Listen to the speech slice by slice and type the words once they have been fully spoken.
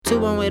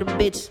2-1 with a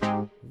bitch.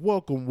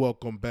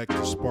 Welcome back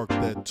to Spark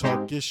That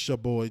Talk. It's your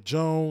boy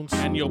Jones.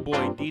 And your boy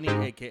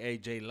Dini, a.k.a.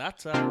 J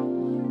Latta.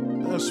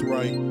 That's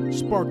right.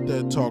 Spark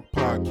That Talk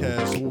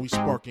podcast where we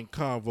sparking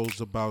convos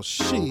about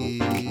shit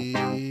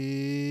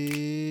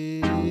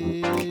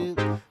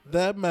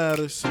that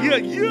matters.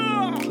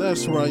 Yeah.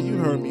 That's right. You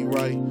heard me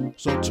right.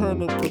 So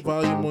turn up the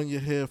volume on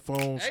your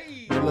headphones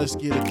and let's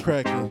get it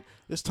cracking.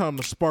 It's time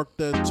to spark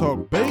that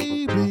talk,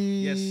 baby.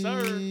 Yes,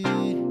 sir.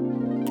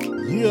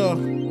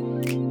 Yeah.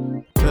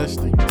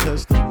 Testing.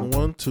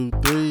 1, 2,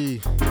 3.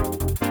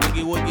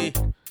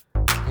 Woogie.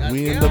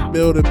 We in the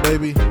building,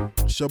 baby.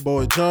 It's your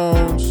boy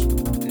Jones.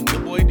 And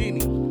your boy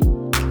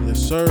Dini. Yes,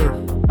 sir.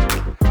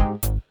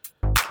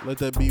 Let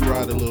that beat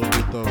ride a little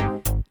bit,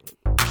 though.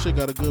 Shit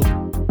got a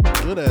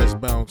good ass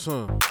bounce,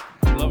 huh?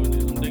 I'm loving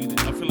it. I'm digging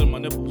it. I'm feeling my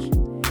nipples.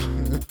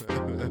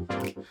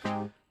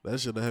 That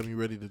should have had me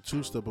ready to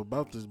two-step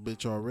about this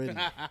bitch already.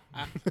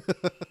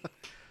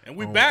 And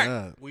we Oh, back.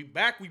 God. We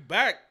back.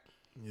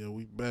 Yeah,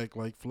 we back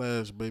like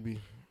Flash,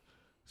 baby.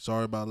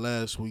 Sorry about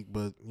last week,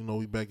 but,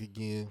 we back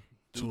again.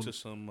 Due to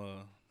some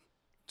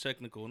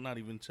not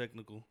even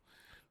technical,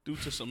 due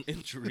to some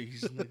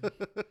injuries.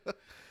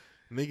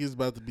 Niggas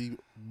about to be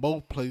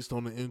both placed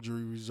on the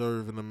injury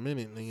reserve in a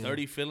minute, nigga.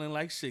 30 feeling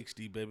like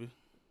 60, baby.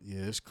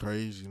 Yeah, it's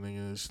crazy,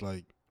 nigga. It's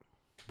like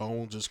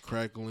bones is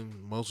crackling,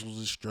 muscles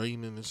is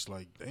straining. It's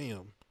like,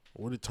 damn,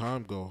 where did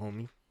time go,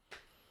 homie?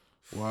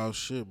 Wild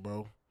shit,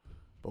 bro.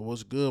 But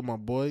what's good, my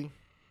boy?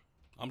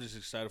 I'm just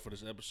excited for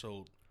this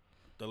episode.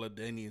 The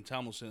LaDainian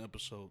Tomlinson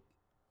episode.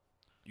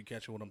 You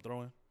catching what I'm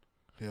throwing?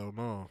 Hell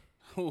no.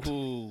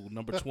 Ooh,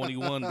 number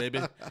 21,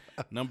 baby.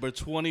 Number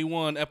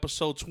 21,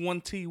 episode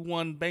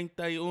 21,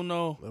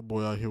 21. That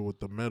boy out here with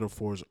the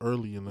metaphors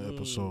early in the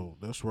episode.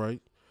 That's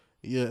right.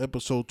 Yeah,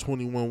 episode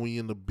 21, we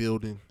in the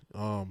building.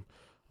 I'm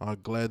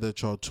glad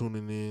that y'all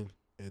tuning in.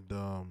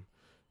 And,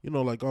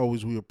 like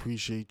always, we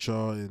appreciate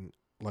y'all. And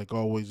like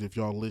always, if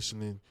y'all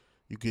listening,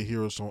 you can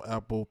hear us on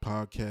Apple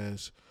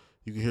Podcasts.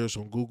 You can hear us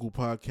on Google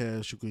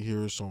Podcasts. You can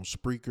hear us on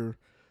Spreaker.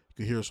 You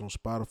can hear us on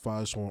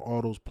Spotify. So on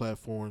all those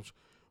platforms,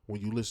 when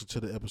you listen to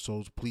the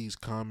episodes, please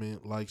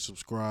comment, like,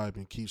 subscribe,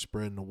 and keep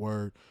spreading the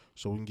word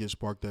so we can get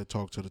Spark That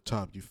Talk to the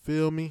top. You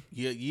feel me?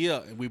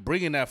 Yeah. And we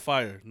bringing that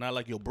fire. Not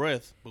like your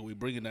breath, but we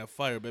bringing that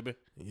fire, baby.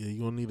 Yeah, you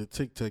gonna need a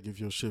Tic Tac if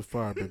your shit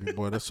fire, baby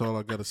boy. That's all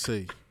I gotta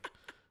say.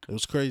 It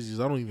was crazy. Is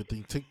I don't even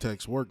think Tic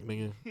Tacs work,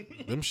 nigga.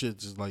 Them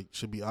shits is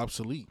should be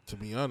obsolete, to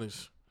be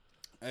honest.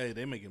 Hey,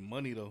 they making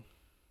money though.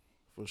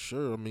 For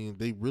sure. I mean,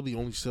 they really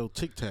only sell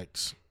Tic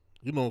Tacs.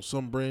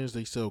 Some brands,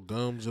 they sell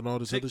gums and all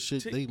this other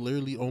shit. They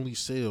literally only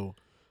sell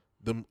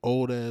them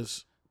old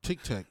ass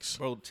Tic Tacs.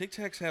 Bro, Tic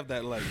Tacs have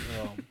that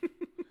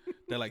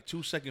that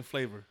 2-second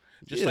flavor.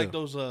 Just Yeah. like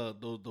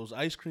those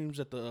ice creams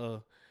that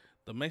the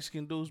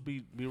Mexican dudes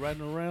be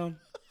riding around.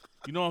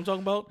 You know what I'm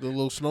talking about? The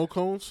little snow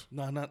cones?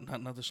 No,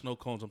 not the snow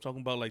cones. I'm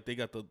talking about like they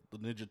got the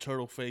Ninja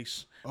Turtle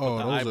face, Oh, but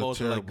the those are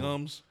eyeballs are like terrible.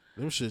 gums.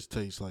 Them shits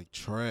taste like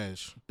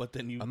trash. But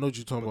then I know what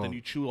you're talking about. Then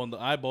you chew on the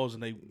eyeballs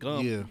and they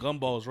gum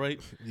balls,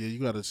 right? Yeah, you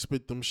gotta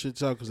spit them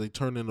shits out because they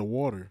turn into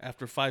water.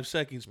 After 5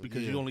 seconds,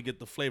 because Yeah. you only get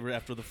the flavor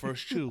after the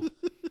first chew.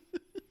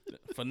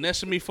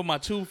 Finessing me for my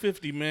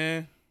 $2.50,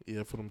 man.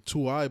 Yeah, for them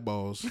 2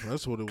 eyeballs.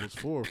 That's what it was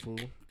for, fool.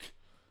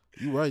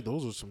 You right,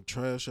 those are some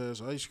trash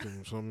ass ice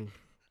creams. I mean,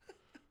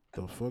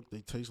 the fuck,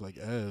 they taste like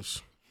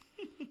ass.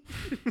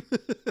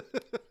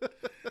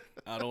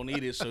 I don't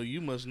eat it, so you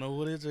must know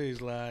what it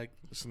tastes like.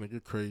 This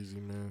nigga crazy,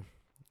 man.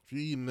 If you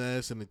eating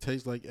ass and it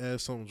tastes like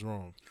ass, something's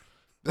wrong.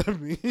 I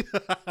mean,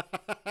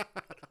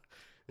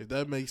 if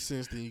that makes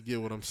sense, then you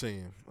get what I'm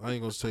saying. I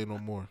ain't gonna say no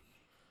more.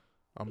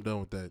 I'm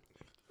done with that.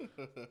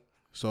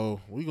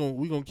 So we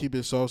gonna keep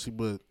it saucy,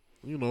 but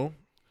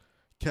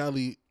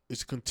Cali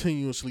is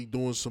continuously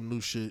doing some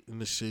new shit in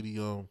the city.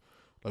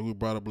 Like we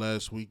brought up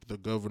last week, the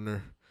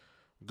Governor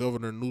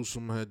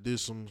Newsom did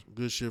some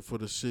good shit for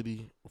the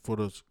city, for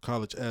the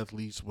college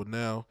athletes, but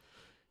now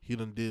he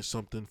done did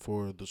something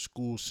for the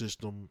school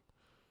system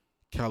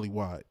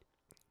Cali-wide.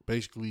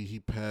 Basically, he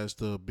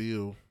passed a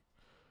bill,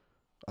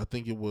 I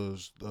think it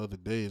was the other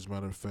day, as a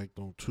matter of fact,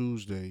 on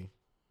Tuesday,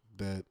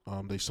 that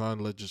they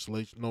signed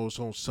legislation. No, it's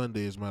on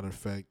Sunday, as a matter of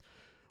fact,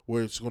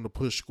 where it's going to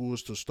push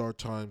schools to start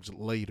times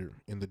later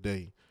in the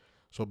day.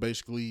 So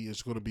basically,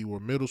 it's going to be where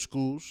middle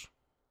schools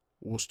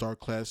will start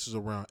classes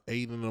around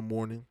 8 in the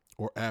morning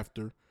or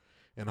after,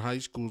 and high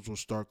schools will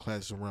start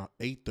classes around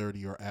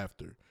 8:30 or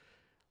after.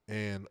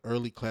 And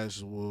early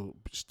classes will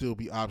still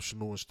be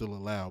optional and still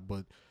allowed,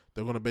 but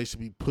they're going to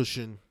basically be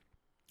pushing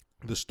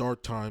the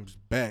start times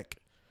back,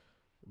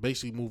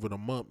 basically moving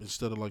them up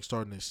instead of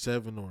starting at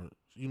 7 or,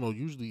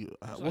 usually,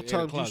 what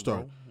time do you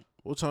start? Bro.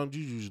 What time do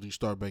you usually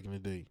start back in the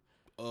day?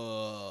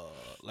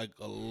 Like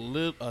a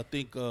little, I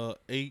think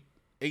 8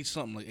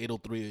 something, like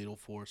 8:03,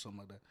 8:04, something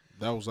like that.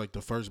 That was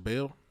the first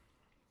bell?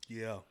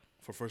 Yeah,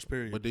 for first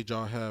period. But did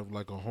y'all have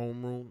a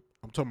homeroom?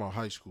 I'm talking about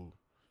high school.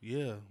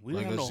 Yeah, we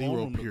Like didn't a have no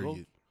zero homeroom to go.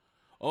 period.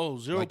 Oh,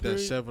 zero Like period?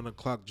 that 7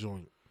 o'clock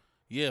joint.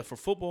 Yeah, for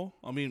football.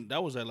 I mean,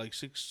 that was at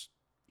 6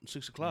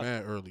 6 o'clock.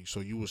 Mad early, so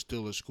you were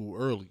still at school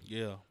early.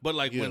 Yeah, but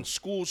like Yeah. when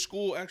school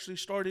actually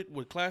started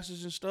with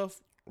classes and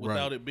stuff,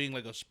 without it being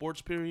like a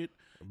sports period,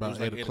 it About was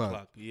like 8 8 o'clock.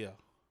 o'clock. Yeah,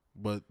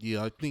 But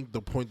yeah, I think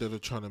the point that they're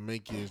trying to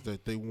make is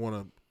that they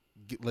want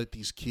to let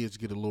these kids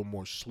get a little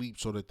more sleep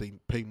so that they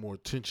pay more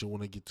attention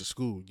when they get to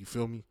school. You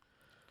feel me?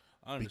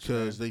 I understand.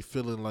 Because they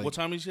feeling like What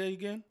time is he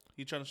again?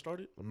 He trying to start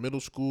it?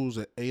 middle school's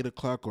at 8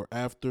 o'clock or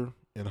after,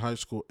 and high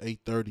school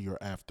 8:30 or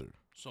after.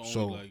 So only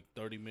So- like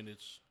 30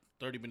 minutes,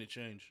 30-minute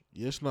change.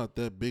 Yeah, it's not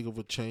that big of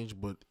a change,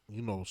 but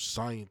you know,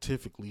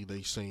 scientifically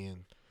they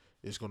saying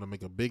it's gonna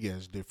make a big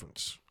ass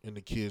difference in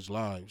the kids'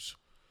 lives,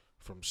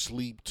 from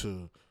sleep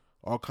to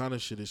all kind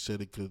of shit. It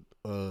said it could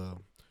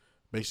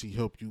basically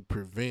help you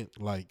prevent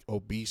like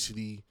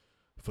obesity,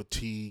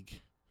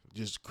 fatigue,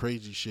 just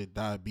crazy shit,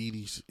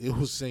 diabetes. It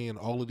was saying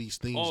all of these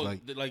things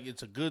like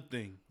it's a good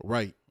thing.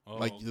 right, Oh,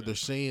 like okay. they're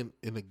saying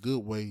in a good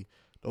way.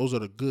 Those are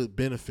the good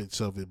benefits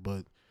of it,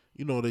 but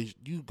you know,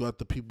 you got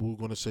the people who are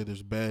gonna say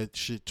there's bad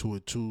shit to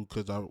it too.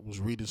 Because I was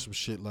reading some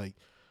shit like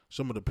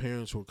some of the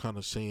parents were kind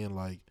of saying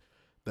like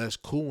that's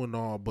cool and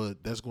all,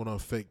 but that's gonna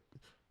affect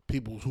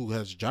people who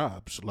has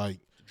jobs. Like,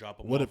 Drop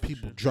 'em what off if and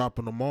people shit.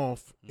 dropping them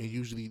off, and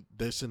usually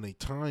that's in a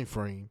time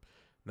frame.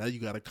 Now you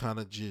gotta kind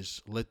of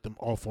just let them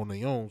off on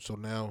their own. So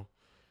now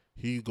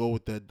here you go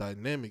with that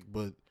dynamic.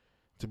 But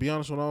to be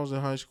honest, when I was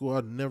in high school,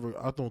 I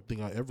don't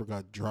think I ever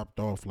got dropped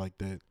off like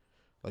that.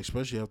 Like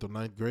especially after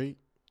 9th grade,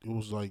 it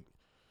was like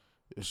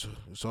it's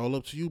all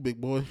up to you, big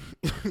boy.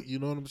 You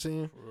know what I'm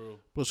saying? For real.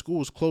 But school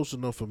was close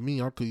enough for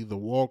me. I could either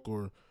walk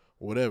or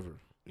whatever.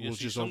 It Yeah, was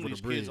see, just some over of the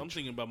these bridge. kids, I'm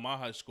thinking about my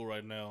high school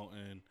right now,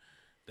 and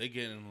they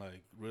getting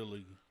like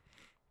really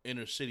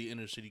inner city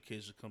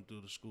kids to come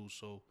through the school.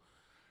 So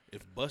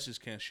if buses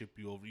can't ship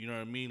you over, you know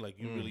what I mean? Like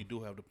you really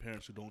do have the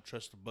parents who don't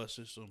trust the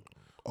buses. So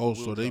Oh, we'll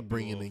so they drop you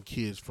bringing off. in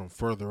kids from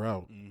further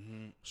out.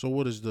 Mm-hmm. So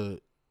what is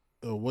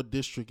what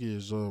district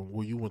is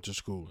where you went to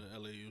school?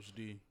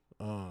 LAUSD.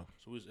 Uh,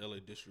 So it's LA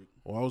district.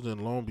 well, I was in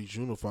Long Beach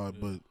Unified, Yeah.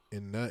 but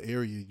in that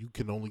area, you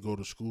can only go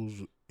to schools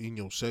in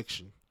your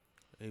section.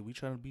 Hey, we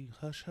trying to be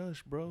hush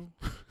hush, bro.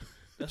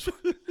 That's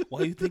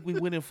why you think we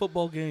win in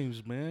football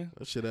games, man.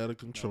 That shit out of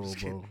control,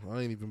 just bro.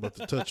 I ain't even about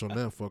to touch on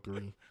that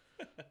fuckery.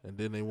 And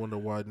then they wonder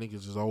why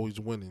niggas is always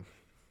winning.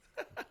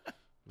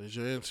 There's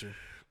your answer.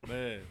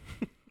 Man,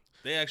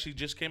 they actually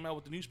just came out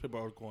with the newspaper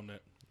article on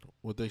that.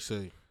 What they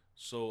say?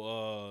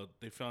 So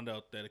they found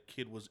out that a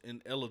kid was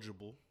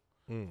ineligible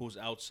who was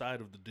outside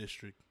of the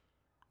district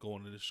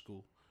going to this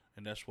school,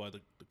 and that's why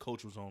the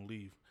coach was on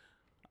leave.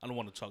 I don't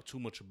want to talk too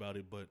much about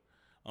it, but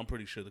I'm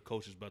pretty sure the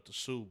coach is about to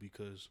sue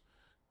because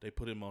they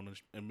put him on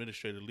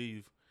administrative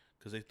leave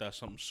because they thought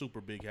something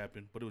super big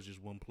happened, but it was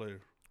just one player.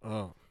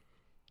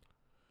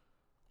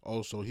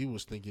 Oh, so he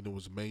was thinking it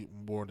was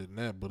more than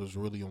that, but it's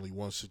really only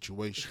one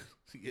situation.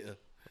 Yeah.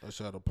 That's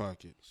out of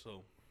pocket.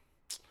 So,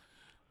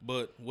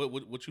 but what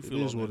you It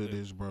feel? is on what that, it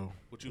is, bro.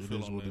 What you It feel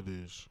is on what that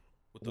it is.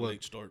 with the What?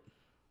 late start?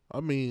 I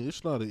mean,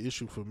 it's not an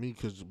issue for me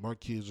because my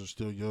kids are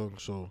still young.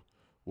 So,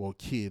 well,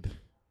 kid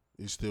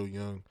is still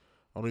young.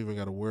 I don't even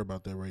got to worry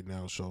about that right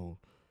now. So,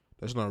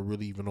 that's not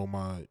really even on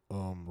my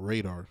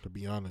radar, to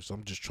be honest.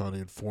 I'm just trying to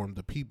inform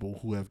the people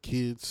who have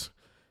kids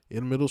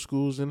in middle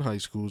schools and high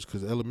schools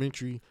because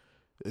elementary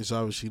is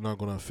obviously not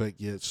going to affect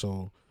yet.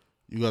 So,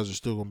 you guys are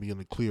still going to be in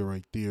the clear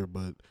right there.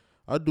 But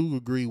I do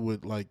agree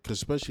with, like, 'cause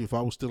especially if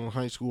I was still in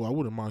high school, I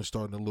wouldn't mind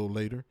starting a little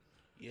later.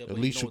 Yeah, At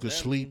least you could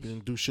sleep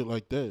and do shit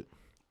like that.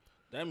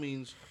 That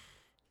means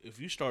if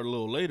you start a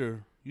little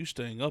later, you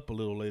staying up a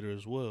little later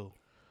as well.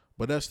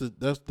 But that's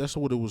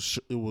what it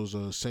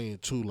was saying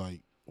too.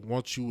 Like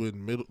once you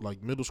in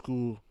middle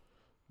school,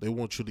 they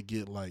want you to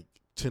get like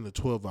 10 to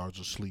 12 hours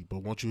of sleep.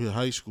 But once you hit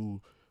high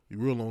school, you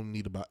really only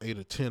need about 8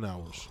 or 10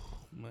 hours.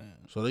 Man,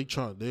 So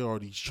they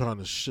already trying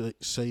to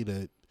say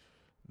that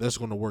that's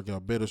going to work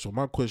out better. So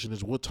my question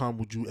is, what time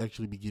would you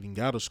actually be getting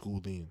out of school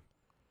then?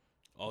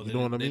 oh, You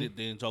know what I mean? They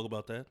didn't talk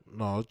about that.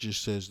 No, it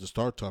just says the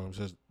start time. It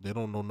says they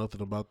don't know nothing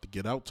about the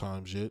get out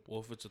times yet. Well,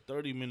 if it's a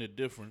 30-minute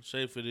difference,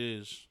 say if it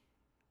is,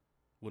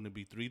 wouldn't it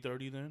be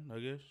 3:30 then? I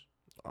guess.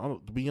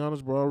 To be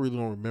honest, bro, I really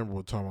don't remember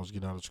what time I was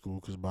getting out of school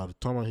because by the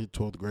time I hit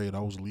 12th grade,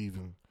 I was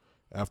leaving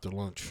after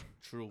lunch.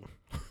 True.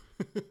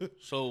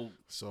 So,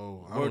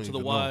 I word don't to the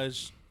even know.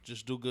 wise,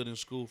 just do good in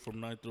school from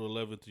 9th through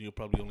 11th, and you'll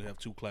probably only have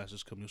 2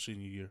 classes come your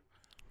senior year.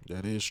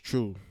 That is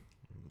true.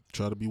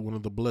 Try to be one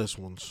of the blessed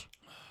ones.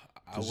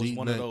 I 'Cause was eating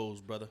one of that-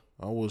 those, brother.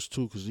 I was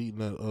too, because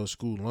eating at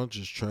school lunch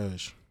is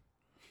trash.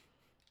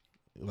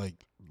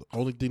 Like, the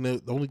only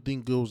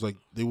thing good was, like,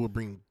 they would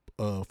bring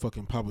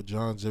fucking Papa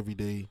John's every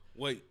day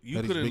Wait, you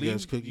Had these couldn't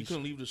big-ass leave? cookies. You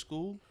couldn't leave the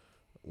school?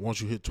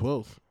 once you hit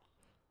 12th.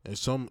 And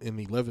some in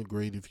 11th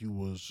grade if you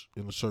was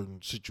in a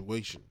certain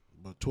situation.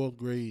 But 12th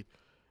grade,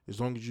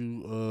 as long as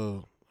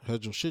you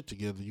had your shit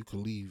together, you could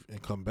leave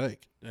and come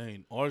back.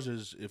 Dang, ours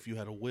is if you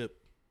had a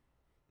whip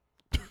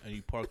and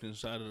you parked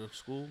inside of the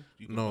school,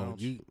 you could No,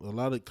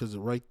 bounce. because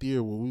right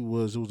there where we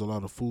was, there was a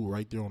lot of food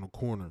right there on the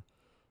corner.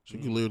 So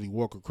you could literally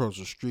walk across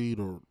the street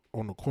or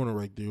on the corner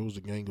right there. It was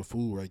a gang of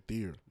food right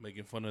there.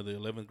 Making fun of the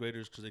 11th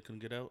graders because they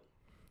couldn't get out.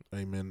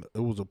 Hey man, it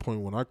was a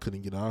point when I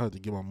couldn't get out. I had to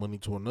give my money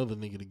to another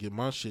nigga to get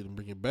my shit and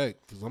bring it back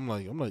because I'm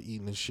like, I'm not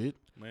eating this shit.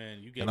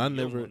 Man, you gave And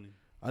me your money.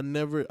 I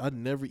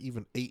never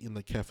even ate in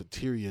the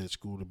cafeteria at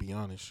school. To be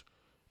honest,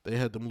 they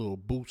had them little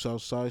booths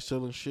outside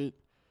selling shit.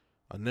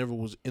 I never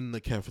was in the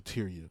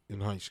cafeteria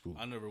in high school.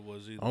 I never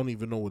was either. I don't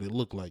even know what it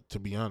looked like, to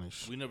be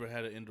honest. We never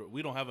had an indoor.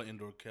 We don't have an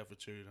indoor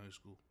cafeteria in high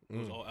school. It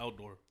was all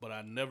outdoor. But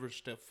I never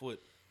stepped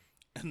foot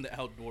in the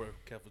outdoor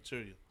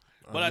cafeteria.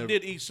 But I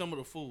did eat some of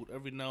the food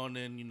every now and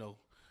then. You know,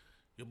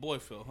 your boy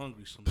felt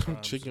hungry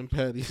sometimes. Chicken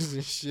patties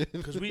and shit.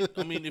 Because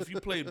if you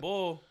played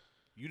ball,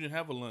 you didn't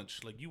have a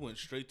lunch. Like, you went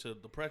straight to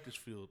the practice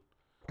field.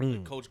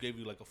 Like, coach gave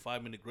you like a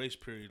 5-minute grace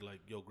period.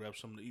 Like, yo, grab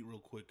something to eat real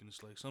quick. And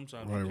it's like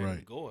sometimes you can't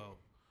even go out.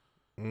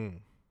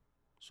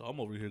 So I'm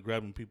over here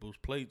grabbing people's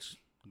plates,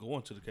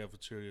 going to the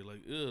cafeteria.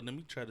 Like, let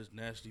me try this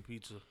nasty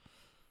pizza.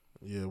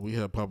 Yeah, we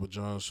had Papa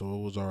John's, so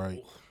it was all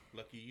right.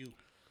 Lucky you.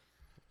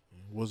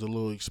 It was a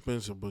little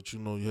expensive, but you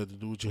know you had to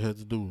do what you had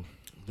to do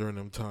during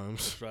them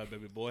times. That's right,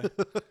 baby boy.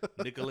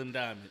 Nickel and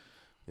diamond.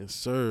 Yes,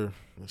 sir.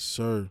 Yes,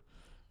 sir.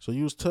 So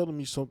you was telling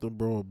me something,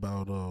 bro,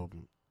 about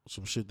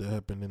some shit that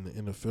happened in the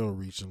NFL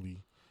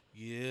recently.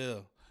 Yeah.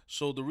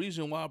 So the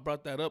reason why I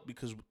brought that up,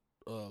 because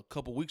a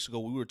couple weeks ago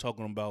we were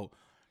talking about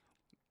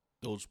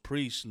those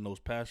priests and those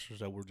pastors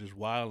that were just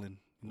wilding,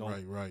 you know,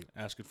 right,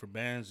 asking for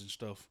bans and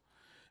stuff.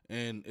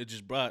 And it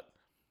just brought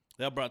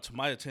to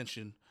my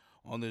attention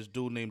on this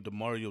dude named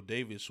Demario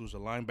Davis, who's a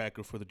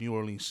linebacker for the New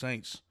Orleans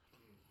Saints.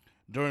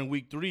 During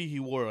week 3, he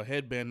wore a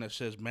headband that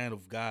says "Man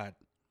of God,"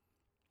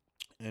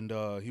 and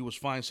he was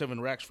fined 7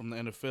 racks from the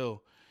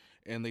NFL.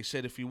 And they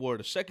said if he wore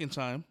it a second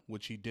time,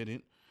 which he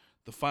didn't,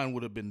 the fine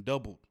would have been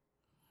doubled.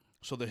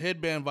 So the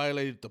headband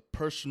violated the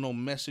personal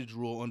message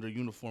rule under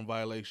uniform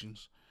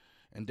violations.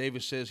 And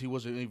Davis says he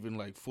wasn't even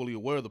like fully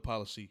aware of the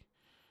policy,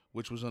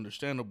 which was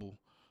understandable.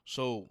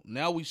 So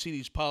now we see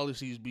these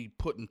policies be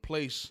put in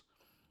place,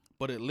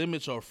 but it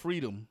limits our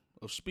freedom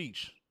of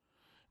speech.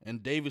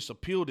 And Davis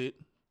appealed it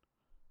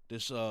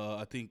this,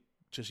 I think,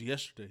 just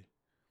yesterday.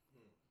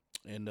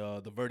 And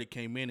the verdict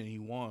came in and he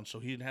won. So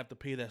he didn't have to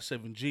pay that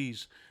 7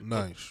 G's.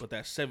 Nice. But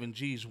that 7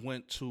 G's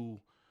went to,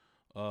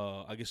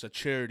 I guess, a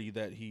charity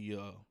that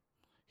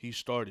he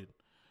started.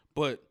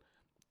 But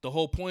the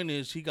whole point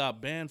is he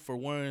got banned for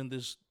wearing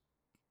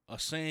a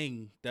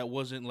saying that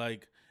wasn't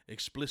like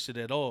explicit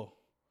at all.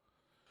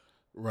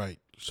 Right.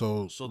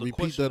 So the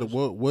repeat that.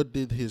 What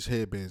did his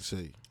headband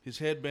say? His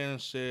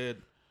headband said,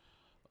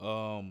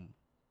 "Man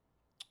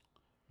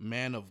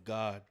of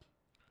God."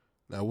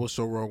 Now, what's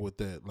so wrong with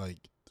that? Like,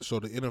 so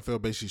the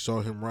NFL basically saw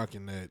him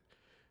rocking that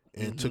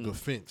and took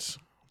offense.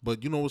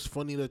 But you know what's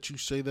funny that you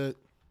say that?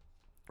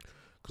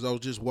 Because I was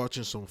just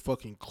watching some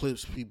fucking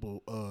clips,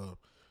 people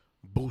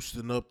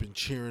boosting up and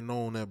cheering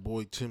on that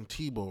boy Tim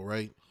Tebow,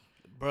 right?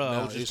 Bro,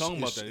 I was just talking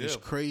about that. It's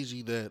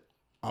crazy that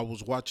I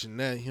was watching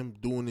that, him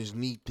doing his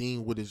knee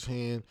thing with his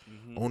hand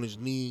on his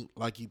knee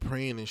like he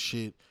praying and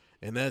shit.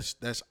 And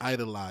that's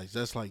idolized.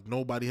 That's like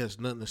nobody has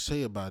nothing to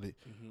say about it.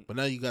 But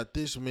now you got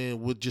this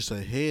man with just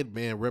a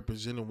headband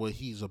representing what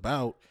he's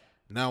about.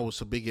 Now it's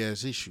a big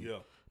ass issue. Yeah.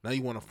 Now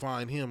you want to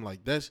find him.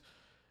 Like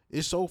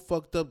it's so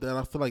fucked up that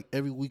I feel like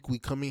every week we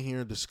come in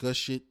here and discuss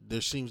shit,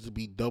 there seems to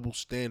be double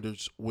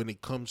standards when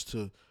it comes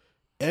to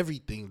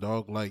everything,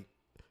 dog. Like,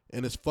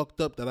 and it's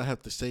fucked up that I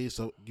have to say it's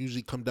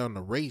usually come down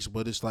to race,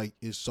 but it's like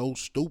it's so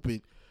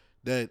stupid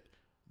that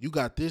you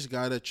got this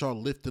guy that y'all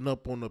lifting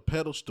up on the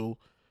pedestal,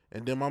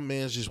 and then my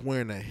man's just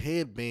wearing a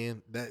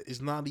headband that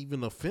is not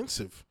even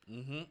offensive.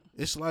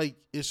 It's like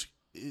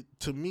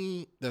to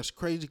me that's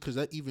crazy because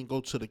that even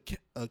go to the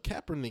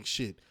Kaepernick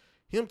shit.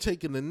 Him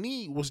taking the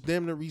knee was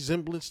damn near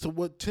resemblance to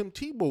what Tim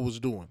Tebow was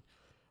doing.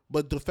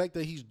 But the fact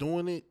that he's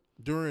doing it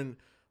during,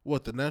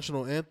 the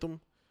national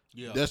anthem,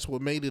 that's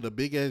what made it a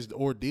big-ass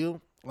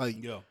ordeal. Like,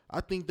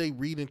 I think they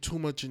reading too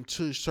much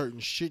into certain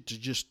shit to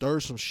just stir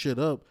some shit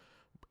up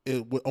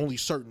with only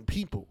certain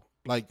people.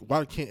 Like,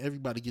 why can't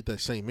everybody get that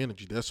same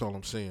energy? That's all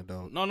I'm saying,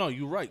 dog. No,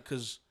 you're right.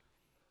 Because,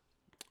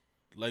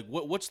 like,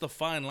 what's the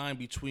fine line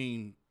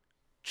between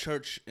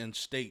church and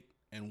state?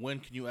 And when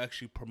can you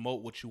actually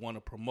promote what you want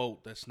to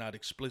promote that's not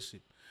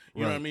explicit?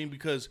 You know what I mean?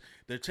 Because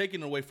they're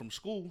taking it away from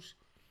schools.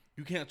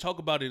 You can't talk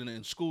about it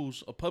in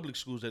schools, or public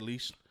schools at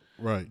least.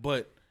 Right.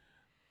 But,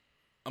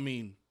 I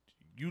mean,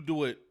 you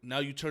do it, now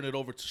you turn it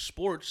over to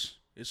sports.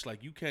 It's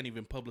like you can't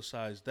even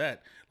publicize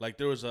that. Like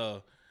there was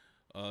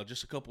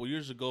just a couple of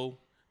years ago,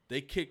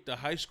 they kicked a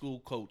high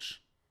school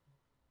coach,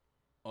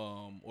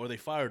 or they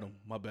fired him,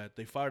 my bad.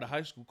 They fired a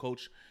high school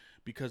coach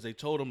because they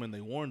told him and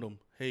they warned him,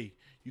 hey,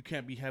 you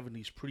can't be having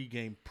these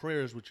pregame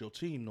prayers with your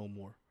team no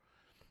more.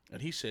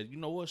 And he said, you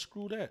know what,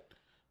 screw that.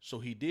 So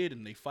he did,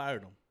 and they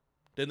fired him.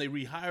 Then they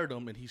rehired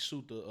him, and he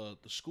sued the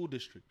school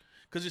district.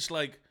 Because it's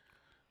like,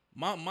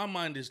 my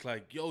mind is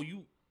like, yo,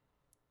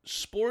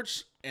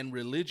 sports and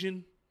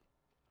religion,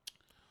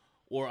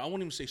 or I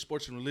won't even say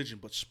sports and religion,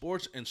 but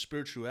sports and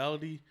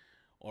spirituality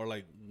are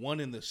like one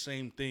and the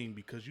same thing,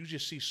 because you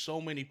just see so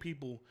many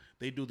people,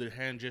 they do their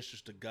hand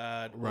gestures to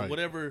God, or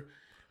whatever,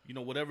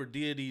 whatever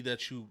deity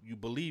that you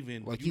believe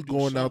in. Like you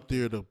going out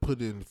there to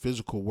put in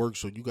physical work,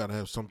 so you got to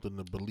have something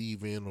to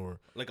believe in, or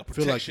like a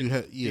feel like protection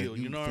deal,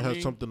 you know what have I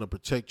mean? something to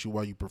protect you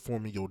while you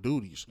performing your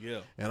duties.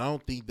 Yeah. And I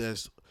don't think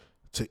that's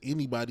to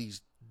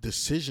anybody's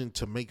decision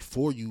to make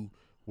for you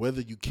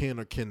whether you can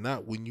or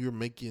cannot when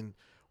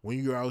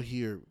you're out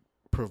here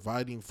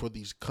providing for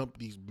these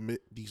companies,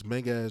 these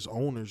mega ass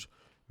owners,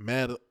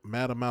 mad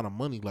amount of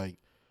money. Like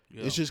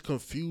it's just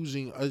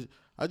confusing.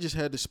 I just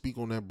had to speak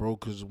on that, bro,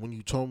 because when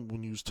you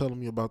was telling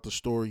me about the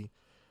story,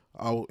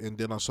 and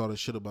then I saw that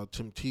shit about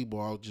Tim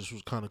Tebow, I just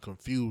was kind of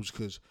confused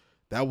because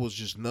that was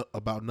just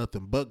about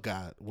nothing but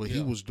God. What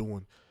he was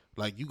doing,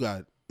 like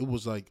it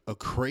was like a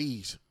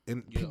craze,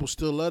 and people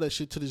still love that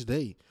shit to this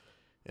day.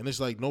 And it's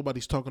like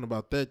nobody's talking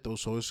about that though,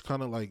 so it's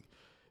kind of like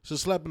it's a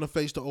slap in the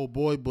face to old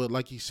boy. But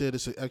like he said,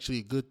 it's actually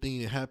a good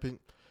thing it happened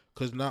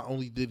because not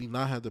only did he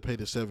not have to pay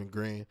the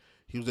 $7,000,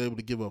 he was able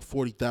to give up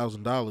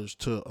 $40,000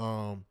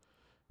 to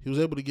He was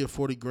able to get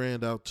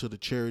 $40,000 out to the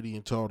charity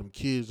and to all them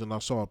kids, and I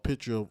saw a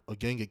picture of a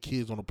gang of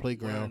kids on the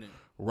playground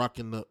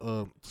rocking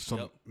the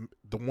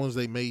ones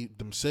they made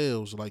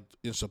themselves, like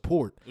in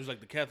support. It was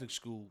like the Catholic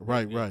school,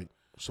 right.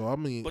 So I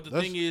mean, but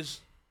the thing is,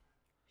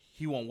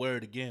 he won't wear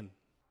it again.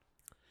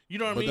 You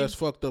know what I mean? But that's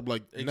fucked up.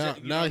 Like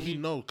now he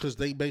mean? knows because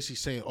they basically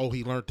saying, "Oh,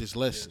 he learned this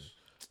lesson." Yes.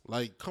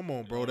 Like, come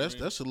on, bro.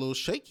 That's a little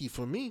shaky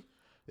for me.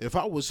 If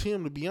I was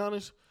him, to be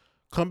honest,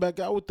 come back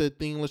out with that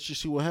thing. Let's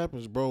just see what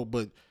happens, bro.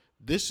 But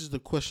this is the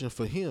question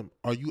for him.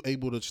 Are you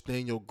able to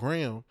stand your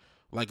ground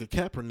like a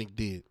Kaepernick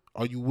did?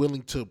 Are you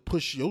willing to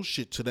push your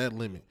shit to that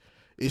limit?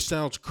 It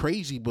sounds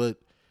crazy, but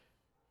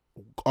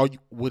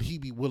would he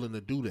be willing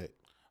to do that?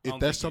 If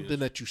that's something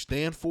that you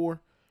stand for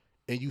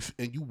and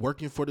you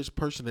working for this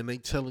person and they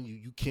telling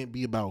you can't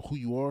be about who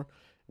you are,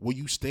 will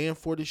you stand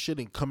for this shit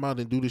and come out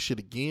and do this shit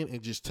again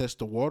and just test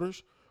the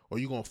waters? Or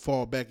you going to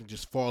fall back and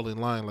just fall in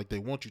line like they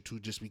want you to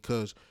just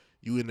because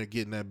you in there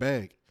getting that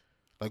bag?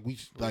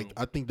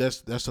 I think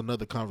that's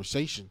another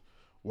conversation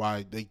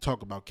why they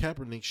talk about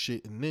Kaepernick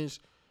shit in this.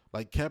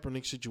 Like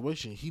Kaepernick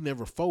situation, he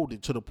never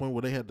folded to the point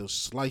where they had to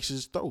slice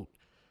his throat.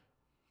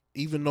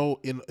 Even though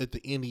at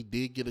the end he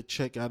did get a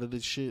check out of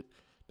this shit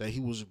that he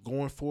was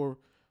going for,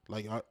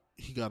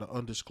 he got an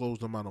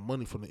undisclosed amount of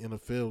money from the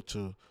NFL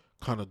to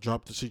kind of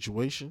drop the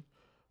situation.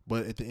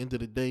 But at the end of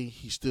the day,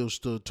 he still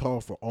stood tall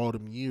for all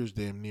them years,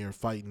 damn near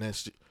fighting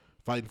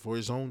for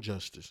his own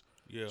justice.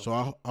 Yeah.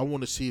 So I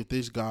want to see if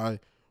this guy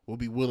will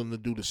be willing to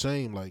do the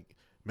same. Like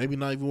maybe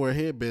not even wear a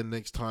headband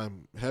next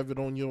time. Have it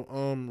on your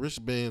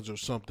wristbands or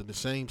something. The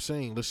same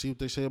saying. Let's see what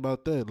they say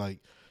about that. Like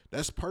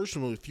that's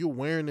personal. If you're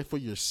wearing it for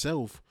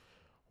yourself,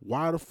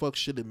 why the fuck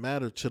should it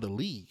matter to the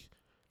league?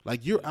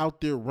 Like you're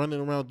out there running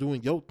around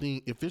doing your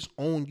thing. If it's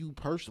on you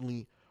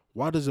personally,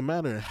 why does it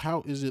matter? And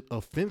how is it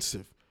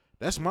offensive?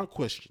 That's my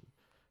question.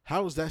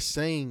 How is that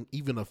saying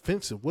even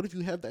offensive? What if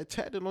you have that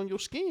tatted on your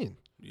skin?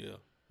 Yeah.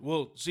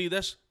 Well, see,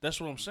 that's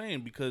what I'm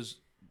saying, because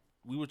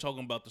we were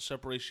talking about the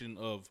separation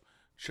of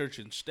church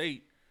and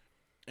state,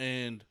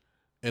 and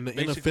the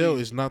NFL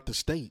is not the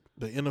state.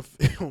 The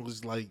NFL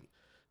is like,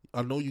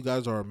 I know you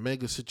guys are a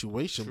mega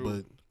situation,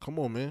 but come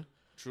on, man.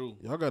 True.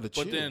 Y'all got to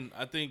chill. But then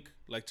I think,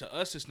 like, to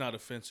us it's not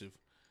offensive,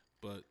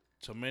 but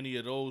to many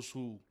of those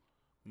who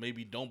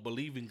maybe don't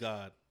believe in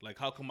God, like,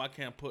 how come I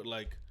can't put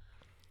like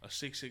a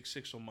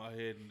 666 on my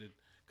head? And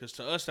because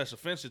to us that's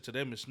offensive, to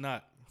them it's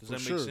not. Does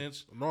that make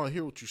sense? No, I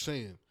hear what you're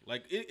saying.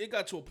 Like it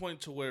got to a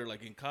point to where,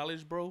 like, in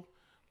college, bro,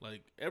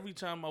 like every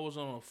time I was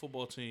on a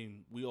football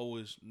team, we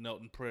always knelt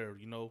in prayer.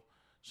 You know,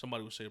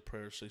 somebody would say a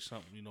prayer, say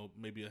something, you know,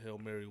 maybe a Hail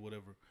Mary or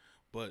whatever.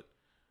 But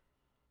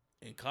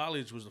in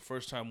college was the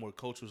first time where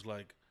coach was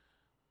like,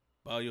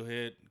 bow your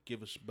head,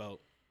 give us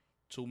about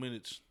 2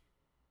 minutes,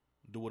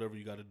 do whatever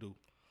you got to do.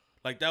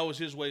 Like that was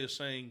his way of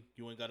saying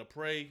you ain't got to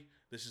pray.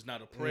 This is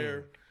not a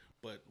prayer.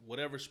 But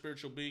whatever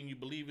spiritual being you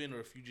believe in, or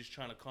if you're just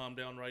trying to calm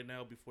down right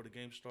now before the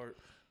game start,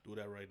 do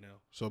that right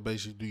now. So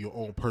basically do your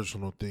own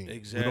personal thing.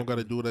 Exactly. You don't got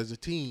to do it as a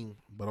team,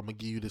 but I'm going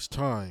to give you this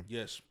time.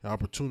 Yes. An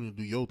opportunity to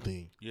do your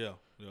thing. Yeah.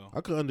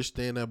 I could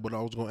understand that, but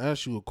I was going to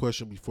ask you a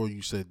question before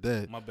you said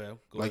that. My bad.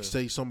 Go like,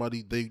 ahead. say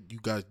you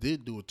guys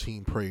did do a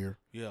team prayer.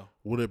 Yeah.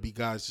 Would there be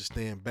guys to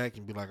stand back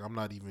and be like, I'm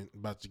not even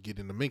about to get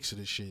in the mix of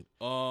this shit?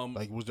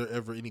 Like, was there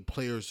ever any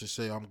players to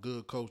say, I'm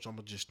good, coach, I'm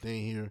going to just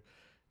stand here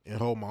and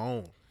hold my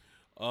own?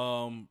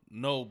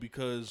 No,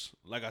 because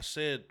like I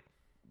said,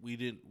 we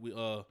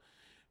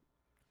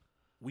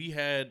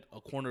had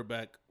a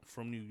cornerback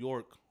from New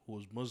York who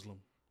was Muslim.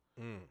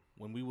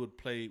 When we would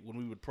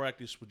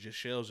practice with just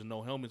shells and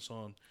no helmets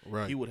on,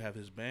 he would have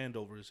his band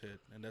over his head,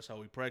 and that's how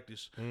we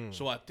practice.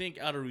 So I think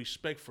out of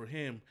respect for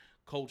him,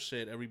 coach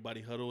said,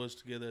 everybody huddle us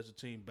together as a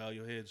team, bow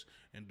your heads,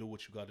 and do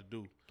what you got to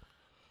do.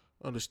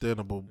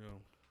 Understandable.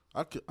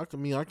 Yeah.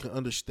 I can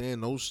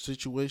understand those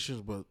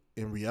situations, but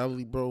in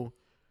reality, bro,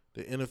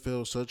 the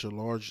NFL is such a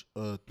large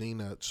thing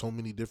that so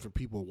many different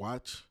people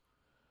watch.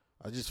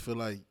 I just feel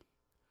like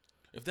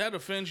if that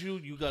offends you,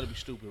 you got to be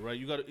stupid, right?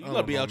 You got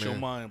to be out your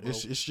mind, bro.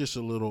 It's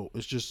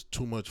just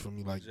too much for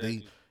me. Like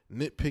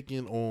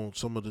nitpicking on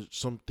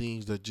some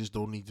things that just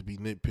don't need to be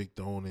nitpicked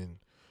on, and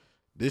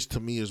this to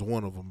me is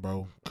one of them,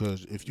 bro.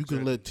 Because if you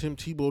can let Tim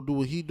Tebow do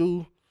what he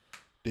do,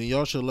 then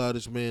y'all should allow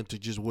this man to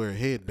just wear a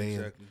headband.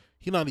 Exactly.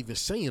 He not even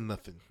saying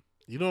nothing.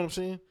 You know what I'm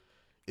saying?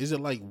 Is it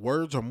like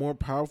words are more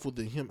powerful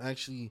than him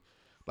actually?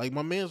 Like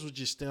my man's was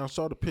just I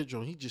saw the picture.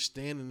 He just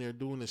standing there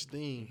doing his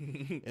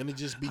thing, and it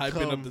just becomes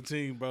hyping up the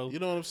team, bro. You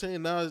know what I'm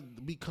saying? Now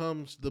it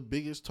becomes the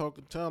biggest talk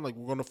in town. Like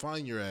we're gonna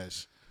find your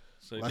ass.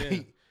 So like, yeah.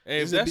 Hey,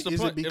 is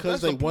it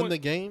because they won the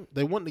game?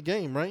 They won the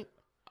game, right?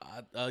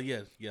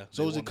 Yeah.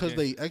 So is it because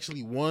they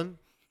actually won?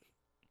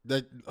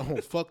 That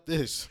fuck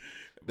this.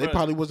 They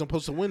probably wasn't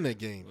supposed to win that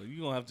game. Well,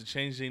 you gonna have to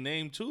change their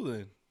name too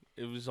then.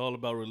 If it's all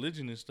about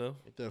religion and stuff.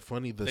 Ain't that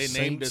funny? They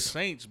named the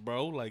Saints,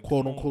 bro. Like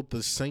quote unquote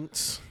the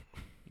Saints.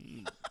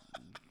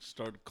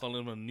 Start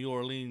calling them a New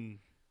Orleans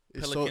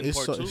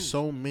It's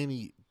so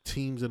many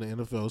teams in the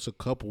NFL. It's a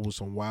couple with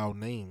some wild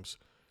names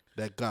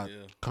that got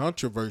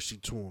controversy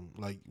to them.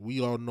 Like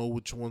we all know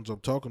which ones I'm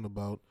talking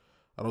about.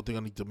 I don't think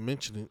I need to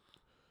mention it.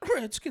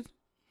 Redskins.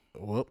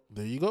 Well,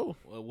 there you go.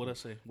 What'd I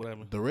say? What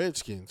happened? The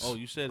Redskins. Oh,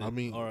 you said it. I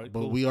mean, all right, but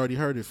cool. we already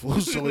heard it,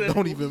 fool, so it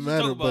don't even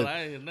matter.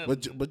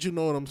 But but you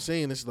know what I'm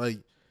saying? It's like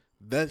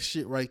that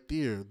shit right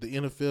there. The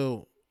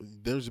NFL.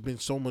 There's been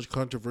so much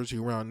controversy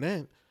around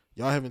that.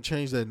 Y'all haven't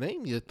changed that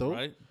name yet, though,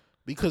 right?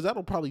 Because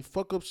that'll probably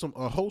fuck up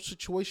a whole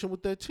situation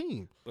with that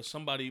team. But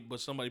somebody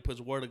puts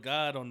word of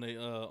God on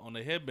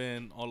the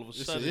headband. All of a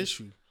sudden, it's an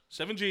issue.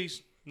 7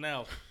 G's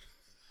now.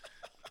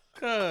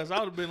 Cause I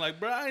would have been like,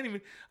 bro, I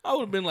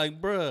would have been like,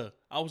 bro,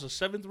 I was a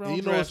 7th round.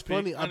 You know what's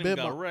funny? I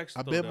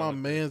bet my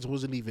man's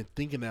wasn't even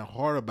thinking that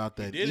hard about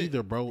that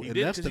either, bro. And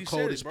that's the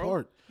coldest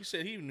part. He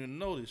said he didn't even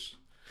notice.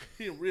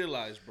 He didn't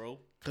realize, bro.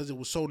 Because it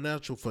was so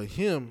natural for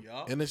him,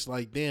 and it's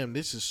like, damn,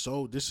 this is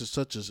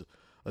such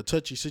a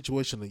touchy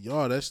situation to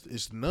y'all.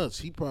 It's nuts.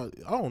 He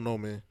probably, I don't know,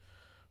 man.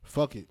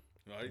 Fuck it.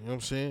 Right. You know what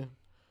I'm saying?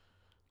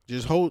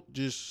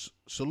 Just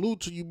salute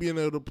to you being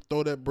able to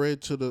throw that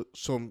bread to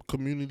some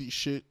community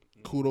shit.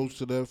 Kudos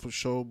to that for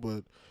sure.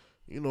 But,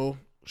 you know,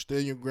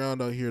 stand your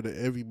ground out here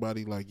to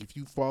everybody. Like, if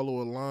you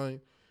follow a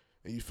line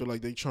and you feel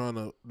like they trying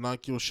to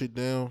knock your shit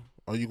down,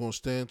 are you going to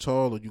stand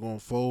tall or you going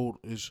to fold?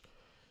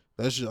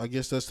 I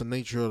guess that's the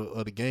nature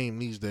of the game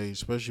these days,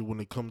 especially when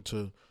it comes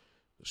to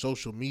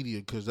social media,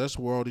 because that's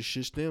where all this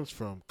shit stems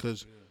from.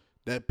 Because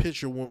that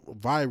picture went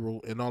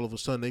viral, and all of a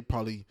sudden they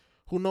probably,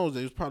 who knows,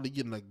 they was probably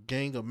getting a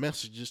gang of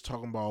messages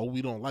talking about, oh,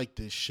 we don't like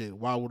this shit.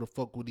 Why the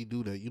fuck would he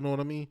do that? You know what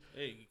I mean?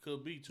 Hey, it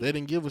could be too. They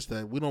didn't give us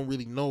that. We don't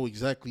really know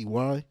exactly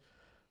why.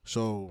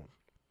 So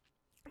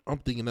I'm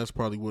thinking that's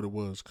probably what it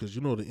was, because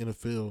you know the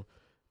NFL,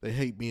 they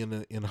hate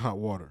being in hot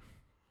water.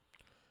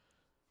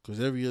 Because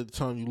every other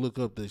time you look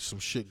up, there's some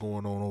shit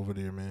going on over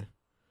there, man.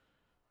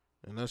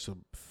 And that's a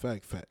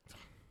fact.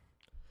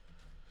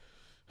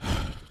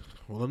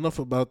 Well, enough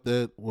about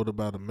that. What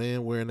about a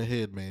man wearing a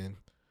headband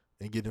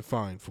and getting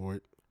fined for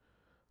it?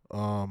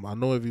 I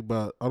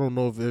don't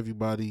know if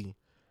everybody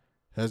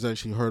has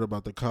actually heard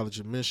about the college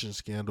admission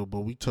scandal, but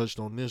we touched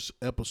on this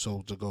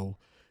episodes ago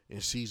in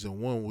season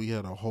 1. We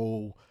had a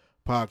whole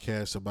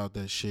podcast about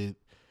that shit.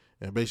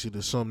 And basically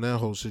to sum that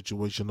whole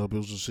situation up, it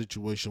was a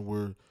situation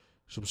where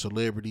some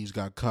celebrities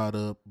got caught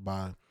up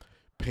by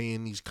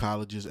paying these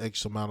colleges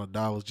X amount of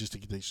dollars just to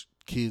get their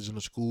kids in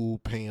the school,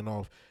 paying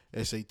off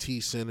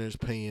SAT centers,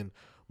 paying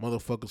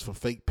motherfuckers for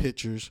fake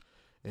pictures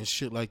and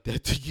shit like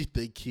that to get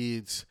their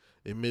kids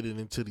admitted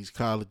into these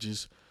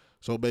colleges.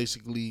 So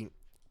basically,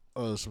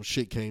 some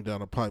shit came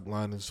down the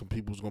pipeline and some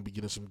people was going to be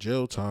getting some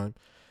jail time.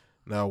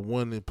 Now,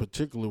 one in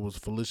particular was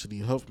Felicity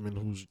Huffman,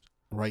 who's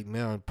right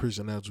now in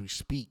prison as we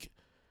speak,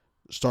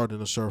 starting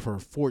to serve her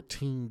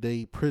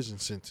 14-day prison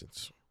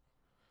sentence.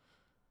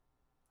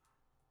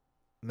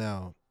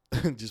 Now,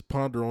 just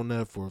ponder on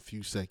that for a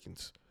few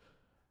seconds.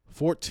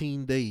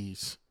 14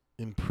 days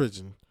in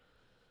prison,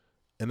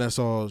 and that's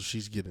all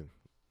she's getting.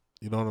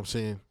 You know what I'm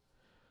saying?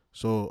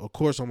 So, of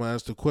course, I'm going to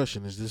ask the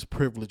question, is this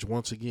privilege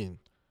once again?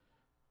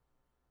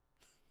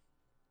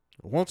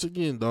 Once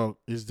again, dog,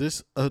 is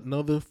this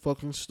another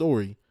fucking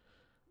story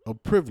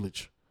of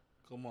privilege?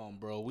 Come on,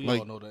 bro. We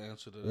all know the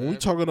answer to that. When we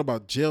talking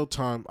about jail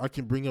time, I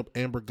can bring up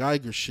Amber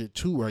Geiger shit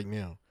too right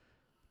now.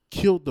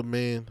 Killed the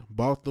man,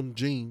 bought them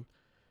jeans,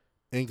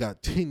 and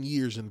got 10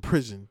 years in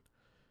prison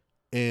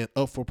and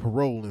up for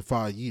parole in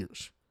 5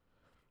 years.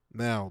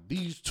 Now,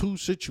 these two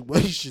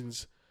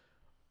situations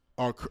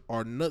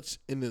are nuts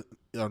in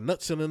a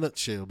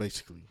nutshell,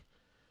 basically.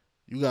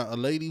 You got a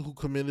lady who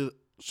committed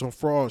some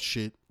fraud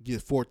shit,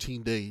 get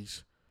 14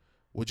 days,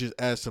 which is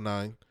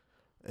asinine.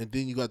 And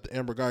then you got the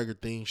Amber Geiger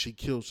thing. She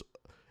kills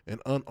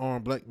an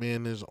unarmed black man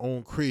in his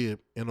own crib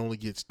and only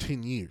gets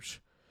 10 years.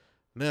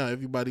 Now,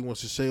 everybody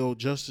wants to say, oh,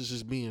 justice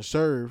is being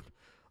served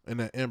in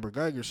that Amber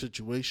Geiger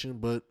situation,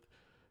 but,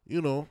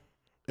 you know,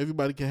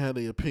 everybody can have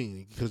their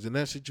opinion, because in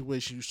that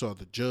situation you saw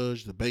the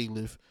judge, the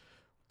bailiff,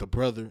 the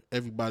brother,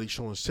 everybody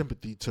showing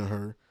sympathy to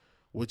her,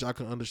 which I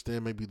can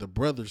understand maybe the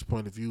brother's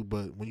point of view,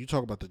 but when you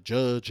talk about the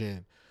judge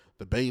and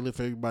the bailiff,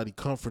 everybody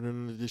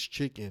comforting this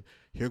chick, and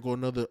here go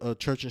another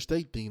church and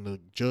state thing. The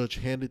judge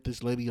handed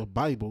this lady a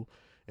Bible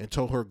and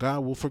told her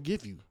God will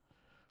forgive you.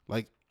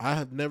 Like, I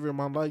have never in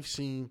my life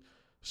seen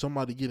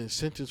somebody getting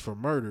sentenced for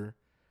murder,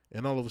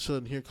 and all of a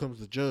sudden here comes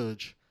the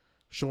judge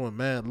showing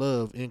mad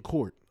love in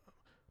court.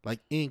 Like,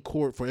 in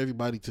court for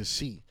everybody to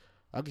see.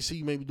 I can see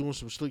you maybe doing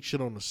some slick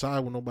shit on the side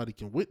where nobody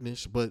can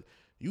witness, but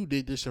you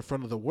did this in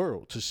front of the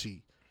world to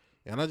see.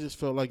 And I just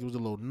felt like it was a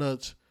little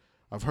nuts.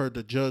 I've heard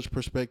the judge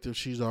perspective.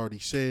 She's already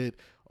said,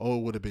 "Oh,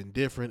 it would have been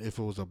different if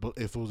it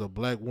was a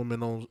black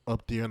woman on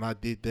up there and I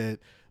did that.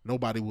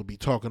 Nobody would be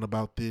talking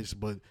about this."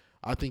 But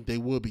I think they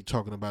would be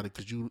talking about it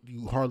because you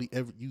hardly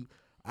ever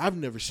I've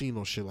never seen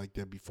no shit like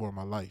that before in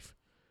my life.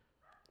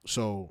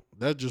 So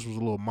that just was a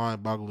little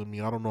mind-boggling to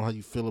me. I don't know how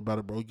you feel about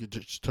it, bro. You could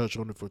just touch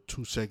on it for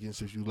 2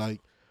 seconds if you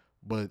like,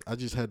 but I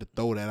just had to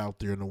throw that out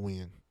there in the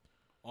wind.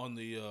 On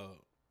the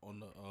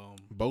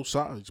both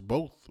sides,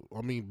 both.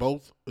 I mean,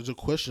 both is a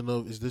question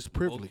of, is this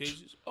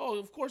privilege? Oh,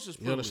 of course it's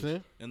privilege. You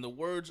understand? In the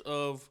words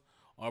of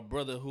our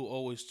brother who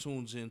always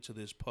tunes into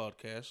this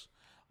podcast,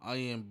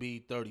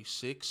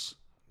 IMB36.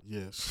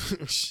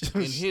 Yes.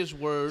 In his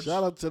words,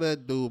 shout out to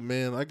that dude,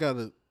 man.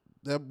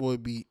 That boy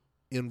be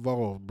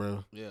involved,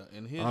 bro. Yeah,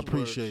 I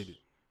appreciate it.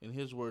 In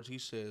his words, he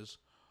says,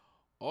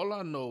 "All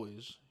I know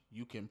is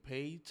you can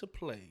pay to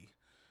play.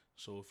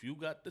 So if you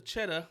got the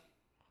cheddar,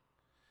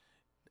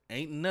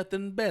 ain't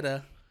nothing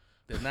better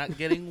than not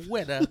getting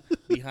wetter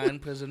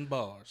behind prison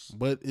bars."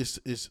 But it's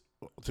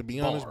to be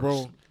honest,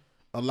 bro,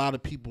 a lot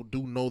of people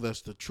do know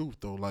that's the truth,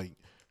 though. Like,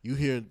 you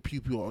hear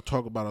people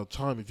talk about all the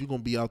time. If you're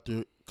going to be out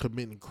there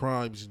committing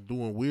crimes and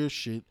doing weird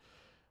shit,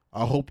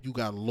 I hope you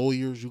got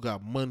lawyers, you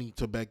got money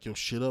to back your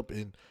shit up.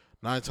 And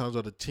 9 times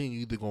out of 10, you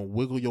either going to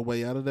wiggle your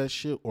way out of that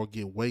shit or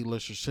get way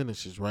lesser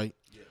sentences, right?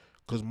 Yeah.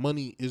 Because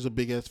money is a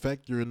big-ass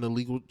factor in the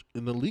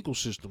legal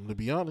system, to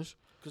be honest.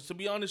 Because to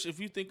be honest, if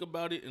you think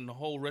about it in the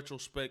whole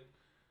retrospect,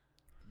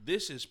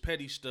 this is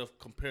petty stuff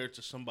compared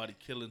to somebody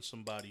killing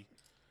somebody,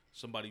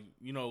 from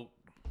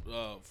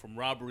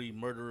robbery,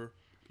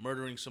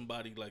 murdering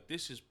somebody. Like,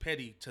 this is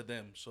petty to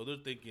them. So they're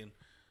thinking,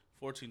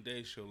 14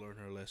 days she'll learn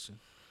her lesson.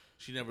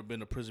 She never been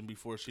to prison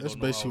before. She don't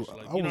know how it's like.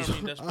 You know what I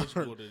mean? That's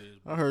basically what it is.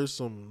 Bro. I heard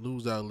some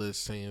news outlets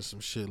saying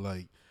some shit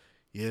like,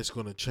 yeah, it's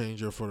going to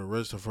change her for the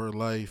rest of her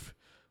life.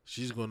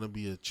 She's going to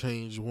be a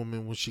changed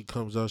woman when she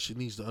comes out. She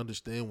needs to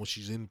understand when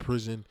she's in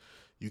prison,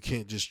 you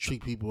can't just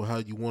treat people how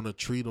you want to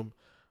treat them.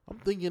 I'm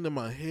thinking in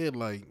my head,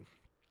 like,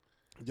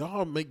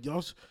 y'all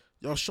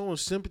showing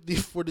sympathy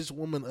for this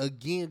woman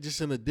again,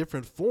 just in a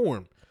different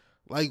form.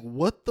 Like,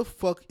 what the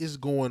fuck is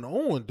going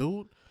on,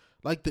 dude?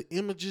 Like, the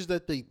images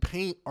that they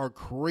paint are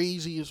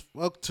crazy as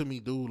fuck to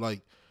me, dude.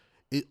 Like,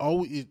 it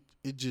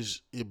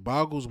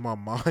boggles my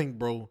mind,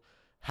 bro,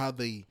 how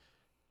they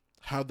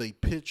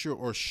picture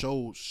or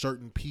show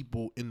certain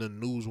people in the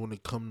news when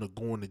it come to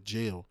going to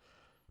jail.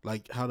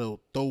 Like, how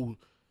they'll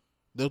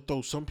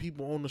throw some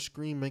people on the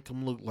screen, make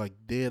them look like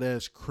dead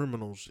ass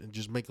criminals and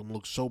just make them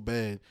look so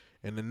bad,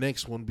 and the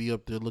next one be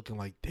up there looking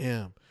like,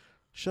 damn,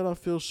 should I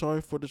feel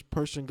sorry for this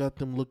person? Got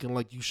them looking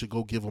like you should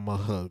go give them a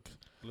hug.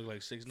 Look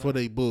like 6ix9ine for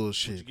they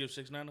bullshit. Would you give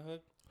 6ix9ine a hug?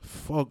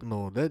 Fuck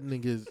no, that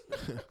nigga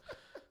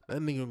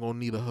gonna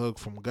need a hug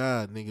from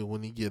God, nigga,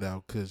 when he get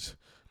out, cause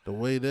the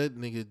way that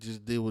nigga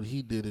just did what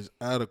he did is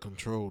out of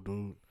control,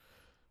 dude.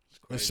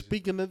 And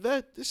speaking of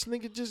that, this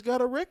nigga just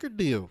got a record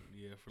deal.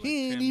 Yeah, for like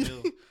 10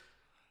 mil.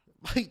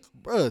 Like,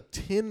 bruh,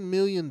 $10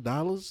 million?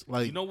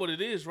 Like, you know what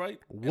it is, right?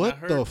 What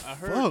the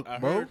fuck,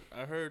 bro?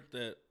 I heard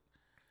that,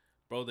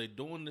 bro, they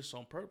doing this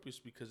on purpose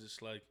because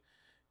it's like,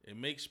 it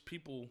makes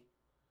people,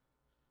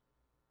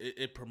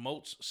 it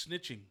promotes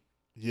snitching.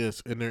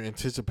 Yes, and they're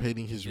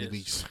anticipating his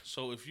release.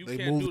 So if you they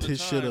can't moved do the his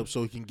time, shit up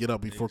so he can get out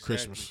before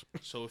Christmas.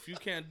 So if you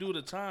can't do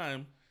the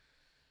time,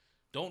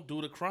 don't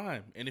do the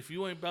crime. And if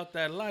you ain't about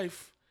that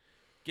life,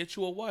 get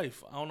you a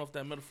wife. I don't know if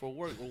that metaphor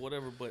work or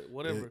whatever, but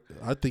whatever.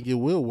 I think it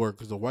will work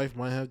because the wife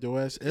might have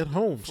your ass at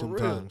home For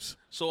sometimes.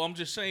 Real. So I'm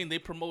just saying, they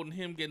promoting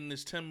him getting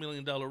this $10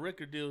 million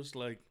record deal. It's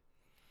like,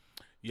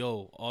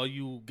 yo, all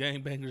you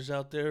gangbangers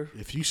out there,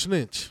 if you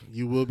snitch,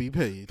 you will be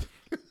paid.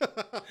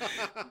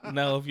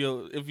 Now, if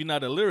you're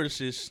not a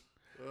lyricist,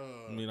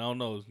 I mean, I don't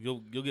know, you'll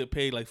get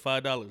paid like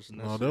 $5.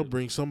 No, they'll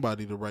bring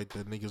somebody to write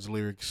that nigga's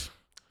lyrics.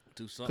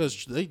 Do something.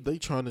 Because they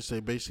trying to say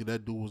basically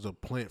that dude was a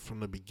plant from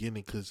the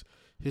beginning because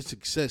his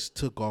success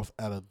took off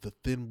out of the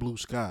thin blue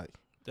sky.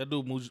 That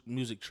dude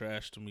music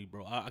trash to me,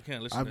 bro. I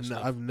can't listen to that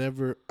stuff.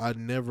 I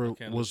never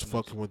was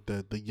fucking with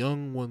that. The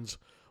young ones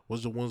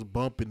was the ones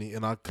bumping it,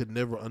 and I could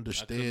never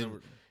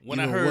understand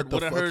what the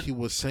fuck he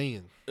was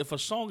saying. If a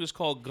song is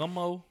called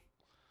Gummo,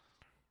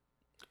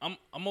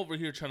 I'm over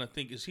here trying to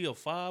think, is he a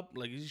fob?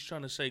 Like, is he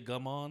trying to say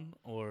gum on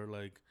or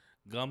like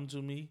gum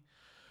to me?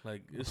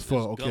 Like, it's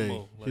okay,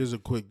 Gummo. Like, here's a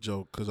quick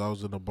joke because I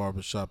was in a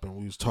barbershop and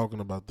we was talking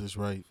about this,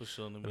 right? For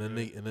sure. And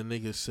the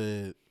nigga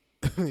said,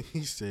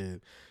 he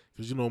said,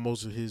 because you know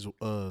most of his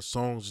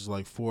songs is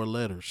like 4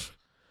 letters.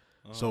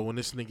 So when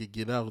this nigga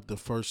get out, the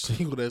first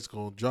single that's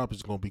gonna drop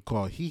is gonna be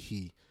called Hee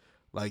Hee.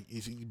 Like,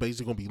 he's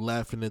basically gonna be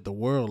laughing at the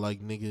world.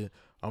 Like, nigga,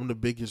 I'm the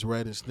biggest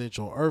rat and snitch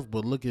on earth,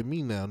 but look at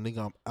me now,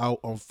 nigga. I'm out,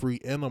 I'm free,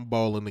 and I'm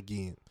balling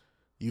again.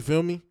 You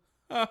feel me?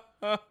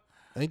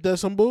 Ain't that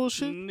some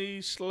bullshit? Knee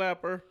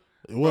slapper.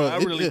 Well, bro,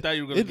 I really thought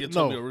you were gonna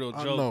tell me a real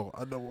joke.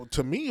 I know.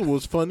 To me, it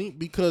was funny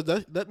because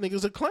that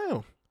nigga's a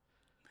clown.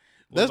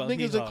 That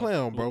nigga's a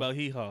clown, bro. What about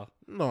hee-haw?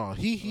 No,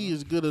 he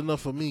is good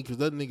enough for me because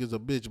that nigga's a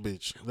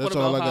bitch. That's What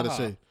all I about gotta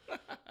say.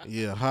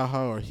 Yeah,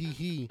 ha or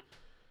he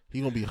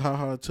gonna be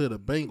ha to the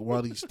bank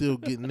while he's still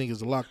getting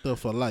niggas locked up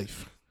for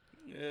life.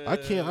 Yeah.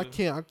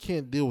 I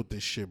can't deal with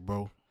this shit,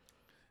 bro.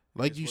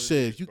 Like you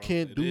said, if you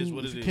can't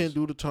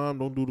do the time,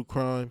 don't do the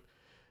crime.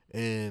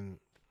 And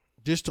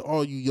just to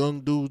all you young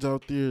dudes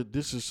out there,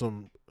 this is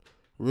some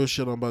real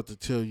shit I'm about to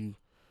tell you.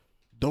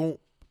 Don't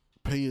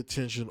pay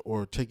attention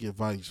or take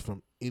advice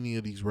from any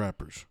of these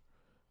rappers.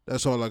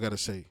 That's all I gotta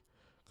say.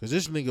 Cause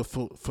this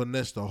nigga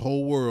finessed the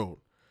whole world.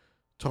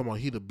 Talking about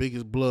he the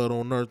biggest blood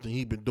on earth and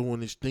he been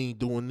doing this thing,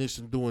 doing this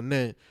and doing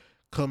that.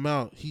 Come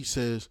out, he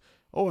says,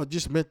 oh, I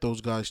just met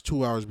those guys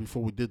 2 hours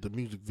before we did the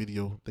music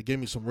video. They gave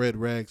me some red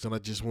rags and I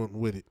just went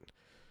with it.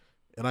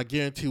 And I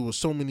guarantee you, with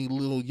so many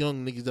little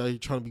young niggas out here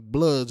trying to be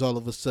bloods all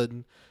of a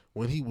sudden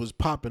when he was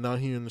popping out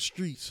here in the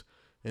streets.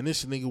 And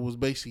this nigga was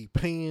basically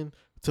paying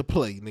to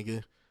play,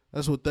 nigga.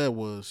 That's what that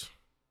was.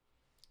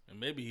 And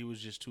maybe he was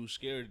just too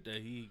scared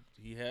that he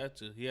had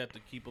to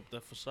keep up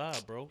that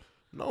facade, bro.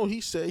 No,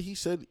 he said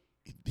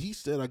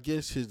I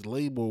guess his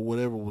label or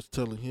whatever was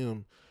telling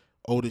him,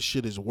 oh, this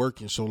shit is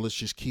working, so let's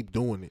just keep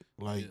doing it.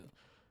 Like,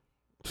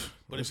 yeah.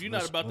 But if you're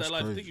not about that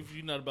life, think if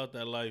you're not about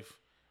that life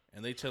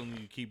and they telling you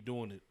to keep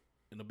doing it,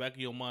 in the back of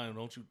your mind,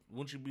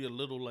 won't you be a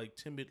little like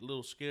timid, a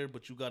little scared,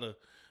 but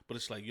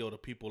it's like, yo, the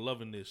people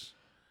loving this.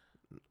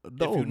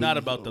 No, if you're not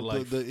about the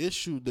life. The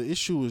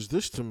issue is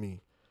this to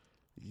me.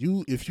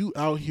 If you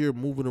out here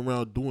moving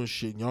around doing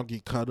shit and y'all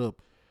get caught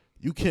up,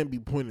 you can't be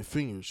pointing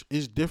fingers.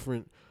 It's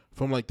different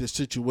from like this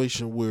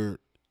situation where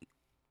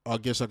I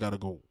guess I gotta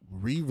go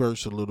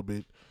reverse a little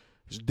bit.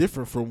 It's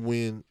different from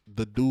when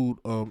the dude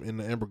in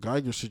the Amber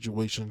Geiger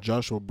situation,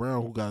 Joshua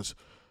Brown, who got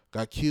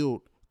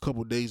killed a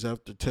couple days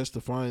after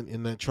testifying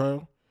in that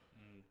trial.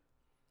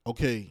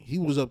 Okay, he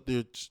was up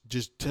there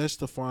just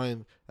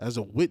testifying as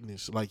a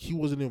witness. Like, he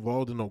wasn't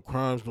involved in no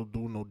crimes, no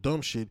doing no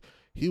dumb shit.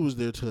 He was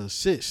there to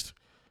assist.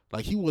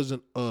 Like, he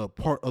wasn't a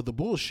part of the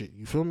bullshit.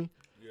 You feel me?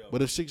 Yeah.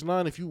 But if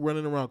 6ix9ine, if you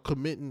running around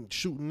committing,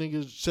 shooting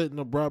niggas, setting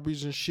up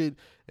robberies and shit,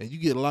 and you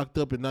get locked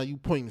up and now you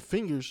pointing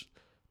fingers,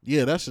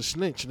 yeah, that's a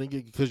snitch,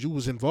 nigga, because you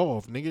was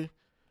involved, nigga.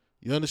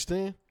 You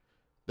understand?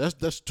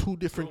 That's two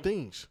different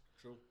things.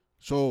 True.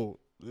 So,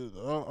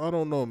 I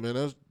don't know, man.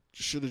 That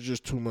shit is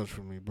just too much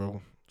for me,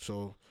 bro.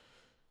 So,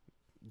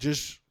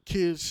 just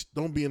kids,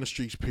 don't be in the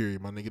streets,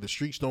 period, my nigga. The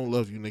streets don't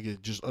love you, nigga.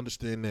 Just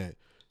understand that.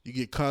 You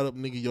get caught up,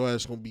 nigga, your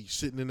ass gonna be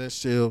sitting in that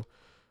cell,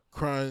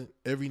 crying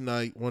every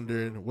night,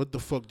 wondering what the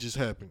fuck just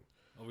happened.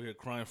 Over here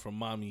crying for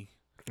mommy.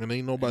 And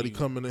ain't nobody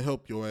coming to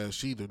help your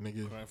ass either,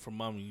 nigga. Crying for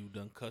mommy, you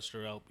done cussed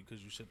her out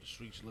because you said the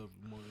streets love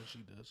you more than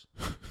she does.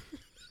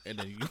 And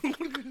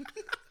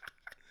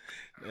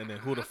then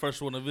who the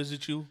first one to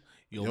visit you?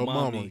 Your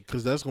mama.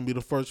 Because that's going to be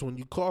the first one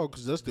you call,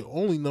 because that's the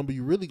only number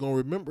you really going to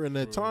remember in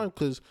that time,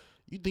 because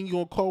you think you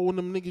going to call one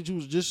of them niggas you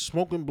was just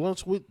smoking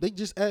blunts with, they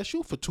just asked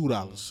you for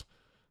 $2.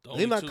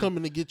 They not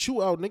coming to get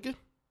you out, nigga.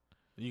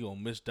 You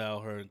going to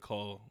misdial her and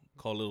call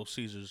Little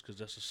Caesars, because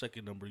that's the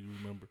second number you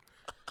remember.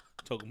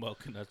 Talking about,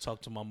 can I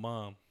talk to my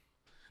mom?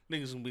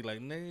 Niggas going to be like,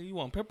 nigga, you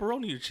want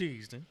pepperoni or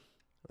cheese, nigga?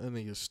 That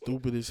nigga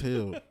stupid as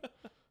hell.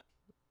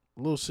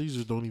 Little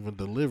Caesars don't even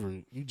deliver.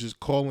 You just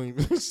call him,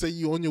 say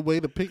you on your way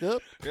to pick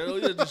up.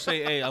 You just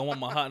say, hey, I want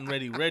my hot and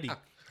ready.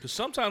 Because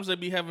sometimes they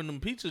be having them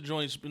pizza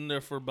joints in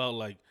there for about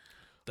like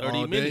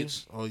 30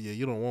 minutes. Oh, yeah,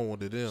 you don't want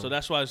one of them. So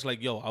that's why it's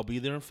like, yo, I'll be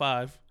there in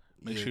 5.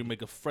 Make sure you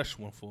make a fresh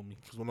one for me.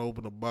 Because when I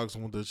open the box, I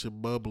want that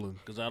shit bubbling.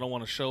 Because I don't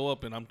want to show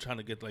up and I'm trying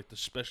to get like the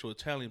special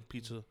Italian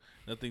pizza.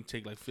 That thing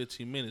take like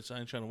 15 minutes. I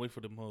ain't trying to wait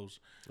for them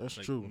hoes. That's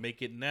true.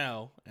 Make it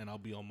now and I'll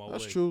be on my way.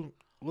 That's true.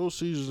 Little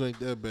Caesars ain't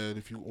that bad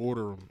if you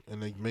order them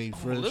and they made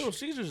fresh. Little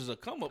Caesars is a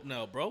come up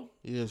now, bro.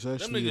 Yeah, it's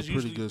actually a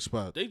pretty good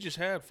spot. They just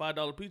had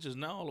 $5 pizzas.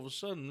 Now all of a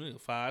sudden,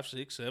 5,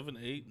 6, 7,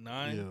 8,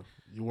 9. Yeah,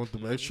 you want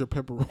them extra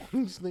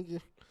pepperonis,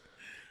 nigga?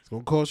 It's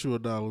gonna cost you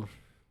 $1.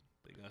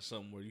 They got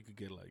something where you could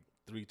get like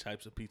 3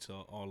 types of pizza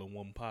all in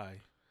one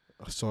pie.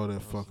 I saw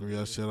that fuckery.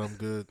 I said I'm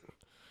good.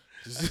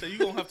 I said you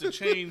gonna have to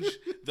change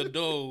the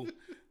dough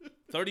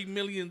 30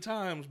 million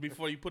times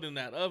before you put in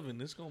that oven.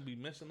 It's gonna be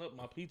messing up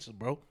my pizza,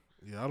 bro.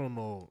 Yeah, I don't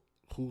know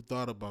who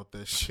thought about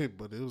that shit,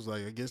 but it was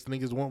like, I guess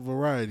niggas want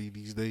variety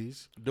these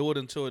days. Do it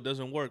until it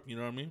doesn't work, you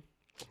know what I mean?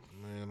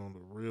 Man, on the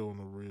real.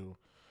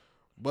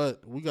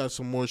 But we got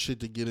some more shit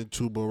to get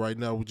into, but right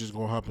now we just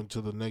gonna hop into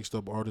the next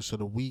up artist of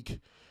the week.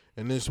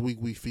 And this week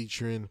we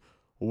featuring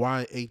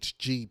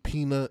YHG,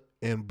 Peanut,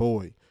 and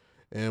Boy.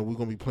 And we're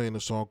gonna be playing a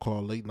song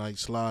called Late Night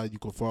Slide. You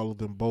can follow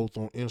them both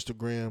on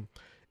Instagram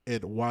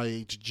at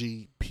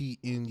YHGPNUT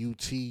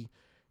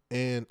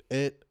and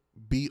at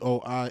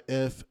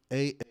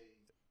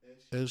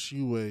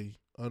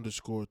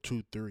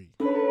BOIFAASUA_23.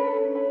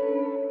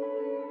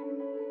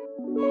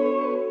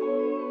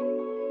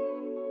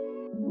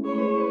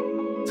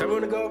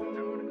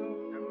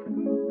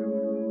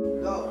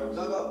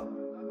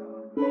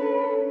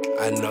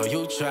 I know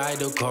you tried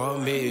to call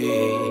me.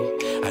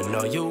 I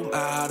know you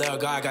out there.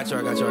 I got you.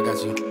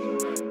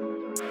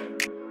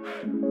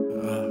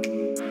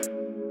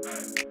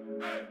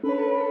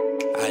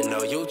 I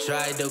know you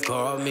tried to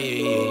call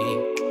me.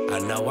 I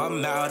know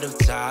I'm out of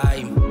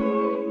time.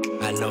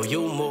 I know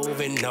you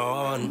moving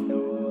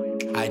on.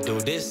 I do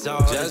this all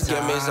just the time. Just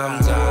give me some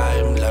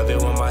time. Love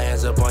it when my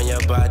hands up on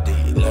your body.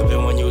 Love it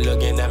when you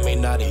looking at me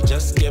naughty.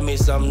 Just give me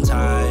some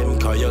time.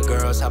 Call your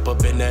girls, hop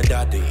up in that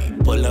daddy.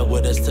 Pull up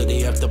with us to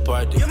the after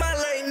party. You're my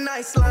late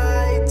night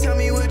slide. Tell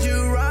me, would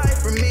you ride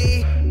for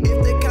me?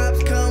 If the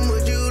cops come,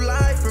 would you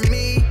lie for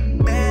me?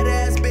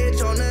 Badass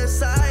bitch on the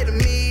side of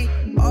me.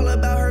 All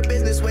about her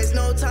business, waste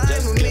no time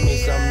just with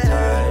me.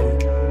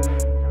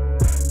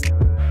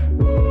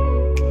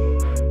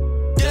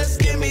 Just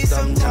give me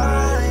some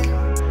time.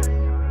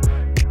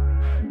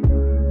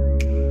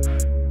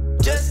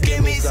 Just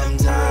give me some time. Just give me some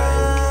time.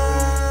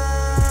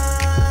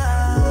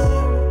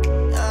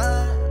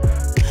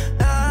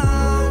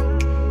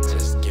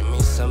 Just give me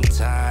some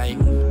time.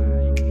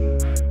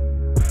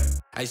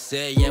 I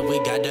said, yeah, we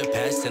got the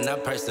past in our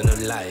personal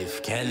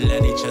life. Can't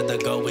let each other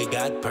go, we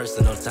got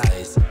personal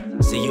ties.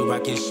 See you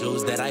rocking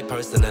shoes that I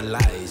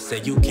personalize.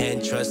 Say you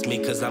can't trust me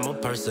cause I'm a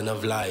person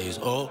of lies.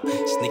 Oh,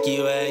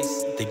 sneaky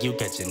ways, think you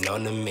catching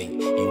on to me.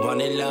 You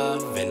wanted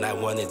love and I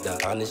wanted the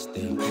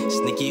honesty.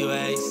 Sneaky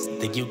ways,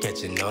 think you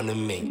catching on to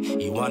me.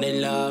 You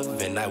wanted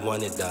love and I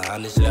wanted the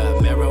honest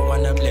love.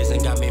 Marijuana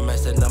blazing got me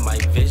messing up my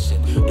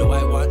vision. Do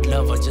I want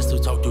love or just to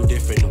talk to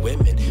different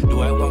women?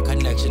 Do I want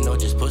connection or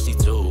just pussy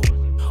too?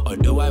 Or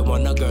do I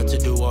want a girl to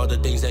do all the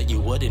things that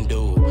you wouldn't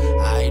do?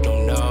 I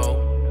don't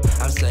know.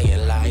 I'm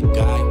saying like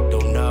I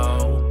don't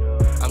know.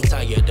 I'm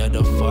tired of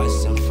the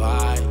fuss and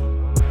fight.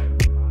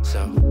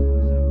 So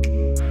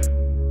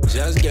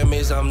just give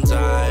me some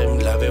time.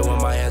 Love it when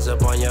my hands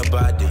up on your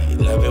body.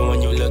 Love it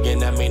when you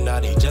looking at me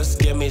naughty. Just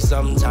give me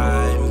some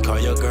time. Call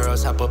your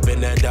girls, hop up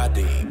in that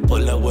daddy.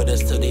 Pull up with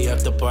us to the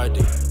after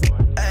party.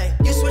 Hey,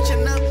 you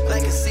switching up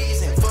like a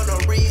season for no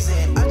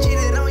reason. I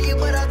cheated on you,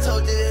 but I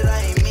told you that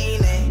I ain't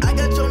mean it. I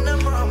got your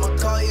number, I'ma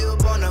call you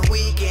up on the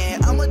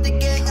weekend. I'm with the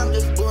gang, I'm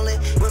just fooling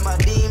with my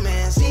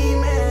demons.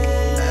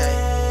 Hey.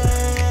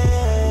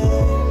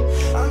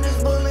 I'm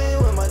just bullying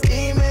with my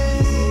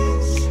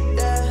demons.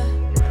 Yeah.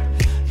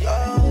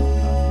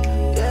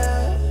 Oh,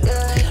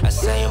 yeah. I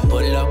say and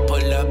pull up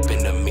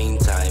in the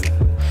meantime.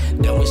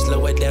 Then we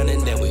slow it down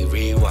and then we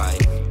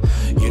rewind.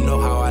 You know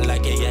how I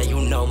like it, yeah,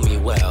 you know me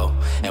well.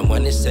 And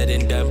when it's said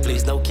and done,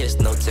 please no kiss,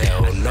 no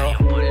tell, no.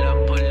 Pull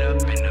up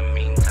in the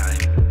meantime.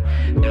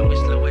 Then we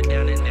slow it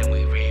down and then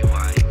we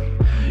rewind.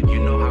 You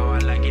know how I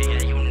like it,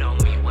 yeah, you know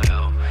me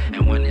well.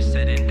 And when it's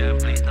said and done,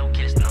 please no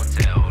kiss, no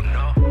tell,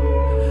 no.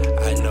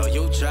 I know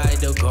you tried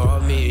to call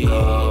me.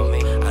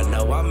 I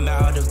know I'm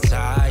out of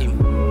time.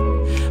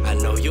 I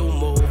know you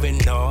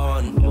moving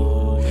on.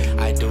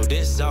 I do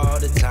this all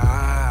the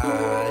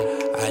time.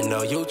 I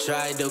know you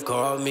tried to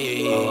call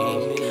me.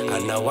 I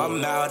know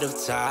I'm out of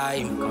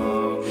time.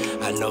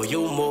 I know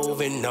you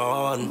moving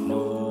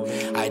on.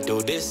 I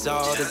do this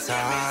all the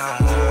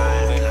time.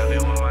 Love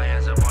it when my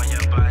hands up on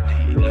your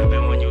body. Love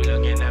it when you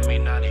looking at me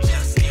naughty.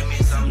 Just give me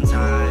some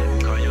time.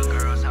 Call your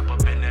girls, hop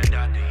up in that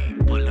daddy.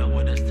 Pull up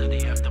with us to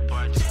the after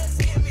party. Just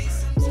give me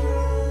some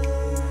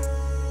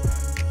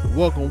time.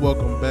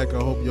 Welcome back. I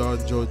hope y'all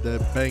enjoyed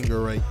that banger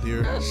right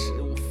there. That's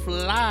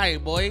fly,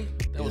 boy.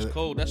 That was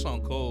cold. That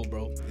song cold,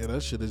 bro. Yeah,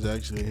 that shit is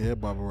actually a head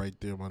bobber right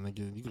there, my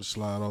nigga. You can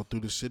slide all through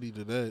the city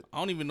to that. I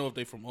don't even know if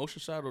they from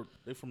Oceanside or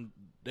they from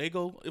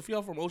Dago. If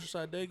y'all from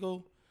Oceanside,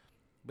 Dago,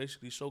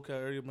 basically SoCal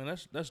area, man,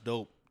 that's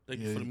dope. Thank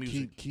you for the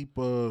music. Keep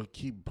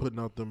putting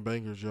out them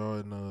bangers, y'all,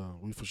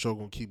 and we for sure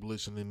gonna keep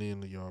listening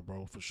in to y'all,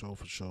 bro. For sure.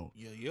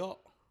 Yeah.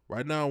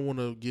 Right now, I want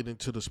to get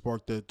into the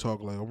Spark That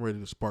Talk. Like, I'm ready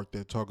to spark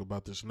that talk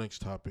about this next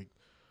topic.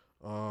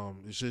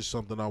 It's just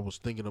something I was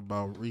thinking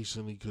about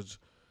recently because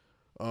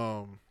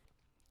I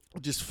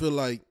just feel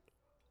like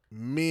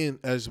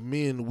as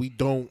men, we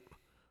don't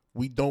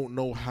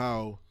know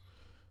how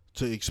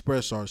to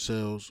express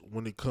ourselves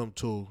when it comes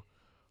to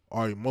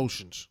our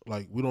emotions.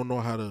 Like, we don't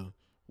know how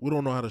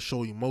to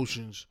show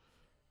emotions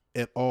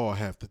at all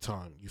half the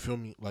time. You feel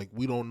me? Like,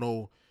 we don't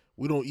know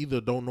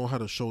how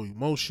to show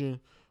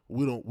emotion.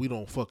 We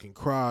don't fucking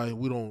cry.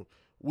 We don't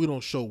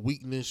show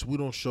weakness. We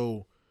don't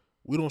show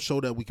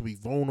that we can be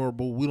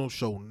vulnerable. We don't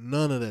show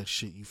none of that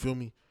shit. You feel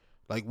me?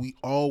 Like, we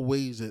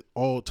always at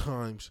all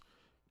times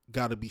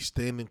got to be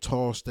standing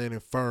tall, standing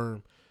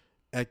firm,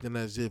 acting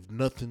as if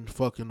nothing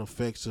fucking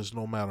affects us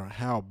no matter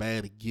how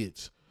bad it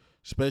gets.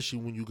 Especially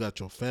when you got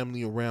your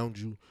family around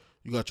you,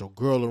 you got your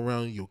girl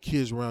around you, your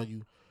kids around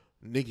you,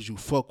 niggas you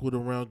fuck with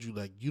around you.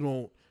 Like, you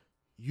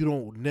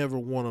don't never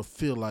want to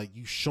feel like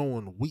you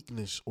showing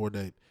weakness or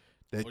that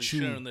or you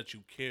showing that you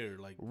care.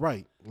 Like,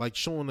 right. Like,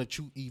 showing that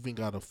you even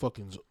got a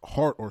fucking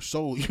heart or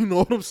soul. You know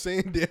what I'm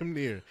saying? Damn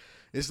near.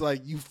 It's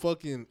like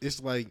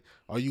it's like,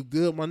 are you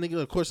good, my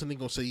nigga? Of course, the nigga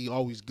gonna say he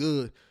always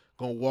good.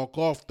 Gonna walk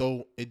off,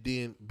 though, and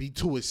then be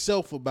to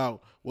himself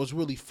about what's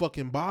really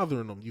fucking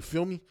bothering him. You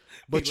feel me?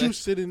 But you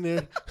sitting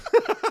there.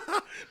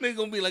 Nigga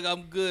gonna be like,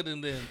 I'm good,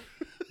 and then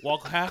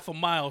Walk half a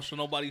mile so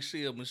nobody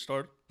see him and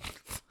start.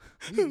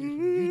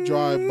 You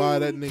drive by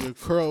that nigga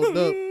curled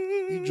up.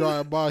 You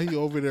drive by, he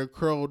over there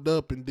curled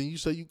up, and then you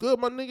say, "You good,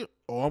 my nigga?"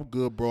 "Oh, I'm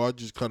good, bro. I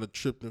just kind of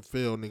tripped and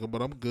fell, nigga,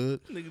 but I'm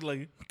good." Nigga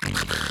like,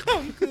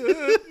 I'm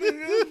good,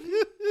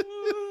 nigga.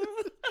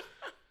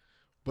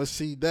 But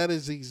see, that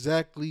is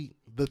exactly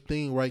the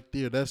thing right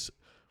there. That's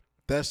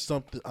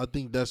something. I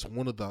think that's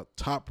one of the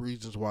top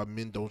reasons why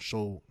men don't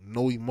show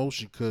no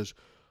emotion, because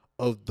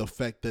of the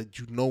fact that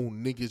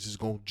niggas is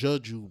gonna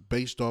judge you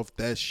based off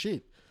that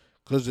shit.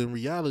 Because in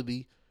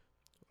reality,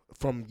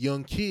 from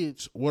young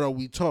kids, what are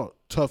we taught?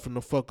 Toughen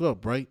the fuck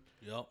up, right?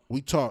 Yep.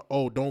 We taught,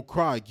 oh, don't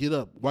cry, get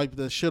up, wipe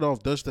that shit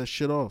off, dust that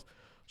shit off.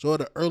 So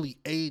at an early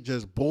age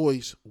as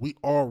boys, we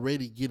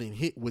already getting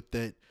hit with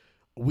that.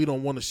 We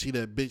don't want to see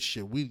that bitch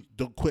shit. We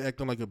don't quit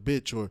acting like a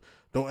bitch, or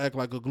don't act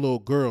like a little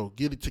girl.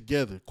 Get it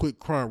together. Quit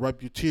crying.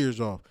 Wipe your tears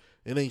off.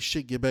 It ain't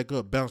shit. Get back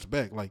up. Bounce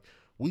back. Like,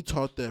 we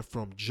taught that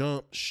from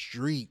jump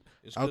street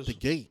out the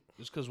gate.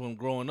 It's because when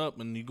growing up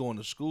and you going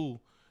to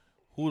school,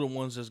 who the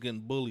ones that's getting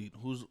bullied?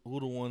 Who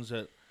the ones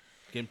that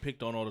getting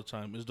picked on all the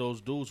time? It's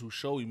those dudes who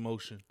show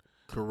emotion.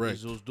 Correct.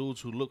 It's those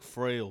dudes who look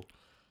frail.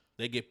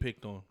 They get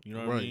picked on. You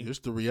know what I mean? It's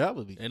the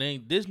reality. It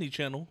ain't Disney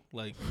Channel.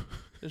 Like,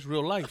 it's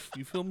real life.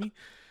 You feel me?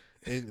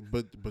 And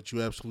but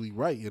you're absolutely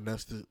right, and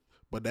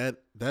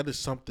that is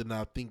something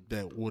I think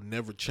that will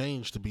never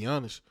change, to be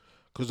honest.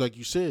 Because like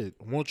you said,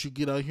 once you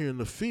get out here in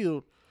the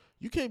field,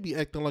 you can't be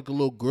acting like a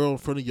little girl in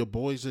front of your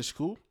boys at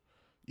school.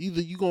 Either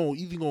you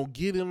gonna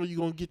get in, or you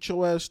gonna get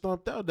your ass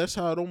stomped out. That's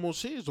how it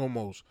almost is.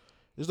 Almost,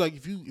 it's like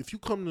if you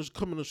coming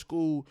to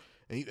school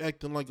and you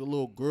acting like a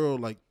little girl,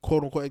 like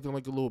quote unquote acting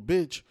like a little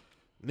bitch,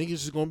 niggas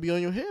is gonna be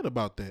on your head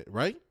about that,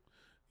 right?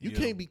 You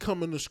can't be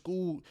coming to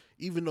school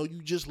even though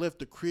you just left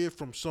the crib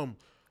from some.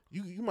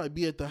 You might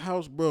be at the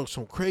house, bro.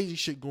 Some crazy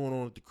shit going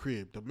on at the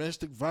crib.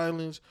 Domestic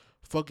violence,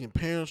 fucking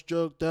parents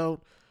drugged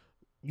out.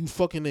 You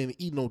fucking ain't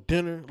eat no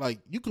dinner. Like,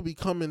 you could be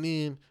coming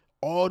in,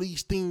 all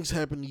these things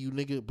happen to you,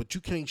 nigga, but you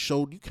can't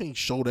show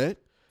that.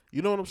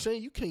 You know what I'm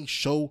saying? You can't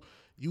show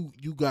you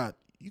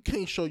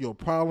can't show your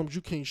problems.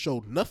 You can't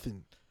show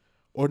nothing,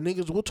 or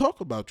niggas will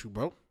talk about you,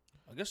 bro.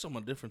 I guess I'm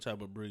a different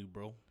type of breed,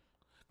 bro.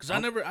 Cause I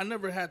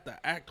never had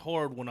to act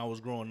hard when I was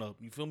growing up.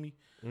 You feel me?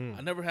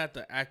 I never had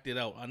to act it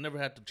out. I never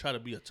had to try to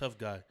be a tough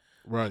guy.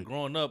 Right. Like,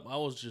 growing up, I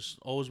was just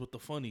always with the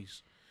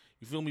funnies.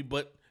 You feel me?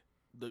 But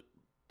the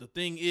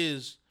thing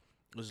is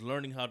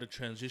learning how to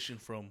transition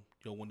from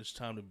when it's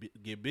time to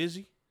get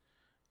busy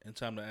and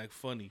time to act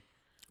funny.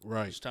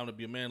 Right. It's time to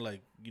be a man.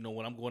 Like,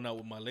 when I'm going out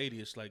with my lady,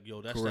 it's like,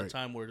 that's Correct. that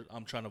time where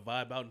I'm trying to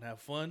vibe out and have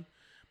fun,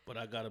 but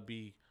I gotta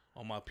be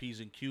on my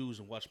P's and Q's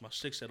and watch my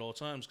six at all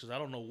times, because I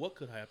don't know what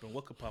could happen,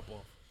 what could pop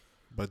off.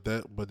 But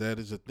that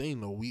is a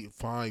thing though. We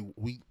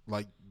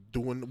like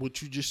doing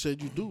what you just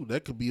said you do.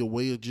 That could be a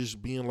way of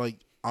just being like,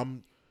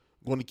 I'm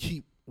going to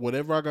keep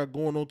whatever I got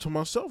going on to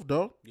myself,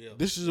 dog. Yeah.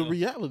 This is a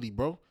reality,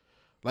 bro.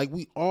 Like,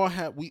 we all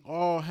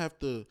have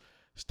to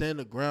stand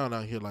the ground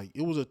out here. Like,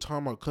 it was a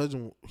time my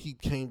cousin, he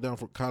came down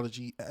from college.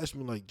 He asked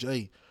me like,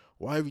 "Jay,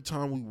 why every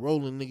time we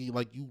rolling, nigga,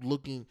 like you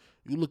looking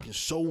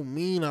so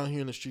mean out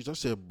here in the streets?" I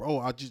said,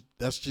 "Bro,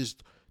 that's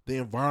just the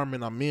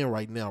environment I'm in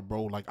right now,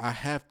 bro. Like, I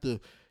have to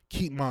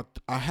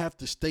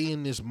stay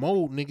in this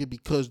mode, nigga,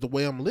 because the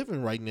way I'm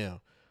living right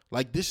now.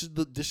 Like, this is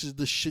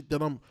the shit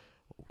that I'm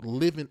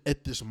living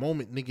at this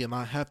moment, nigga, and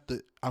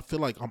I feel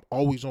like I'm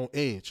always on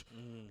edge.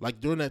 Like,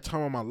 during that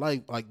time of my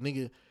life, like,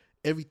 nigga,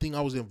 everything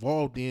I was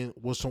involved in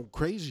was some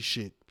crazy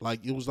shit.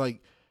 Like, it was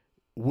like,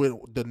 with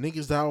the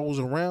niggas that I was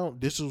around,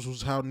 this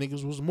was how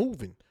niggas was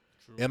moving.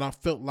 True. And I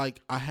felt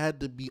like I had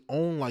to be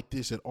on like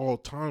this at all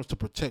times to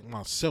protect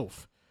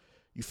myself.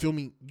 You feel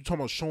me? You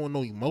talking about showing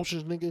no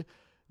emotions, nigga?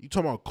 You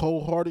talking about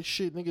cold-hearted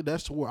shit, nigga?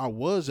 That's where I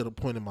was at a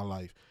point in my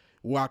life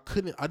where I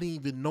didn't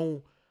even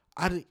know,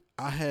 I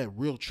had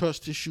real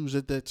trust issues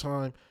at that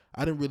time.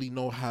 I didn't really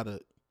know how to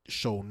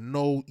show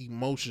no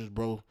emotions,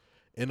 bro.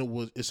 And it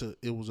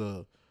was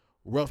a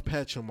rough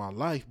patch in my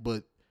life,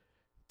 but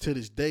to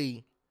this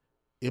day,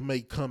 it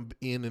may come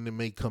in and it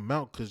may come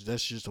out, because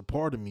that's just a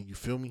part of me. You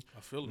feel me?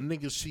 I feel it.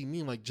 Niggas see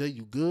me like, "Jay,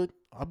 you good?"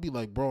 I'll be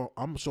like, "Bro,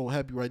 I'm so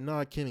happy right now.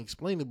 I can't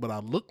explain it, but I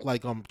look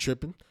like I'm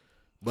tripping,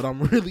 but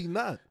I'm really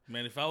not."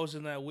 Man, if I was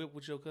in that whip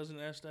with your cousin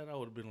and asked that, I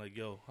would have been like,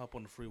 "Yo, hop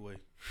on the freeway."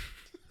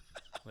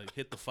 Like,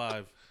 hit the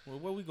 5. Well,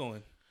 where we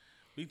going?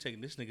 We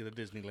taking this nigga to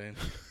Disneyland.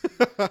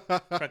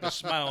 Crack a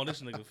smile on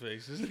this nigga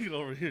face. This nigga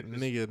over here.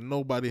 Nigga,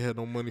 nobody had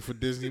no money for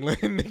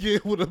Disneyland. Nigga,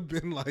 it would have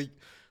been like,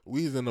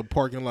 we was in the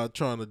parking lot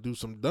trying to do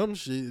some dumb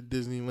shit at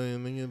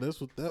Disneyland, nigga.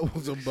 That's what that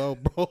was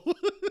about, bro.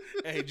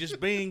 Hey, just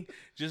being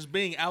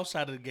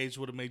outside of the gates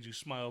would have made you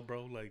smile,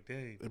 bro. Like,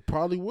 dang. It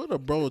probably would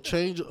have, bro. A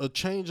change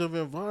of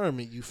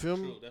environment. You feel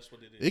me? True, that's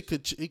what it is.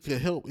 It could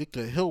help. It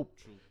could help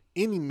True.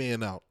 any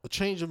man out. A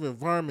change of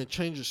environment,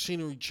 change of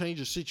scenery,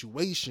 change of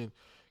situation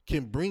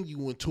can bring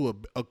you into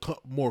a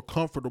more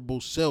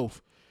comfortable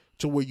self,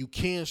 to where you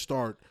can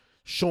start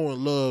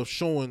showing love,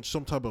 showing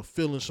some type of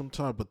feeling, some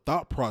type of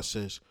thought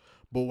process.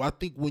 But I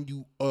think when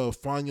you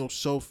find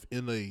yourself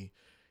in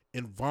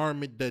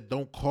environment that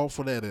don't call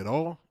for that at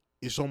all,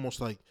 it's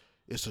almost like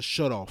it's a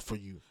shut off for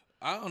you.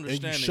 I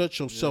understand. And you shut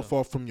yourself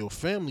off from your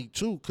family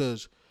too,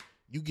 because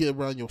you get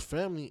around your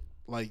family.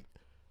 Like,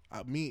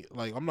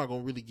 I'm not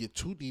gonna really get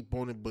too deep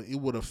on it, but it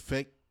would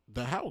affect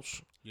the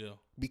house. Yeah.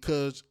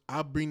 Because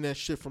I bring that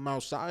shit from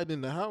outside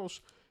in the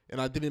house, and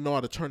I didn't know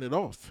how to turn it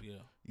off. Yeah.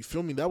 You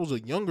feel me? That was a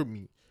younger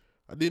me.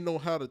 I didn't know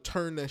how to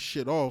turn that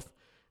shit off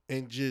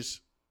and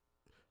just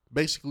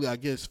basically, I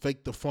guess,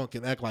 fake the funk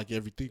and act like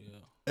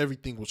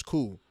everything was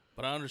cool.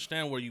 But I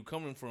understand where you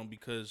coming from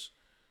because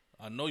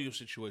I know your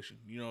situation.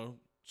 You know,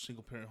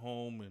 single parent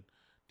home and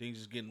things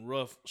is getting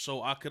rough.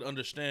 So I could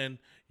understand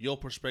your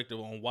perspective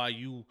on why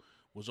you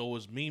was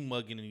always mean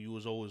mugging and you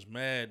was always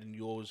mad and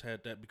you always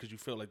had that because you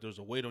felt like there was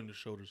a weight on your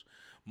shoulders.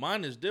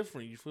 Mine is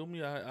different. You feel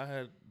me? I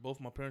had both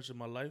my parents in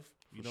my life,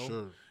 you know,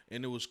 sure.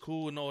 And it was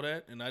cool and all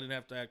that, and I didn't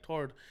have to act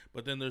hard.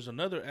 But then there's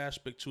another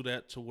aspect to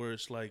that to where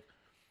it's like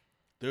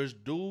there's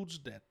dudes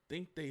that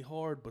think they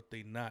hard, but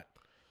they not.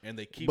 And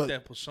they keep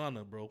that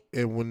persona, bro.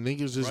 And when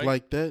niggas is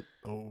like that,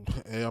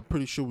 I'm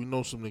pretty sure we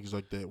know some niggas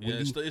like that.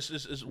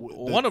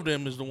 When one of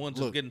them is the one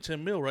that's getting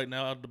 10 mil right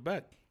now out the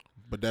back.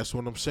 But that's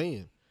what I'm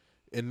saying.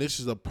 And this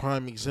is a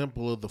prime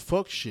example of the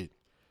fuck shit.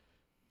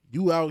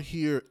 You out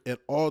here at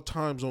all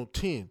times on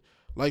 10.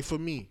 Like for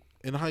me,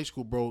 in high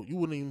school, bro, you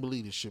wouldn't even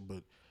believe this shit,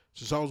 but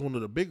since I was one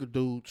of the bigger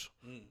dudes,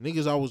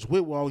 niggas I was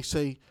with will always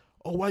say,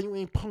 oh, why you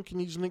ain't punking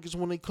these niggas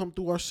when they come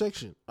through our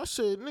section? I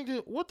said,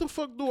 nigga, why the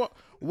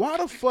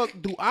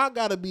fuck do I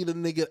gotta be the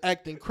nigga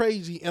acting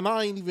crazy and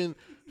I ain't even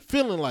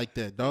feeling like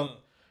that, dog?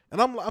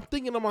 And I'm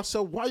thinking to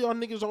myself, why y'all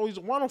niggas always,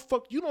 why the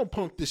fuck you don't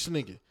punk this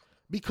nigga?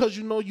 Because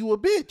you know you a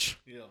bitch.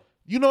 Yeah.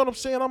 You know what I'm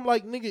saying? I'm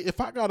like, nigga,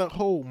 if I gotta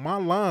hold my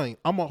line,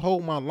 I'm gonna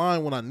hold my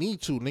line when I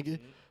need to, nigga.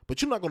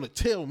 But you're not gonna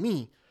tell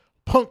me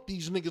punk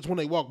these niggas when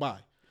they walk by.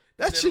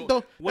 That shit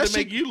don't. What it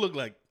make you look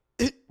like?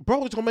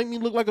 Bro, it's gonna make me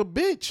look like a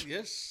bitch.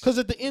 Yes. Cause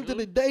at the end of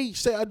the day,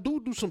 say I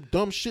do some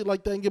dumb shit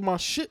like that and get my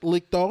shit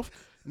licked off,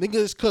 nigga,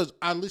 it's cause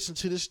I listen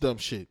to this dumb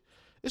shit.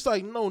 It's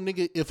like, no,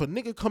 nigga, if a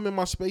nigga come in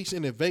my space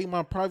and invade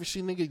my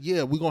privacy, nigga,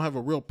 yeah, we gonna have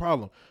a real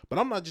problem. But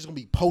I'm not just gonna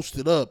be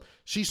posted up,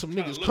 see some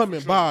niggas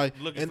coming by,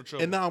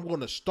 and now I'm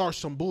gonna start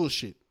some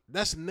bullshit.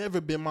 That's never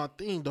been my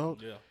thing,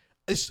 dog. Yeah.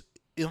 It's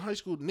in high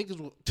school, niggas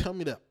will tell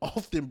me that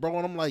often, bro,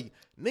 and I'm like,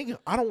 nigga,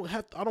 I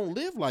don't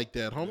live like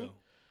that, homie. Yeah.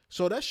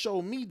 So that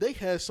showed me they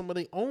had some of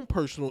their own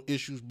personal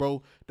issues,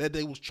 bro, that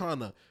they was trying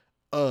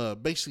to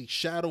basically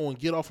shadow and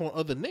get off on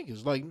other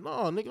niggas. Like,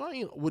 nah, nigga, I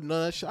ain't with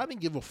none of that shit. I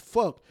didn't give a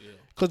fuck. Yeah.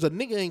 Cause a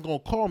nigga ain't gonna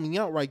call me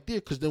out right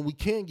there, cause then we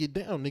can't get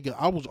down, nigga.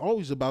 I was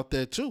always about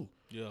that too.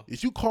 Yeah.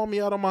 If you call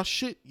me out on my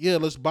shit, yeah,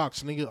 let's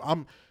box,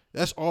 nigga.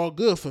 That's all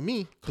good for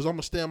me, cause I'm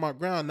gonna stand my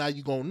ground. Now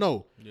you gonna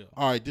know. Yeah.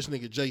 All right, this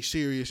nigga Jay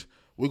serious.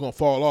 We're gonna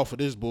fall off of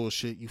this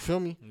bullshit. You feel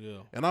me? Yeah.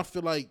 And I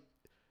feel like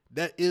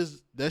that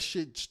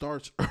shit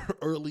starts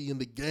early in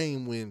the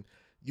game when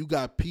you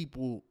got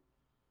people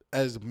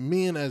as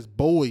men, as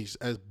boys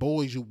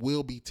you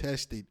will be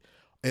tested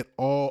at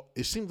all.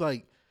 It seems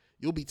like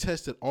you'll be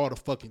tested all the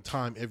fucking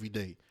time every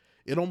day.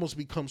 It almost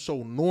becomes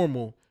so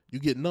normal, you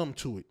get numb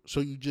to it.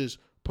 So you just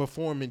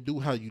perform and do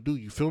how you do.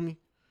 You feel me?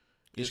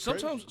 Yeah,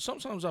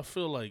 sometimes I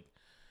feel like,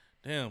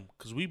 damn,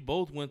 because we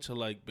both went to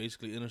like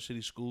basically inner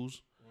city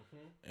schools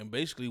and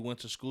basically went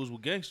to schools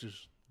with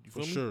gangsters. You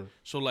feel me? Sure.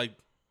 So like,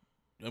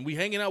 and we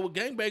hanging out with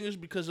gangbangers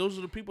because those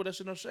are the people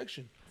that's in our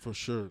section. For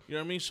sure. You know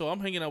what I mean? So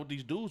I'm hanging out with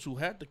these dudes who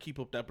had to keep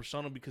up that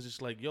persona because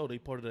it's like, yo, they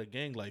part of that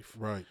gang life.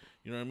 Right.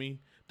 You know what I mean?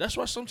 That's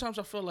why sometimes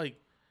I feel like,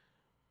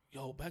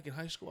 yo, back in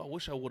high school, I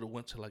wish I would have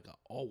went to like an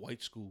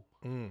all-white school.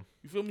 You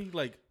feel me?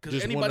 Like,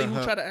 because anybody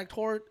who try to act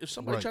hard, if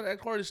somebody try to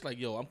act hard, it's like,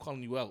 yo, I'm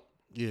calling you out.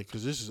 Yeah,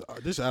 because this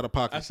is out of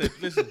pocket. I said,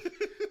 listen,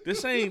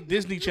 this ain't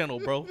Disney Channel,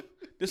 bro.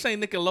 This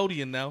ain't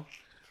Nickelodeon now.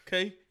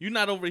 Okay, you're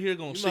not over here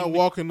gonna. You're not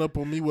walking up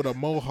on me with a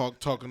mohawk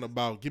talking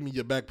about give me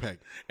your backpack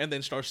and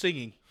then start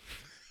singing.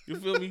 You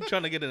feel me?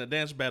 Trying to get in a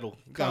dance battle.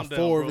 Got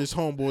four of his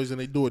homeboys and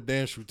they do a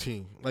dance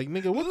routine. Like,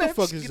 nigga, what the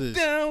fuck is this? Let's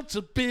get down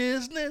to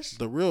business.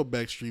 The real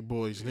Backstreet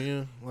Boys,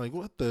 nigga. Like,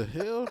 what the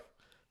hell?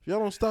 If y'all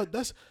don't stop,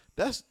 that's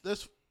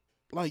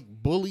like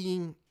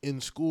bullying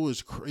in school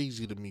is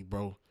crazy to me,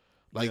 bro.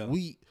 Like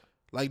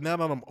Like, now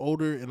that I'm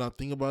older and I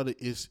think about it,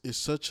 it's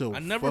such a I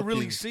never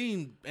really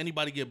seen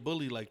anybody get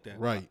bullied like that.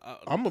 Right.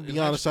 I'm going to be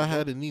honest, I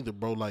had it neither,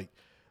 bro. Like,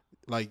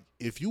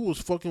 if you was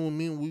fucking with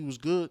me and we was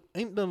good,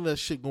 ain't none of that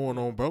shit going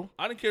on, bro.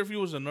 I didn't care if you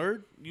was a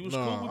nerd. You was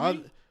cool with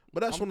me. But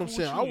that's what I'm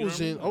saying. I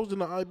was in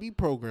the IB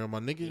program, my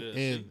nigga.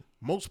 Yeah, and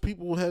most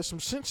people had some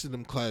sense in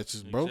them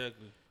classes, bro.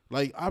 Exactly.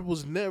 Like,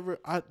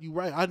 you're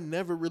right, I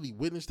never really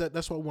witnessed that.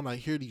 That's why when I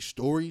hear these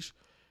stories,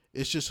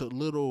 it's just a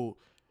little...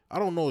 I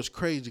don't know, it's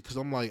crazy because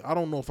I'm like, I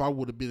don't know if I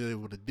would have been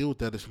able to deal with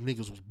that if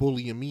niggas was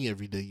bullying me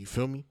every day. You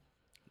feel me?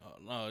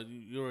 No,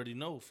 you already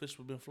know fists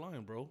would have been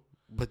flying, bro.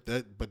 But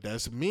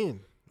that's men.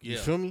 You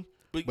Yeah. feel me?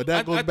 But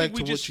that goes back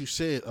to what you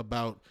said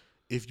about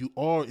if you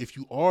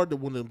are the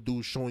one of them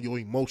dudes showing your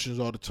emotions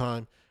all the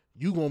time,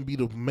 you gonna be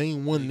the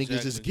main one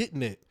niggas is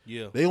getting it.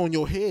 Yeah. They on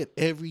your head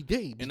every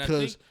day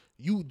because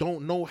you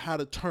don't know how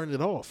to turn it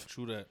off.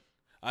 True that.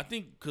 I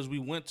think because we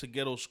went to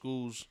ghetto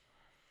schools,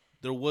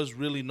 there was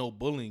really no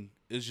bullying.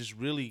 It's just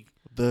really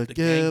The gang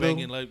ghetto.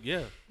 banging life.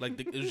 Yeah, like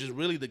it was just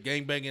really the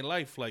gang banging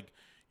life. Like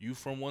you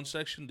from one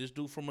section, this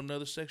dude from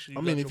another section.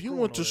 I mean, if you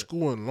went to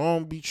school in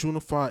Long Beach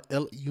Unified,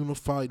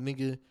 Unified,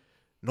 nigga,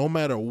 no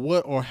matter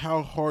what or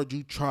how hard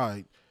you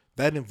tried,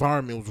 that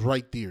environment was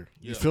right there.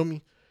 You feel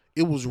me?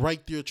 It was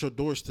right there at your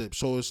doorstep.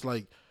 So it's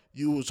like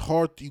it's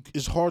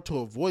hard to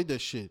avoid that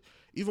shit.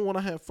 Even when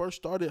I had first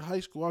started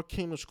high school, I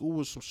came to school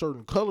with some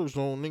certain colors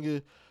on,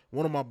 nigga.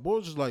 One of my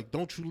boys was like,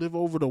 "Don't you live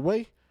over the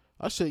way?"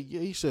 I said,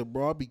 "Yeah." He said,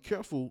 "Bro, I'll be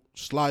careful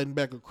sliding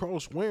back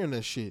across wearing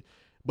that shit."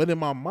 But in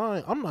my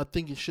mind, I'm not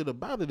thinking shit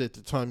about it at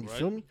the time. You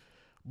feel me?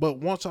 But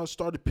once I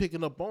started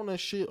picking up on that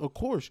shit, of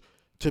course,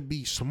 to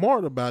be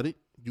smart about it,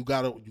 you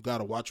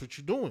gotta watch what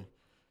you're doing,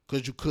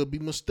 cause you could be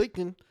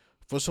mistaken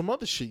for some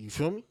other shit. You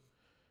feel me?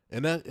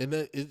 And that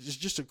it's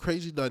just a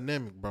crazy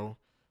dynamic, bro.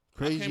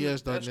 Crazy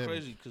ass dynamic. That's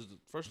crazy because the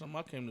first time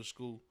I came to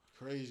school,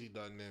 crazy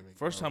dynamic.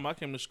 First time I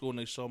came to school and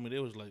they saw me, they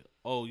was like,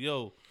 "Oh,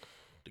 yo,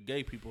 the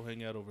gay people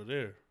hang out over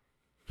there."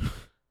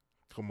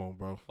 Come on,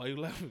 bro. Why you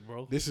laughing,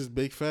 bro? This is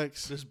big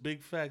facts. This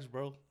big facts,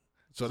 bro.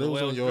 So that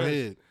was on your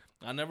head.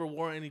 I never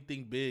wore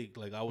anything big.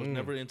 Like I was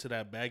never into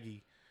that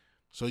baggy.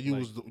 So you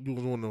was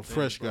one of them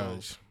fresh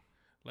guys.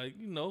 Like,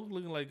 you know,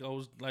 looking like I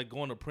was like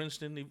going to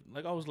Princeton.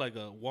 Like I was like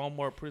a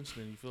Walmart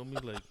Princeton. You feel me?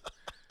 Like,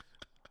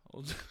 I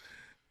was,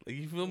 like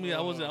you feel me?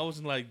 I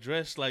wasn't like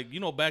dressed like, you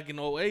know, back in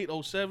 08,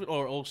 07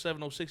 or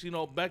 07, 06, you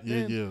know, back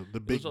then. Yeah, the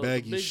big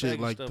baggy shit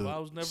like stuff.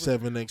 The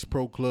 7X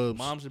Pro Clubs.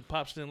 Moms and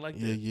pops didn't like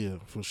that. Yeah,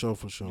 for sure.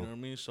 You know what I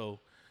mean? So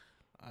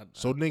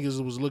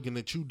niggas was looking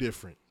at you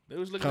different. They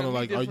was looking kind of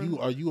like, different.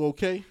 are you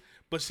okay?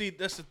 But see,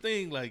 that's the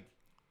thing. Like,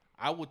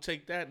 I would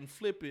take that and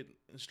flip it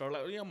and start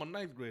like, yeah, I'm a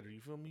ninth grader.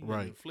 You feel me?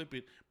 Right. And flip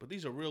it. But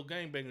these are real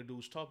gangbanger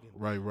dudes talking.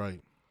 Right.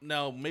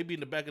 Now, maybe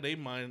in the back of their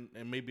mind,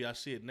 and maybe I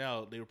see it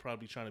now, they were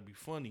probably trying to be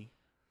funny.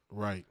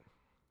 Right.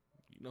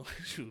 You know,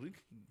 shoot,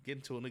 get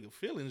into a nigga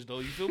feelings though.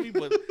 You feel me?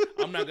 But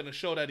I'm not gonna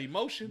show that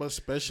emotion. But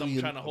especially I'm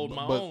trying to hold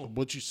my own. But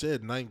what you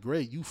said, ninth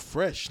grade, you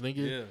fresh,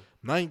 nigga. Yeah.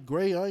 Ninth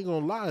grade, I ain't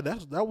gonna lie.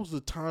 That was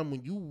the time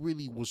when you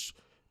really was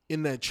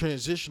in that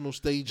transitional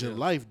stage in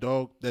life,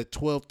 dog. That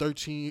 12,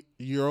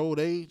 13-year-old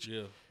age.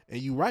 Yeah.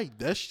 And you right.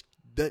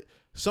 That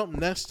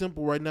something that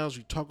simple right now as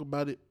we talk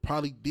about it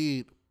probably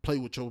did play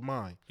with your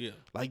mind. Yeah.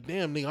 Like,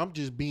 damn, nigga, I'm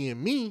just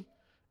being me.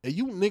 And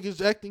you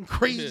niggas acting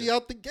crazy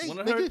out the gate, When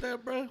I nigga. heard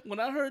that, bro,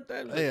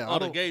 like, all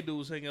the gay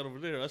dudes hanging out over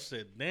there, I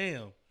said,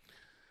 damn.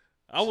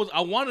 I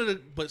wanted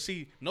it, but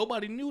see,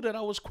 nobody knew that I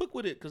was quick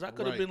with it because I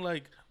could have been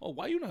like, oh,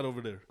 why you not over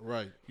there?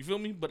 Right. You feel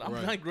me? But I'm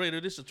a ninth grader.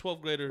 This is a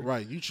 12th grader.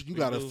 Right. You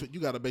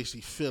gotta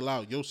basically fill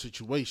out your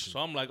situation. So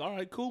I'm like, all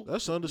right, cool.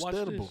 That's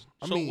understandable.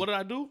 So what did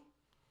I do?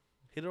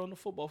 Hit her on the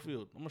football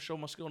field. I'm gonna show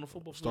my skill on the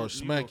football field. Start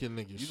smacking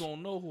niggas. You gonna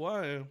know who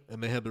I am.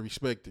 And they had to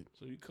respect it.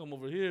 So you come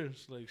over here,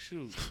 it's like,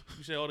 shoot.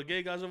 You say all the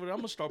gay guys over there, I'm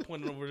gonna start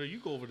pointing over there. You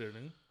go over there,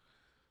 nigga.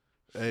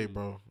 Hey,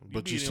 bro.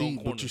 But you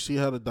see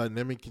how the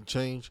dynamic can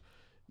change?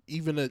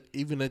 Even at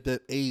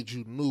that age,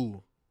 you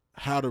knew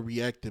how to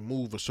react and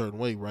move a certain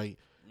way, right?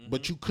 Mm-hmm.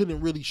 But you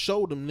couldn't really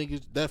show them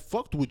niggas that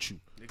fucked with you.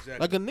 Exactly.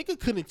 Like a nigga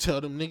couldn't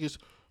tell them niggas,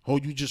 "Oh,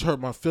 you just hurt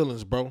my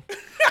feelings, bro."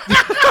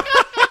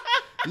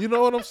 You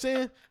know what I'm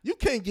saying? You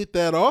can't get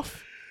that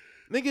off,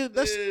 nigga.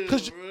 That's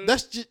because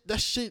that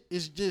shit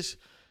is just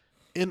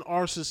in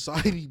our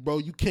society, bro.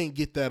 You can't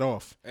get that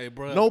off. Hey,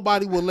 bro.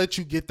 Nobody will let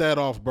you get that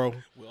off, bro.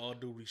 With all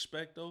due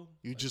respect, though.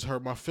 You just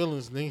hurt my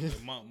feelings,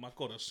 nigga. My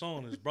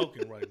corazón is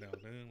broken right now,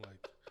 man.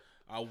 Like,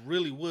 I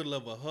really would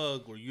love a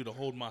hug or you to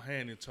hold my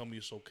hand and tell me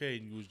it's okay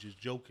and you was just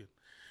joking,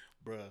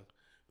 bro.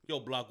 Your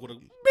block would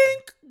have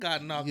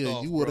got knocked off.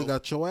 Yeah, you would have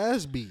got your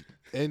ass beat.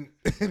 And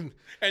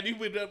he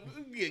would have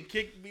getting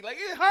kicked, be like,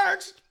 it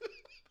hurts.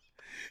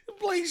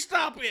 Please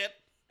stop it.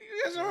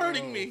 It's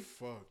hurting me.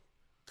 Fuck.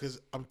 Cause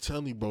I'm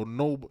telling you,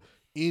 bro,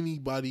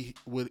 anybody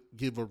would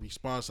give a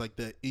response like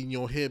that in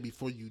your head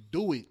before you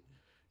do it.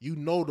 You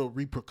know the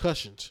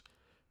repercussions.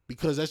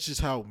 Because that's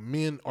just how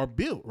men are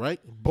built, right?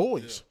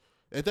 Boys.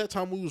 Yeah. At that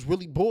time we was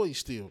really boys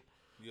still.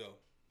 Yeah.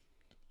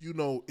 You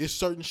know, it's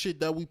certain shit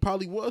that we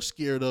probably was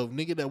scared of,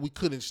 nigga, that we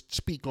couldn't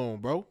speak on,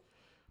 bro.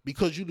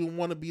 Because you didn't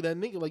want to be that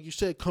nigga, like you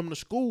said, come to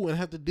school and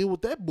have to deal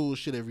with that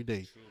bullshit every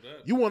day.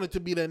 You wanted to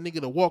be that nigga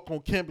to walk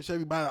on campus,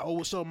 everybody, oh,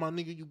 what's up, my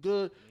nigga, you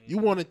good? You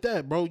wanted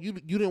that, bro. You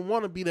didn't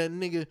want to be that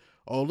nigga,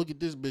 oh, look at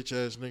this bitch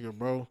ass nigga,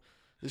 bro.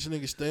 This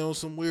nigga stay on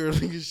some weird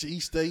nigga. He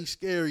stay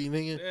scary,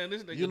 nigga. Man,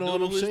 this nigga you know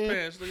what I'm saying?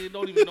 Pants, nigga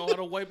don't even know how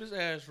to wipe his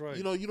ass right.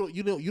 You know, you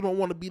don't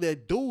want to be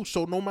that dude.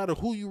 So no matter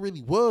who you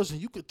really was, and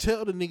you could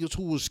tell the niggas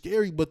who was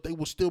scary, but they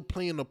were still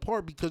playing the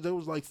part because they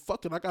was like,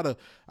 fuck it, I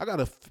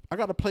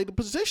gotta play the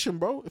position,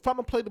 bro. If I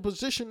don't play the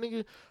position,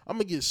 nigga, I'm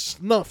gonna get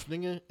snuffed,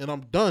 nigga, and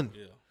I'm done.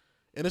 Yeah.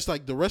 And it's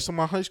like the rest of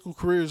my high school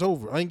career is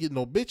over. I ain't getting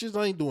no bitches.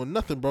 I ain't doing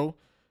nothing, bro.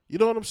 You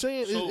know what I'm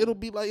saying? So, it'll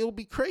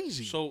be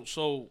crazy.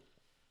 So.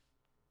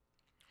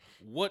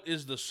 What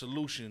is the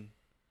solution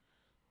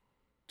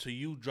to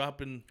you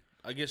dropping?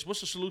 I guess what's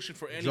the solution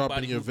for anybody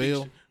dropping your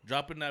veil,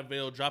 dropping that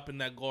veil, dropping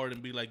that guard,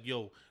 and be like,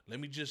 "Yo, let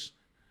me just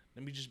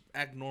Let me just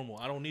act normal.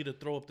 I don't need to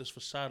throw up this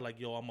facade like,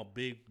 yo, I'm a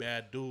big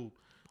bad dude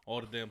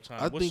all the damn time.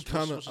 I think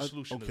kind what's the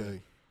solution to that?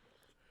 okay.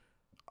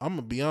 I'm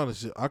gonna be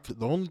honest.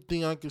 The only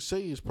thing I could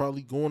say is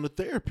probably going to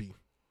therapy,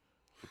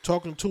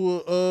 talking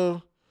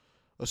to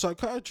a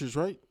psychiatrist,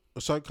 right?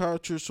 A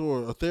psychiatrist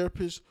or a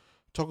therapist,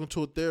 talking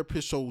to a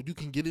therapist so you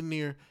can get in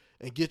there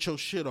and get your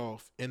shit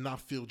off and not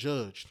feel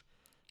judged.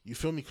 You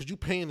feel me? Because you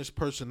paying this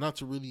person not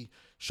to really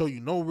show you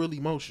no real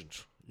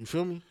emotions. You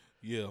feel me?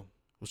 Yeah.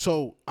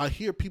 So I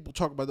hear people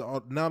talk about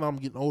that. Now that I'm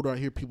getting older, I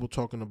hear people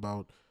talking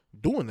about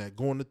doing that,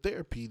 going to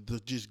therapy to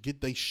just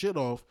get their shit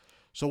off.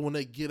 So when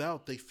they get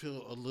out, they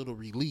feel a little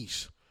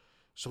release.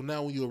 So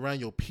now when you're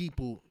around your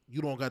people,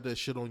 you don't got that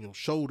shit on your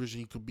shoulders,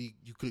 and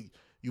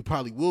you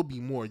probably will be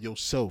more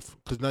yourself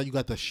because now you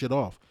got that shit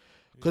off.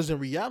 Because in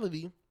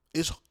reality,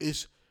 it's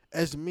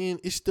as men,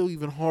 it's still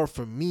even hard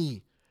for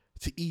me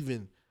to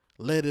even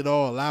let it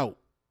all out,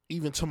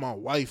 even to my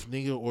wife,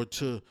 nigga, or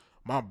to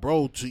my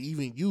bro, to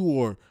even you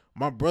or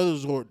my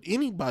brothers or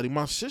anybody,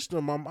 my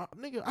sister, my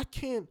nigga. I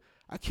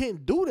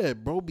can't do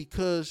that, bro,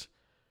 because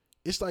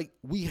it's like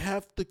we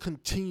have to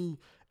continue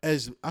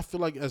I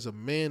feel like as a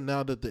man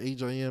now that the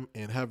age I am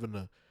and having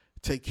to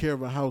take care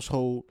of a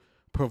household,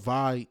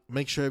 provide,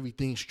 make sure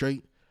everything's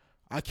straight.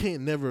 I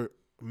can't never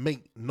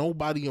make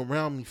nobody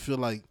around me feel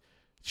like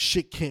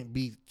shit can't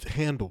be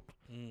handled.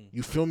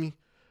 You feel me?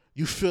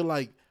 You feel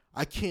like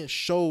I can't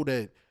show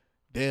that,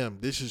 damn,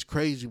 this is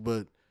crazy,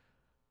 but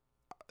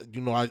you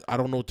know, I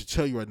don't know what to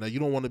tell you right now. You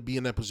don't want to be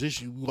in that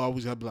position. You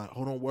always gotta be like,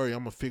 oh, don't worry,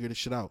 I'm gonna figure this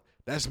shit out.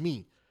 That's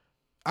me.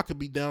 I could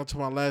be down to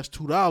my last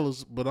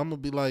 $2, but I'm gonna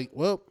be like,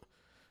 well,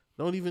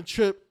 don't even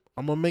trip.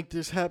 I'm gonna make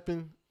this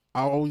happen.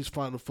 I'll always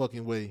find a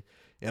fucking way,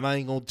 and I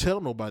ain't gonna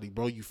tell nobody,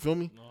 bro. You feel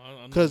me?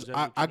 Because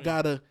I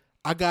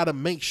gotta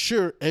make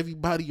sure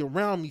everybody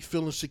around me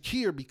feeling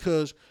secure.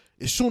 Because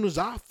as soon as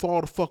I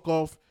fall the fuck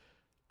off,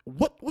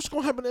 what's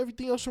gonna happen to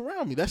everything else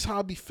around me? That's how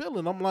I be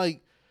feeling. I'm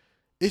like,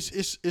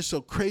 it's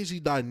a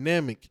crazy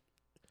dynamic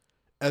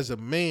as a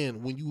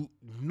man when you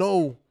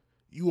know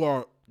you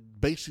are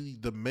basically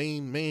the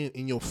main man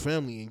in your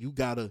family, and you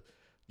gotta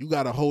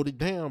hold it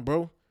down,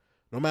 bro.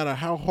 No matter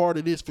how hard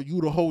it is for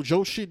you to hold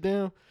your shit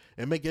down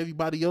and make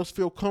everybody else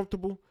feel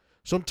comfortable,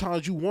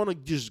 sometimes you want to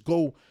just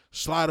go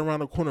slide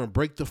around the corner and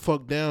break the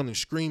fuck down and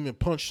scream and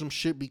punch some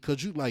shit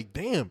because you like,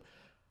 damn,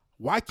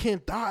 why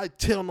can't I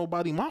tell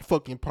nobody my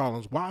fucking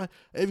problems? Why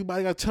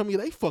everybody gotta tell me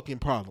they fucking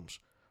problems?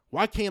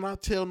 Why can't I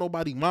tell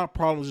nobody my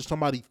problems and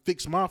somebody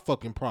fix my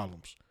fucking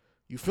problems?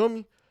 You feel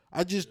me?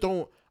 I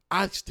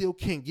still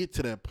can't get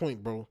to that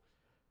point, bro.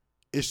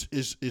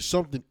 It's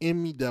something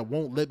in me that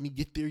won't let me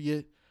get there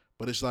yet.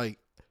 But it's like,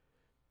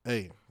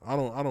 hey, I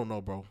don't know,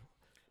 bro.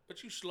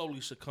 But you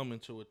slowly succumb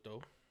into it,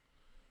 though,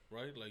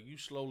 right? Like you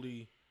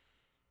slowly,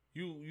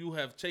 you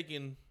have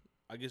taken,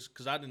 I guess,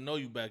 because I didn't know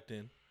you back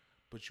then,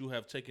 but you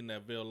have taken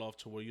that veil off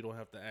to where you don't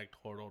have to act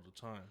hard all the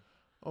time.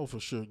 Oh,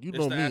 for sure. You it's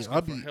know the me. I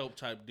be for help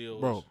type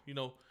deals, bro. You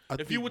know,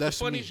 if you with the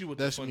funnies, you with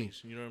the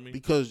funnies. You know what I mean?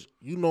 Because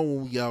you know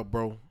when we out,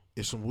 bro,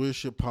 if some weird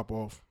shit pop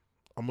off,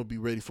 I'm gonna be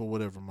ready for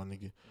whatever, my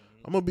nigga.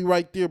 I'm gonna be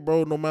right there,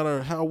 bro. No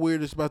matter how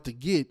weird it's about to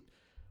get,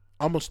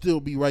 I'm gonna still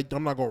be right there.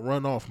 I'm not gonna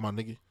run off, my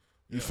nigga.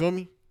 You feel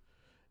me?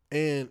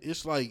 And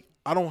it's like,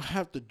 I don't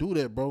have to do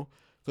that, bro.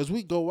 Because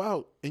we go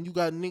out and you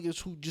got niggas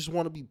who just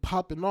want to be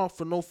popping off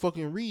for no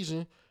fucking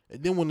reason.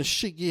 And then when the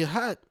shit get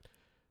hot,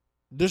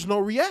 there's no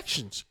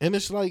reactions. And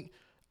it's like,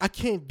 I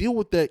can't deal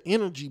with that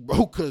energy,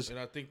 bro, because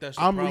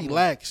I'm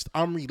relaxed.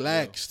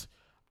 Yeah.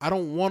 I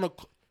don't want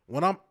to,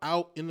 when I'm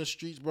out in the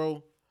streets,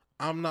 bro,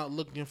 I'm not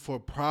looking for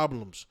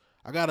problems.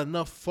 I got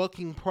enough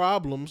fucking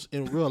problems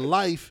in real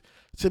life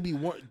to be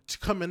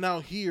coming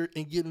out here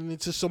and getting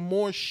into some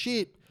more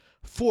shit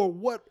for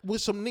what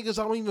with some niggas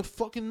I don't even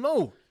fucking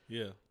know.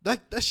 Yeah.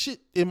 That shit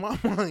in my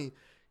mind,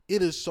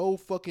 it is so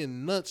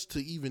fucking nuts to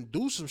even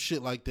do some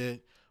shit like that.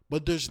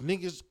 But there's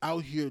niggas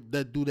out here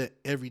that do that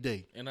every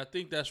day. And I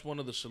think that's one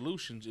of the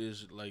solutions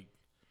is like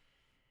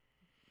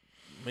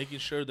making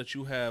sure that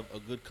you have a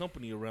good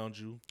company around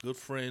you, good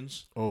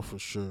friends. Oh, for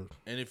sure.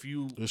 And if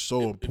you it's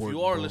so important. If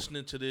you are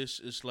listening to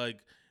this, it's like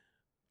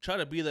try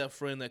to be that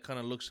friend that kind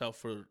of looks out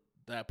for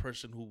that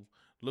person who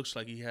looks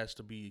like he has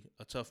to be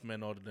a tough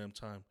man all the damn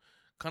time.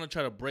 Kind of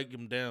try to break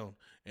him down.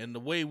 And the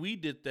way we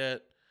did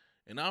that,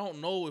 and I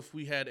don't know if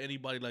we had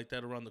anybody like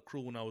that around the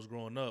crew when I was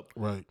growing up.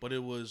 Right. But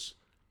it was,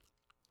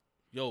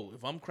 yo,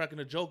 if I'm cracking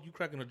a joke, you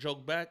cracking a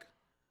joke back.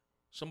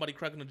 Somebody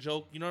cracking a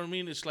joke, you know what I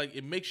mean? It's like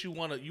it makes you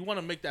want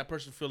to make that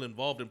person feel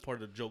involved in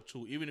part of the joke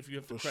too, even if you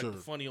have to crack the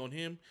funny on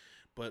him.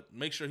 But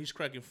make sure he's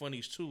cracking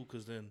funnies too,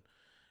 because then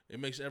it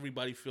makes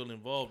everybody feel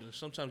involved. And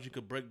sometimes you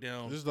could break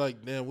down. It's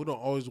like, damn, we don't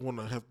always want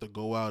to have to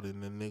go out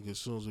and then, nigga, as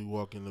soon as we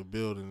walk in the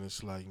building,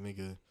 it's like,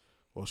 nigga,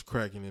 what's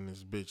cracking in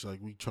this bitch? Like,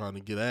 we trying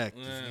to get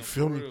active. Yeah, you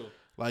feel me? real.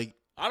 Like,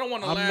 I don't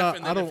want to laugh,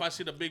 and then if I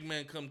see the big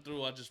man come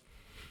through,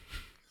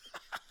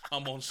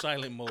 I'm on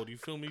silent mode. You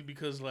feel me?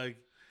 Because, like,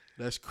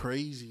 that's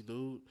crazy,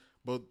 dude.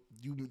 But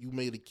you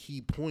made a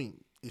key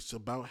point. It's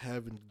about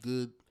having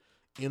good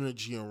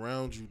energy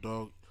around you,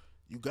 dog.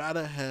 you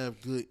gotta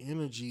have good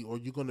energy, or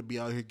you're gonna be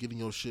out here getting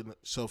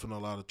yourself in a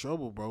lot of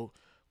trouble, bro.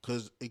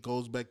 Because it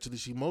goes back to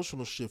this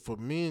emotional shit. For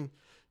men,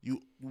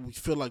 we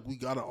feel like we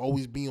gotta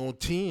always be on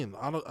 10.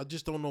 I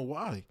just don't know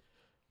why.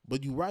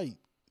 But you're right.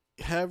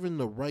 Having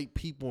the right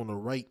people and the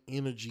right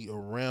energy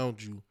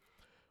around you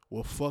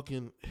will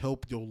fucking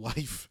help your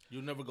life.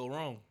 You'll never go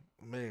wrong.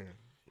 Man,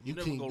 You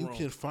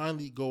can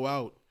finally go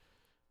out,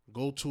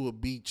 go to a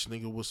beach,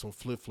 nigga, with some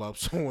flip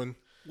flops on.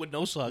 With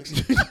no socks.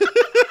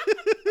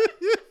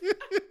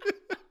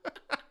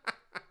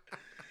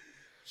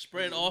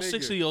 Spread all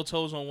 6 of your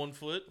toes on one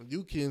foot.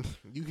 You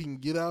can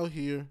get out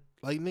here.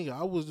 Like, nigga,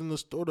 I was in the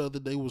store the other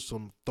day with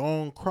some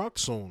thong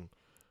Crocs on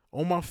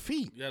my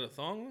feet. You had a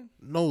thong on?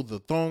 No, the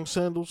thong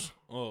sandals.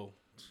 Oh.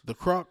 The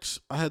Crocs.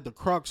 I had the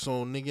Crocs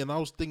on, nigga, and I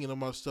was thinking to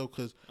myself,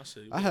 because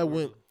I had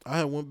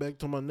went back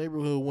to my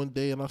neighborhood one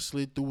day and I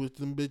slid through with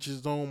them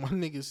bitches on. My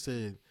nigga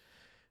said,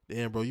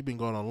 damn, bro, you been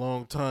gone a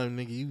long time,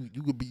 nigga.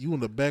 You could be in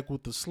the back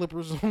with the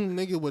slippers on,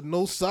 nigga, with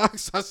no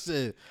socks. I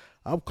said,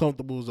 I'm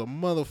comfortable as a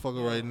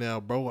motherfucker right now,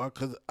 bro.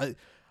 Cause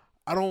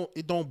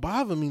it don't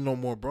bother me no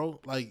more, bro.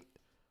 Like,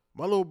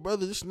 my little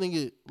brother, this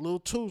nigga, Lil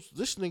Toots,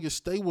 this nigga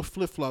stay with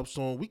flip flops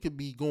on. We could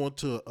be going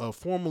to a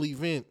formal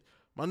event.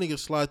 My nigga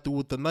slide through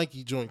with the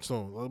Nike joints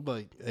on. I'm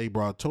like, hey,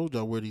 bro, I told you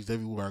I wear these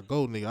everywhere I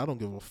go, nigga. I don't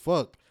give a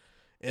fuck.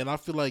 And I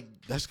feel like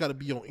that's got to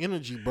be your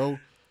energy, bro.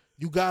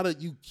 You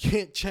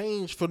can't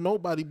change for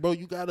nobody, bro.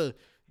 You gotta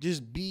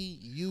just be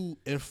you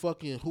and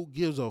fucking who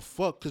gives a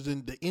fuck. Because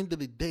in the end of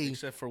the day,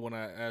 except for when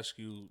I ask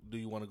you, do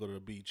you want to go to the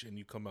beach, and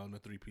you come out in a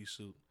 3-piece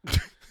suit.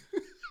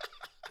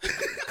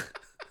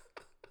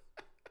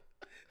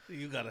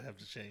 You gotta have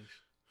to change.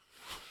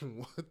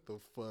 What the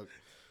fuck?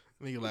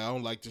 Nigga, like, I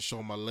don't like to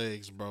show my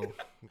legs, bro.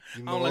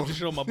 You know? I don't like to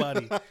show my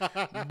body.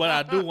 But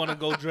I do want to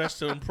go dressed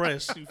to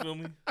impress. You feel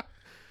me?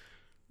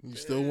 You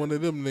still one of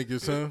them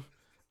niggas, huh?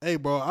 Hey,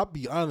 bro, I'll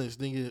be honest,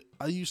 nigga.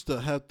 I used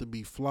to have to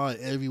be fly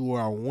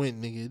everywhere I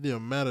went, nigga. It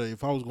didn't matter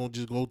if I was going to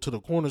just go to the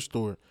corner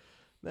store.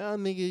 Now,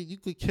 nigga, you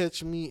could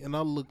catch me and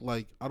I look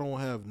like I don't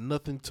have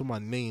nothing to my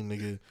name,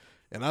 nigga.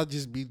 And I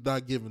just be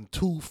not giving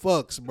 2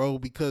 fucks, bro,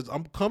 because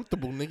I'm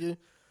comfortable, nigga.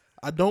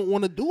 I don't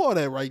want to do all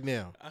that right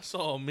now. I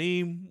saw a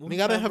meme.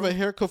 Nigga, I didn't have a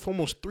haircut for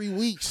almost 3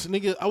 weeks.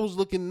 Nigga, I was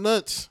looking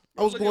nuts.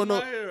 I was going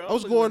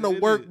to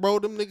work, bro.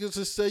 Them niggas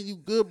just say you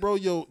good, bro.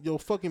 Your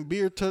fucking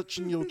beard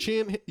touching your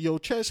chin, your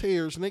chest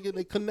hairs, nigga.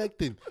 They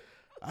connecting.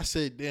 I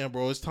said, damn,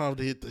 bro, it's time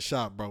to hit the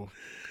shop, bro.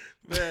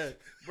 Man,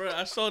 bro,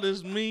 I saw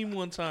this meme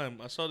one time.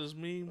 Oh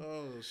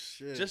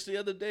shit! Just the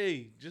other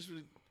day.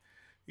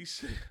 He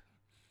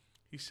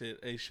said,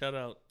 hey, shout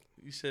out.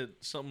 He said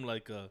something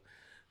like,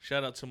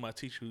 shout out to my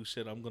teacher who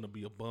said I'm gonna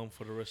be a bum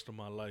for the rest of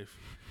my life,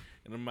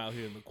 and I'm out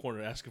here in the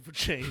corner asking for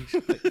change.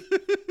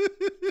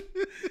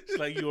 It's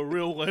like you a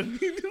real one.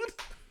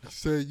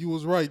 Said you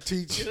was right,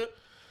 teacher. Yeah.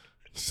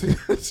 See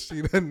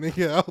that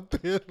nigga out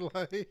there,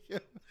 like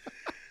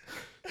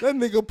that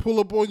nigga pull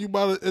up on you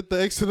at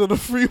the exit of the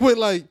freeway,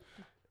 like,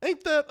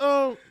 ain't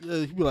that yeah,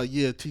 he be like,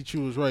 yeah, teacher,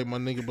 you was right, my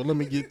nigga, but let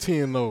me get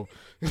 10 though.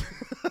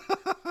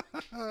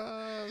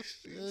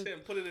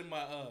 Shit. Put it in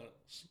my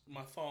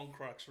thong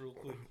Crocs real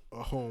quick.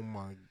 Oh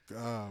my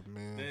god,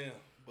 man. Damn.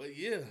 But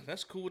yeah,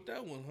 that's cool with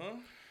that one, huh?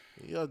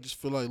 Yeah, I just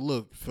feel like,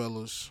 look,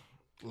 fellas,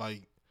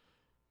 like,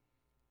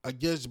 I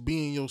guess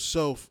being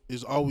yourself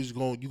is always you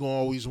gonna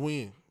always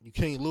win. You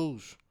can't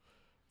lose.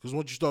 Because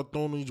once you start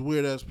throwing these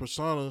weird ass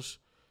personas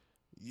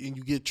and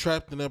you get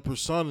trapped in that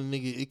persona,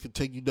 nigga, it could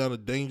take you down a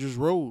dangerous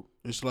road.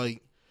 It's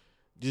like,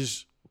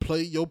 just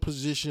play your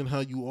position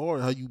how you are,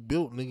 how you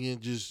built, nigga,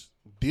 and just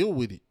deal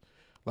with it.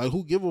 Like,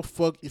 who give a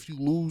fuck if you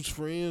lose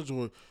friends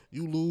or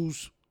you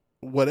lose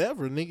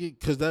whatever, nigga,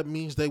 because that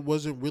means they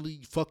wasn't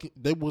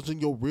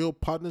your real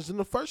partners in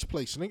the first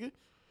place, nigga.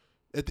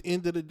 At the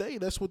end of the day,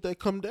 that's what that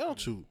come down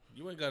to.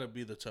 You ain't gotta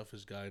be the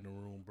toughest guy in the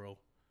room, bro.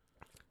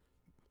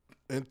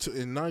 And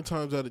 9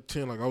 times out of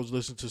 10, like, I was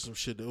listening to some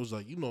shit that was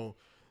like, you know,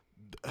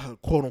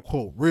 quote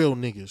unquote, real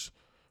niggas.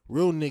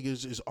 Real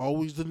niggas is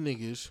always the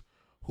niggas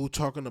who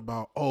talking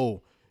about,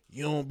 oh,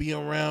 you don't be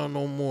around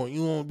no more.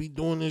 You don't be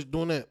doing this,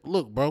 doing that.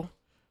 Look, bro,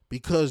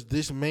 because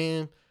this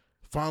man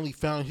finally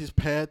found his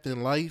path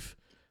in life,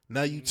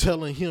 now you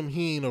telling him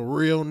he ain't a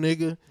real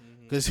nigga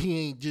because he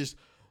ain't just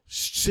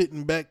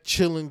sitting back,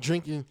 chilling,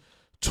 drinking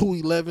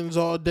 211s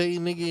all day,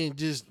 nigga, and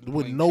just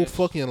with no chess.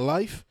 Fucking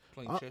life.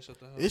 Playing chess at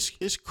the house.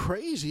 It's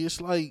crazy. It's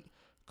like,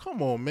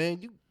 come on,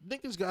 man. You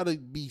niggas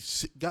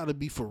gotta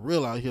be for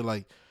real out here.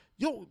 Like,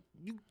 yo,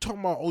 you talking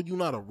about, oh, you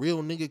not a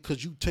real nigga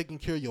because you taking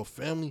care of your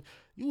family.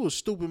 You a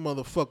stupid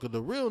motherfucker. The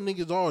real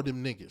niggas are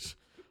them niggas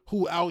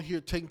who out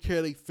here taking care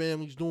of their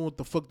families, doing what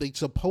the fuck they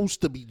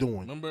supposed to be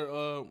doing.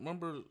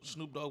 Remember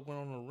Snoop Dogg went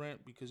on a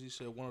rant because he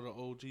said one of the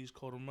OGs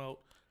called him out,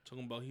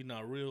 talking about he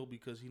not real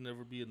because he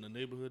never be in the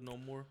neighborhood no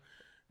more.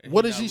 And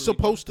what is he really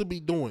supposed to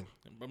be doing?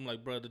 I'm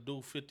like, bro, the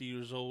dude 50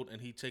 years old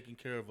and he taking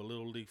care of a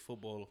little league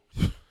footballer.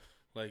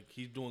 Like,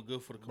 he's doing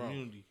good for the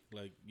community.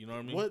 Bro. Like, you know what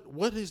I mean?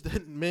 What is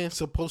that man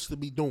supposed to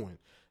be doing?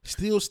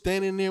 Still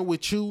standing there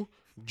with you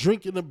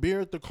drinking a beer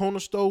at the corner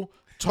store,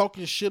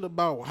 talking shit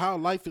about how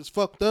life is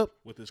fucked up.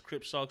 With his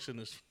Crip socks and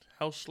his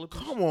house slippers.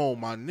 Come on,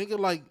 my nigga.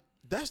 Like,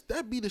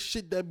 that be the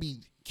shit that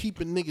be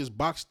keeping niggas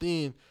boxed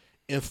in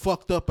and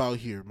fucked up out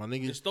here, my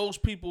nigga. It's those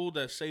people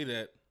that say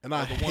that. And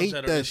I hate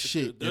that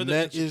shit. And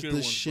that is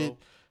the shit.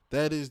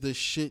 That is the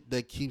shit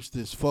that keeps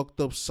this fucked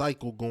up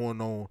cycle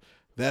going on.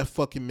 That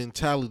fucking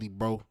mentality,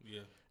 bro.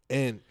 Yeah.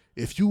 And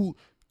if you,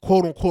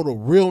 quote unquote, a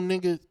real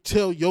nigga,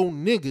 tell your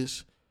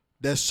niggas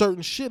that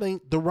certain shit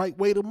ain't the right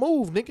way to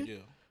move, nigga. Yeah.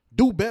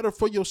 Do better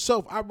for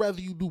yourself. I'd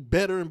rather you do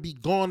better and be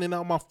gone and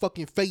out my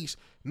fucking face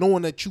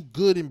knowing that you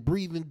good and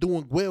breathing,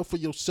 doing well for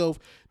yourself,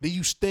 than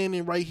you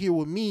standing right here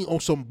with me on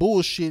some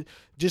bullshit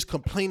just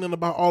complaining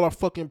about all our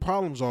fucking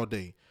problems all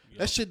day. Yeah.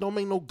 That shit don't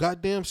make no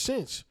goddamn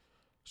sense.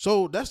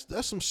 So that's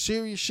some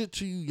serious shit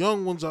to you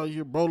young ones out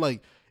here, bro.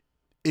 Like,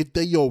 if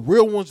they your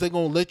real ones, they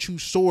gonna let you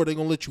soar. They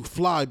gonna let you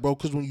fly, bro.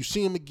 Because when you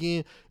see them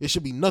again, it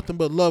should be nothing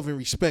but love and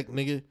respect,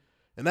 nigga.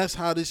 And that's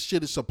how this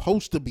shit is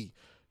supposed to be.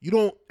 You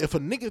don't, if a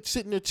nigga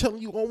sitting there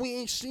telling you, oh, we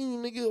ain't seen you,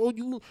 nigga, oh,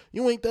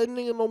 you ain't that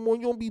nigga no more,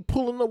 you don't be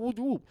pulling up with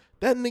you.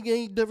 That nigga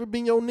ain't never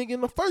been your nigga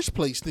in the first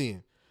place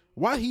then.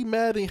 Why he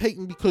mad and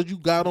hating because you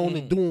got on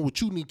and doing what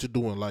you need to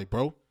do in life,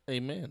 bro?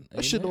 Amen.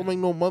 That shit don't make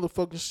no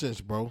motherfucking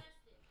sense, bro.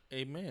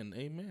 Amen.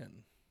 Amen.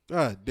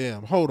 God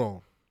damn, hold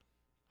on.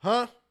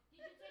 Huh? Did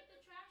you take the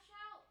trash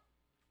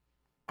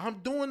out? I'm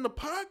doing the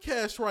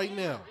podcast right now.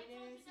 I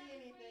didn't see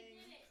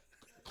anything.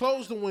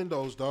 Close the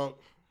windows, dog.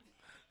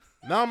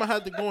 Now I'm gonna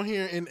have to go in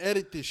here and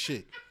edit this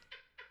shit.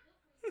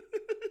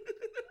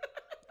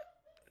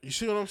 You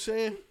see what I'm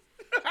saying?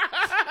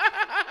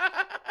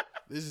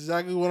 This is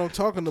exactly what I'm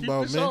talking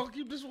about, man.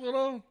 Keep this one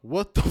on.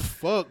 What the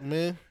fuck,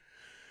 man?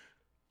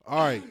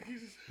 All right.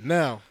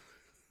 Now,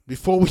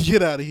 before we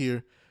get out of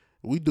here,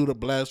 we do the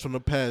blast from the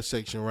past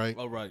section, right?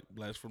 All right,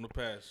 blast from the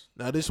past.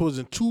 Now, this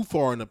wasn't too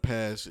far in the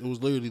past. It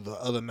was literally the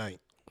other night,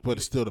 but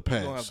it's still the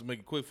past. You're going to have to make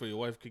it quick for your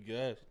wife kick your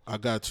ass. I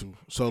got to.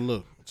 So,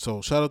 look.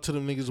 So, shout out to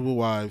them niggas with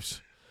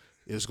wives.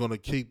 It's going to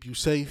keep you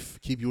safe,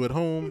 keep you at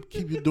home,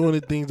 keep you doing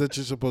the things that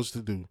you're supposed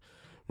to do.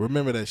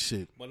 Remember that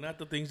shit. But not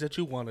the things that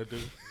you want to do.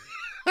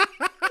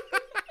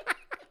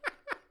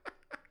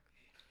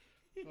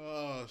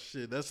 Oh,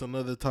 shit. That's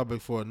another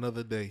topic for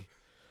another day.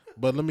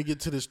 But let me get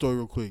to this story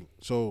real quick.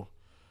 So,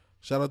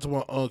 shout out to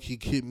my uncle. He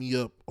hit me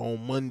up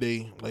on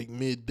Monday, like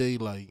midday,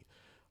 like,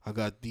 I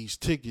got these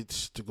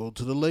tickets to go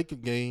to the Laker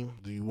game.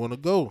 Do you want to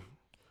go?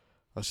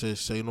 I said,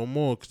 say no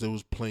more, because they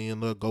was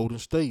playing Golden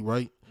State,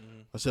 right?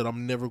 Mm-hmm. I said,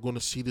 I'm never going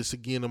to see this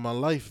again in my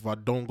life if I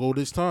don't go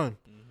this time.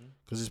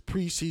 Because it's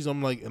preseason.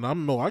 I'm like, and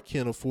I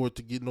can't afford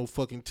to get no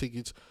fucking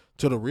tickets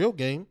to the real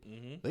game.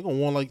 Mm-hmm. They going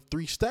to want like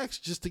 3 stacks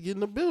just to get in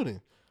the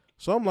building.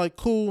 So I'm like,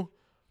 cool.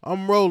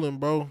 I'm rolling,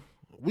 bro.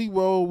 We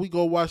roll. We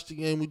go watch the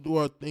game. We do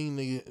our thing,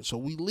 nigga. So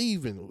we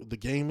leaving. The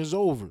game is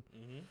over.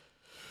 Mm-hmm.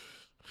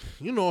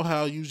 You know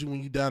how usually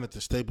when you down at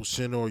the Staples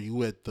Center or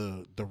you at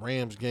the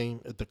Rams game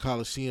at the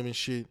Coliseum and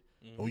shit,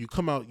 when you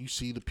come out, you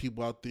see the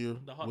people out there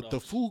with the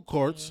food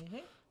carts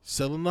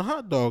selling the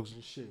hot dogs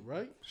and shit,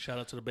 right? Shout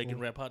out to the bacon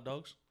wrap hot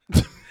dogs.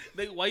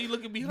 Nigga, why you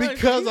looking behind?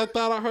 Because I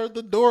thought I heard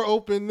the door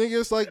open, nigga.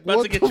 It's like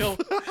about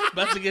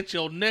to get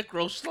your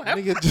necro slapped.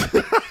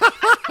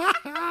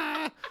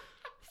 Nigga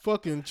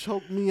fucking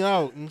choke me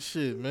out and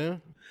shit,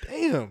 man.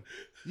 Damn.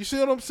 You see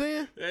what I'm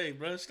saying? Hey,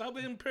 bro, stop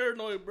being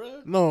paranoid,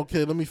 bro. No,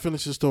 okay, let me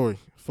finish the story.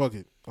 Fuck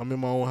it. I'm in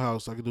my own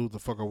house. I can do what the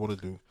fuck I want to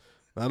do.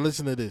 Now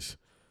listen to this.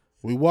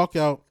 We walk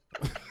out.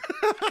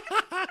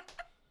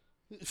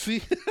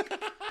 See?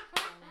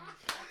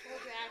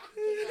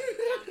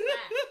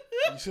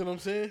 You see what I'm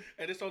saying?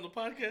 And it's on the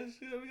podcast.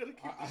 Yeah, we gotta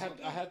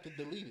keep I have to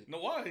delete it. No,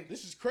 why?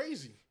 This is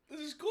crazy. This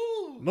is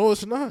cool. No,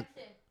 it's not.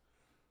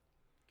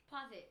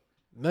 Pause it.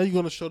 Now you're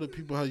gonna show the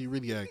people how you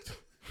really act.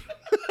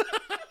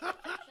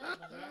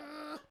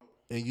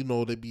 And you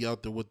know they be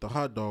out there with the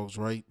hot dogs,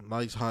 right?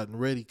 Nice, hot, and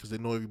ready, because they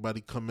know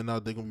everybody coming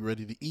out. They're gonna be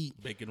ready to eat.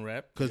 Bacon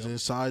wrap. Because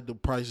inside the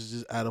prices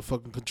is out of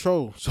fucking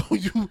control. So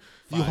you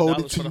hold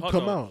it till you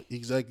come out.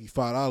 Exactly,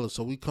 $5.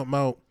 So we come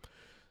out.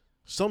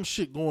 Some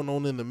shit going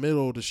on in the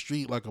middle of the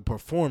street like a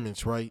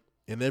performance, right?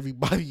 And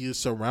everybody is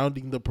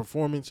surrounding the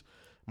performance.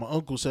 My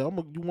uncle said,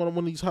 you want one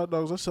of these hot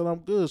dogs? I said, I'm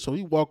good. So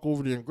he walk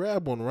over there and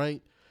grab one,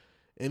 right?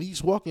 And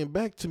he's walking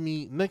back to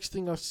me. Next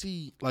thing I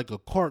see, like a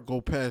cart go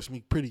past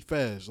me pretty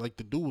fast. Like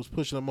the dude was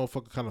pushing that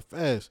motherfucker kind of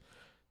fast.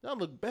 Then I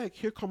look back.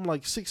 Here come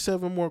like 6,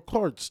 7 more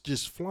carts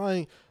just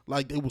flying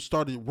like they was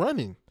started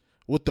running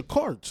with the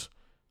carts.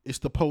 It's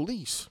the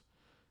police.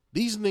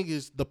 These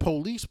niggas, the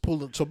police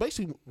pulling. So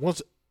basically,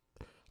 once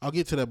I'll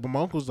get to that, but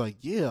my uncle's like,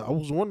 yeah, I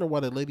was wondering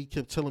why that lady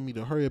kept telling me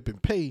to hurry up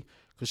and pay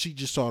because she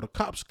just saw the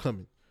cops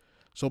coming.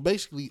 So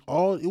basically, it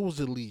was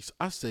at least,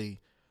 I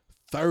say,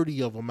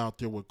 30 of them out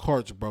there with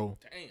carts, bro.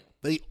 Damn.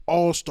 They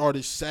all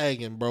started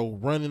sagging, bro,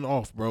 running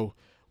off, bro,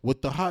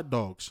 with the hot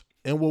dogs.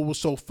 And what was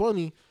so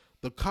funny,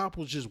 the cop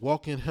was just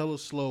walking hella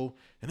slow,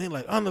 and they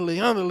like,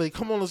 andale,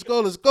 come on, let's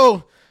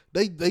go.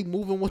 They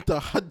moving with the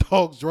hot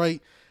dogs,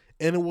 right?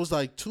 And it was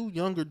like 2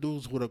 younger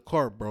dudes with a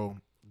cart, bro.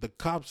 The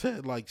cops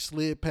had like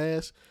slid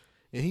past,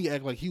 and he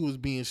act like he was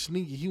being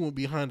sneaky. He went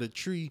behind a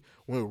tree,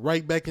 went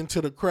right back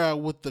into the crowd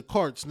with the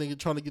carts, nigga,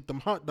 trying to get them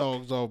hot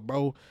dogs off,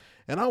 bro.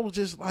 And I was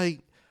just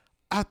like,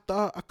 I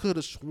thought I could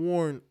have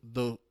sworn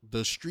the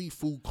street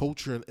food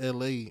culture in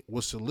LA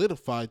was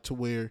solidified to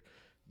where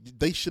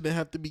they shouldn't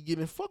have to be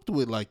getting fucked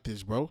with like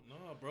this, bro.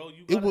 No, bro,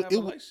 you gotta have a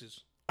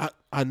license.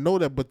 I know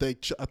that, but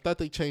I thought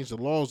they changed the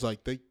laws.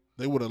 Like they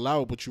would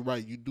allow it, but you're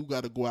right. You do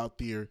got to go out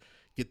there,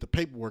 get the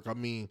paperwork. I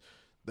mean,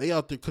 they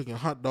out there cooking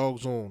hot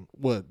dogs on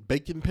what,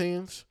 bacon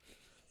pans?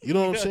 You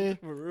know what I'm saying?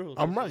 For real,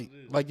 I'm right.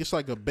 Like it's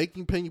like a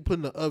baking pan you put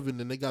in the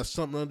oven, and they got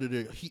something under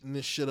there heating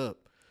this shit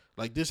up.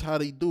 Like this how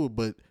they do it,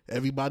 but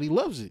everybody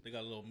loves it. They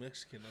got a little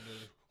Mexican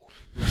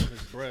under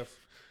his breath.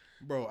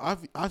 Bro,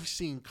 I've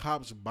seen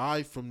cops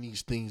buy from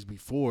these things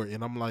before,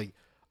 and I'm like,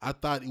 I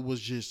thought it was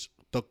just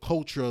the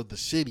culture of the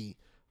city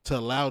to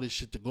allow this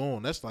shit to go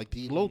on. That's like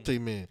the elote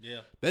man.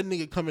 Yeah. That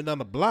nigga coming down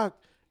the block,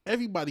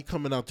 everybody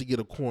coming out to get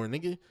a corn,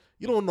 nigga.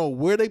 You don't know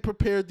where they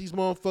prepared these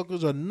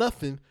motherfuckers or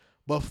nothing,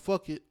 but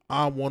fuck it,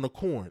 I want a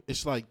corn.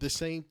 It's like the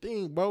same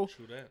thing, bro.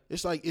 True that.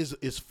 It's like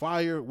it's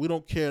fire. We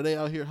don't care. They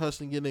out here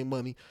hustling, getting their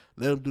money.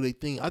 Let them do their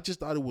thing. I just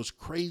thought it was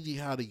crazy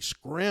how they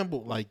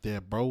scrambled like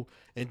that, bro.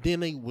 And then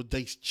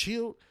they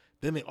chilled.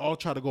 Then they all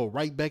try to go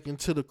right back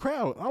into the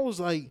crowd. I was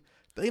like,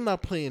 they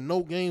not playing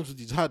no games with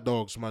these hot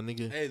dogs, my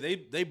nigga.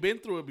 Hey, they been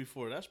through it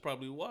before. That's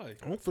probably why.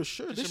 Oh, for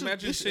sure. Just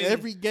This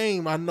every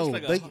game I know.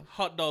 It's like a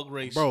hot dog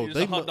race. Bro, It's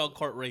a hot dog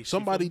cart race.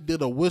 Somebody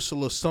did a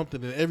whistle or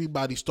something and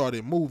everybody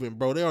started moving,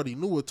 bro. They already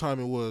knew what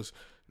time it was.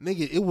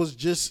 Nigga, it was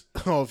just,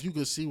 if you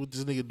could see what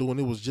this nigga doing,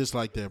 it was just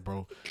like that,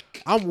 bro.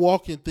 I'm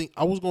walking,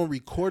 I was going to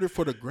record it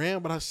for the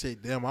gram, but I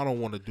said, damn, I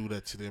don't want to do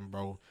that to them,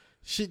 bro.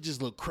 Shit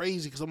just look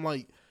crazy because I'm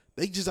like,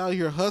 they just out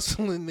here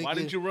hustling, nigga. Why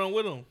didn't you run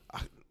with them?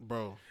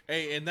 Bro.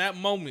 Hey, in that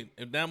moment,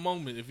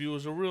 if you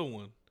was a real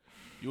one,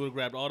 you would have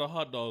grabbed all the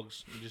hot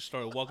dogs and just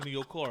started walking to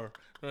your car.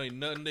 There ain't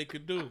nothing they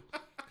could do.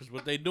 Because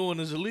what they doing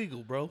is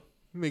illegal, bro.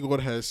 Nigga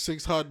would have had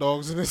 6 hot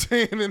dogs in his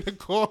hand in the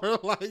car,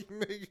 like,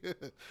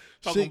 nigga.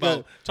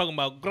 Talking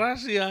about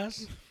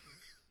gracias.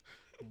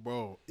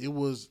 Bro,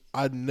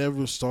 I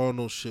never saw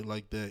no shit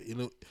like that. You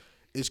know,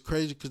 it's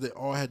crazy because they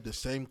all had the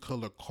same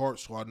color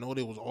carts, so I know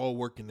they was all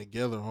working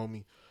together,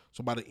 homie.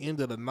 So by the end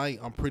of the night,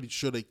 I'm pretty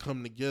sure they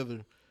come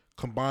together,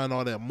 combine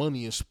all that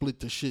money, and split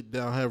the shit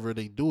down however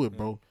they do it,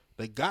 bro.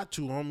 They got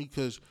to, homie,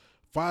 because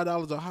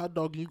 $5 a hot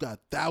dog and you got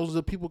thousands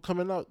of people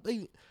coming out.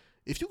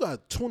 If you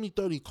got 20,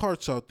 30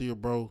 carts out there,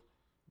 bro,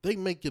 they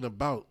making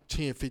about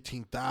 10,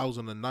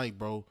 15,000 a night,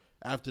 bro,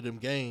 after them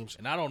games.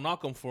 And I don't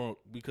knock them for it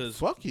because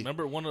fuck it.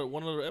 Remember one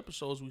of the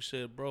episodes we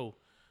said, bro,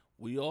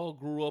 we all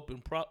grew up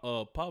in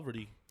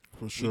poverty.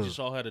 For sure. We just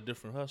all had a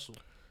different hustle.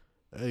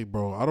 Hey,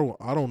 bro,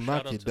 I don't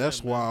knock it.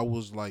 That's why I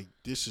was like,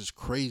 this is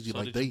crazy. So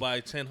like did you buy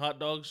 10 hot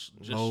dogs?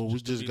 We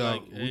just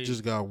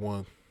got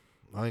one.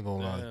 I ain't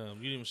gonna lie. You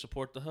didn't even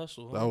support the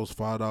hustle. Huh? That was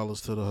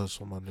 $5 to the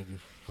hustle, my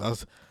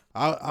nigga.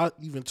 I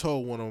even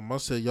told one of them. I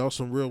said, y'all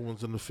some real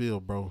ones in the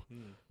field, bro.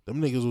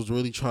 Them niggas was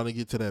really trying to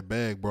get to that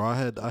bag, bro. I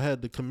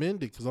had to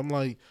commend it because I'm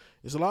like,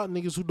 there's a lot of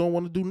niggas who don't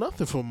want to do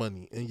nothing for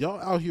money, and y'all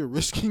out here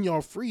risking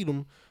y'all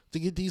freedom to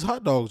get these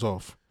hot dogs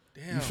off.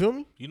 Damn. You feel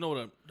me? You know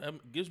what?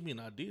 That gives me an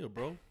idea,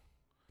 bro.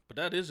 But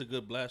that is a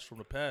good blast from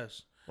the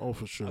past. Oh,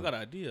 for sure. I got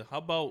an idea. How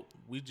about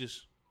we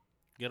just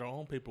get our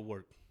own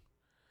paperwork?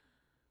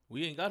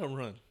 We ain't got to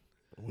run.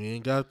 We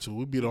ain't got to.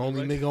 We be the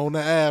only nigga on the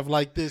Ave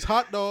like this.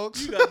 Hot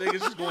dogs. You got niggas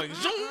just going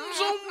zoom,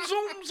 zoom,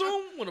 zoom,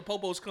 zoom. When the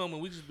popos come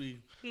and we just be,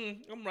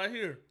 I'm right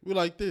here. We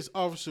like this.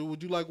 Officer,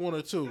 would you like 1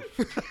 or 2?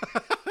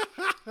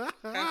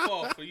 Half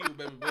off for you,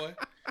 baby boy.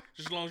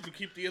 Just as long as you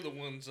keep the other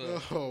ones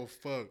oh,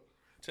 fuck.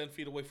 10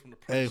 feet away from the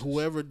premises. Hey,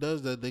 whoever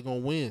does that, they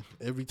gonna win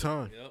every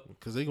time. Yep.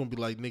 Because they gonna be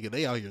like, nigga,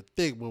 they out here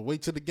thick, but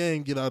wait till the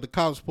game get out. The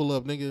cops pull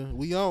up, nigga.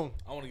 We on.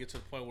 I want to get to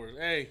the point where,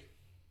 hey,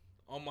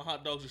 all my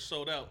hot dogs are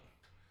sold out.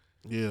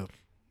 Yeah.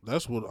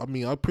 That's what, I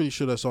mean, I'm pretty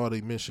sure that's all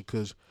they mentioned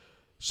because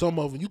some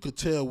of them, you could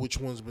tell which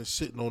one's been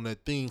sitting on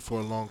that thing for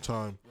a long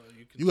time. Well,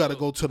 you got to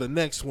go to the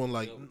next one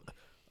like,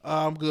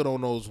 I'm good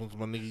on those ones,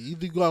 my nigga.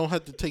 Either you gonna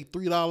have to take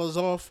 $3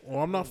 off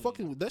or I'm not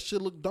fucking with that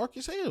shit look dark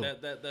as hell.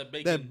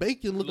 That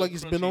bacon look like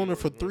it's been on there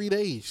for 3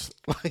 days.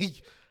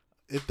 Like,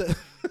 if that...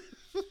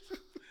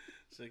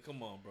 Say,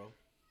 come on, bro.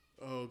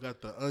 Oh,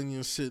 got the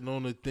onions sitting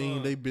on the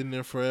thing. They been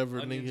there forever,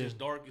 onions nigga. Is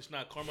dark. It's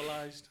not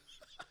caramelized.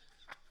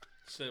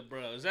 Said,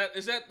 bro, is that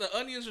the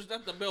onions or is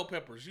that the bell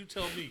peppers? You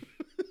tell me.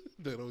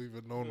 They don't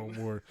even know no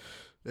more.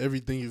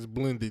 Everything is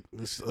blended.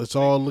 It's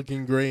all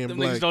looking gray and Them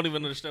black. Niggas don't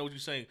even understand what you're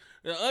saying.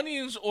 The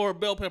onions or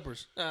bell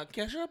peppers?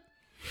 Ketchup,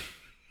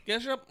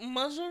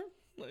 mustard.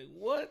 Like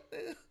what?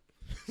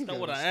 That's not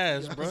what I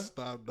asked, bro.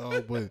 Stop,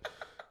 dog. But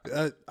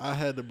I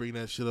had to bring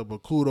that shit up.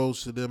 But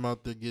kudos to them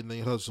out there getting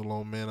their hustle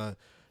on, man.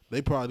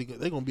 They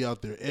gonna be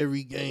out there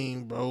every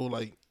game, bro.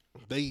 Like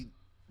they.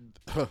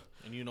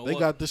 And you know they what?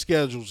 got the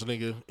schedules,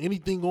 nigga.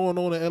 Anything going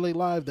on at LA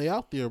Live, they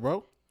out there,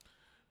 bro.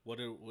 What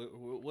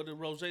did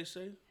Rose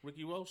say?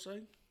 Ricky Rose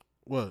say?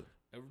 What?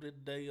 Every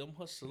day I'm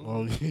hustling.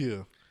 Oh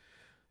yeah,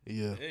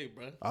 yeah. Hey,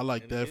 bro. I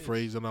like that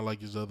phrase, and I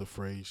like his other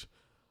phrase.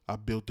 I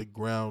built the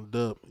ground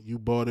up. You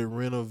bought it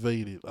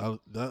renovated. I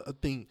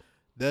think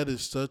that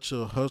is such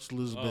a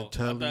hustler's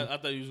mentality. I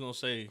thought you was gonna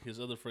say his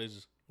other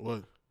phrases.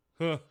 What?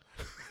 Huh.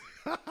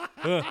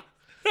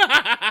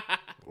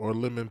 Or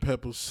lemon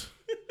peppers.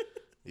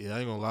 Yeah, I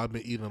ain't gonna lie. I've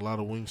been eating a lot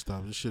of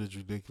Wingstop. This shit is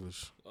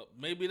ridiculous.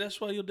 Maybe that's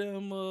why your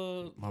damn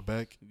my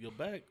back,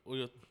 or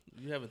you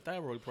having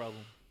thyroid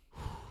problem.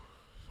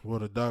 Well,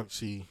 the doc,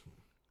 see,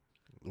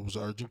 it was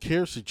an urgent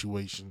care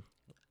situation.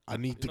 I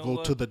need to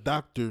go to the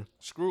doctor.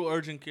 Screw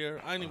urgent care.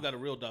 I ain't even got a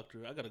real doctor.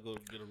 I gotta go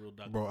get a real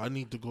doctor. Bro, I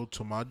need to go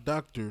to my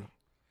doctor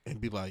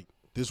and be like,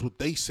 this is what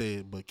they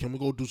said, but can we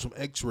go do some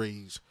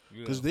x-rays?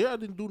 Because there I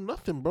didn't do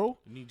nothing, bro.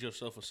 You need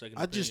yourself a second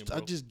opinion, bro. I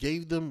just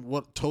gave them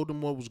told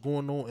them what was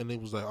going on, and they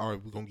was like, all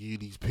right, we're going to give you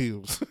these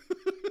pills.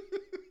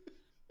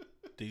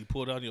 Did you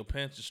pull down your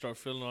pants and start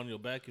feeling on your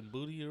back and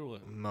booty or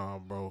what? Nah,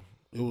 bro.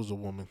 It was a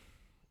woman.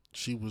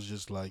 She was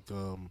just like,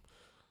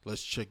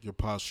 let's check your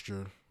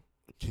posture.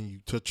 Can you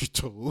touch your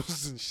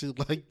toes and shit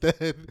like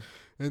that?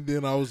 And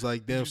then I was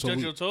like, damn. Did you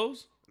touch your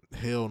toes?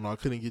 Hell no, I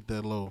couldn't get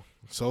that low.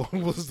 So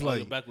it was like,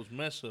 your back was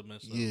messed up.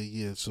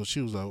 Yeah. So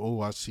she was like,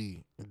 oh, I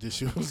see. And then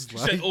she was She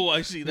like, said, oh,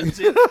 I see. That's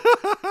it. She said,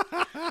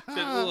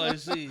 oh, I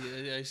see.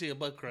 I see a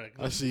butt crack.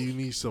 I see you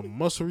need some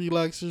muscle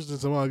relaxers and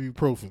some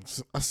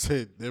ibuprofens. I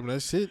said, damn,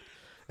 that's it.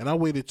 And I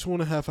waited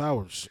 2.5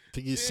 hours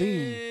to get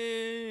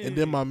seen. And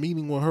then my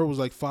meeting with her was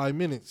like 5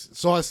 minutes.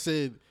 So I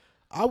said,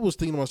 I was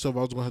thinking to myself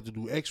I was going to have to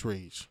do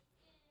x-rays.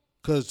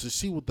 Because to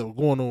see what's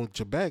going on with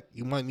your back,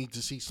 you might need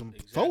to see some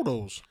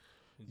photos.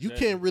 You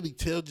can't really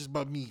tell just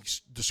by me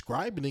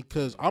describing it,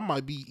 because I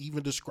might be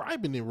even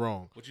describing it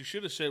wrong. What you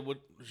should have said, what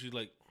she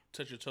like,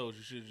 touch your toes.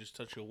 You should have just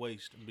touch your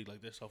waist and be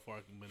like, that's how far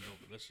I can bend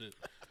over. That's it.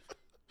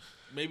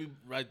 Maybe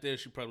right there,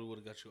 she probably would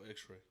have got your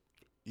x-ray.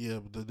 Yeah,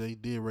 but they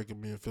did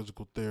recommend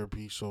physical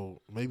therapy,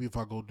 so maybe if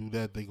I go do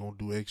that, they going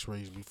to do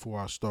x-rays before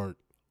I start,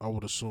 I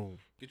would assume.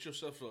 Get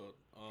yourself a,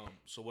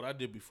 so what I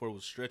did before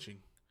was stretching.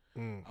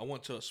 I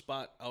went to a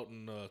spot out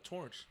in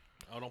Torrance,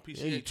 out on PCH.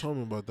 Yeah, you told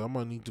me about that. I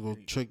might need to go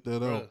check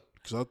that out,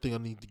 because I think I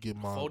need to get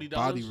my body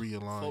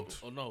realigned.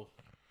 Oh, no.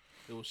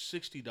 It was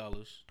 $60,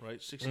 right?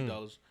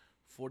 $60,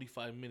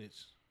 45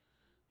 minutes.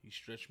 He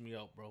stretched me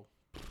out, bro.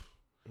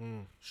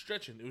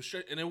 Stretching. It was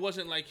and it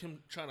wasn't like him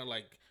trying to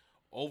like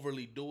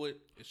overly do it.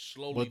 It's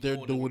slowly. But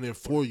they're doing it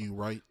for you,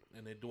 right?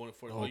 And they're doing it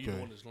for you. All you're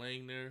doing is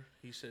laying there.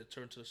 He said,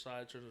 turn to the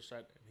side, and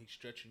he's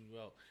stretching you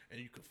out.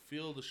 And you can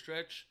feel the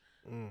stretch,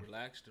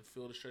 relaxed and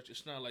feel the stretch.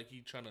 It's not like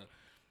he trying to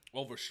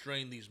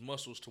overstrain these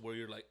muscles to where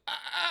you're like,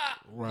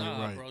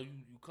 right. Bro,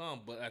 you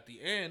calm. But at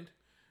the end,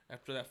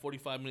 after that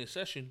 45-minute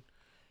session,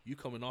 you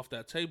coming off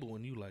that table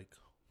and you like,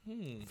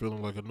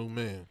 feeling like a new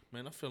man.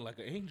 Man, I feel like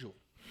an angel.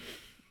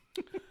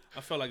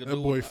 I felt like a that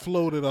boy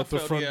floated out the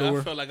front door.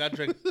 I felt like I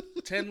drank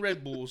 10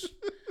 Red Bulls.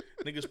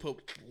 Niggas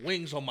put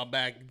wings on my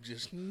back.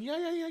 Just,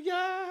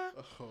 yeah.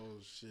 Oh,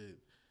 shit.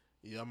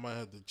 Yeah, I might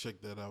have to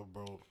check that out,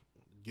 bro.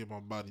 Get my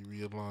body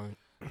realigned.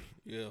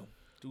 Yeah,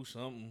 do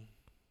something.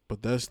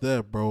 But that's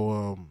that,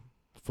 bro.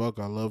 Fuck,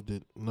 I loved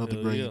it.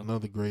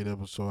 Another great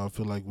episode. I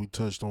feel like we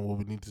touched on what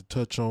we need to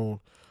touch on.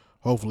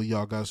 Hopefully,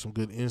 y'all got some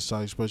good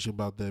insight, especially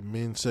about that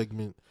men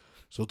segment.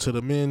 So, to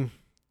the men,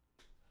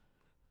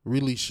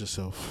 release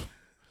yourself.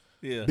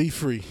 Yeah. Be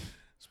free.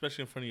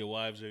 Especially in front of your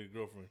wives or your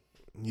girlfriend.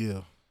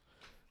 Yeah.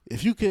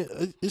 If you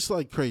can, it's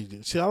like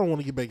crazy. See, I don't want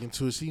to get back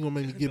into it. See, you going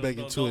to make me get back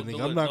into it,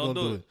 nigga. I'm not going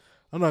to do it.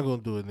 I'm not going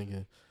to do it,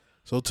 nigga.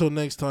 So, till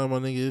next time, my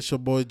nigga, it's your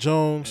boy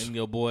Jones. And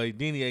your boy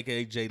Dini,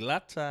 a.k.a. J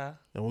Latta.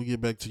 And we'll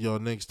get back to y'all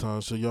next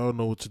time. So, y'all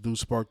know what to do.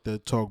 Spark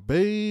that talk,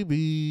 baby.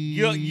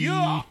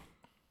 Yeah.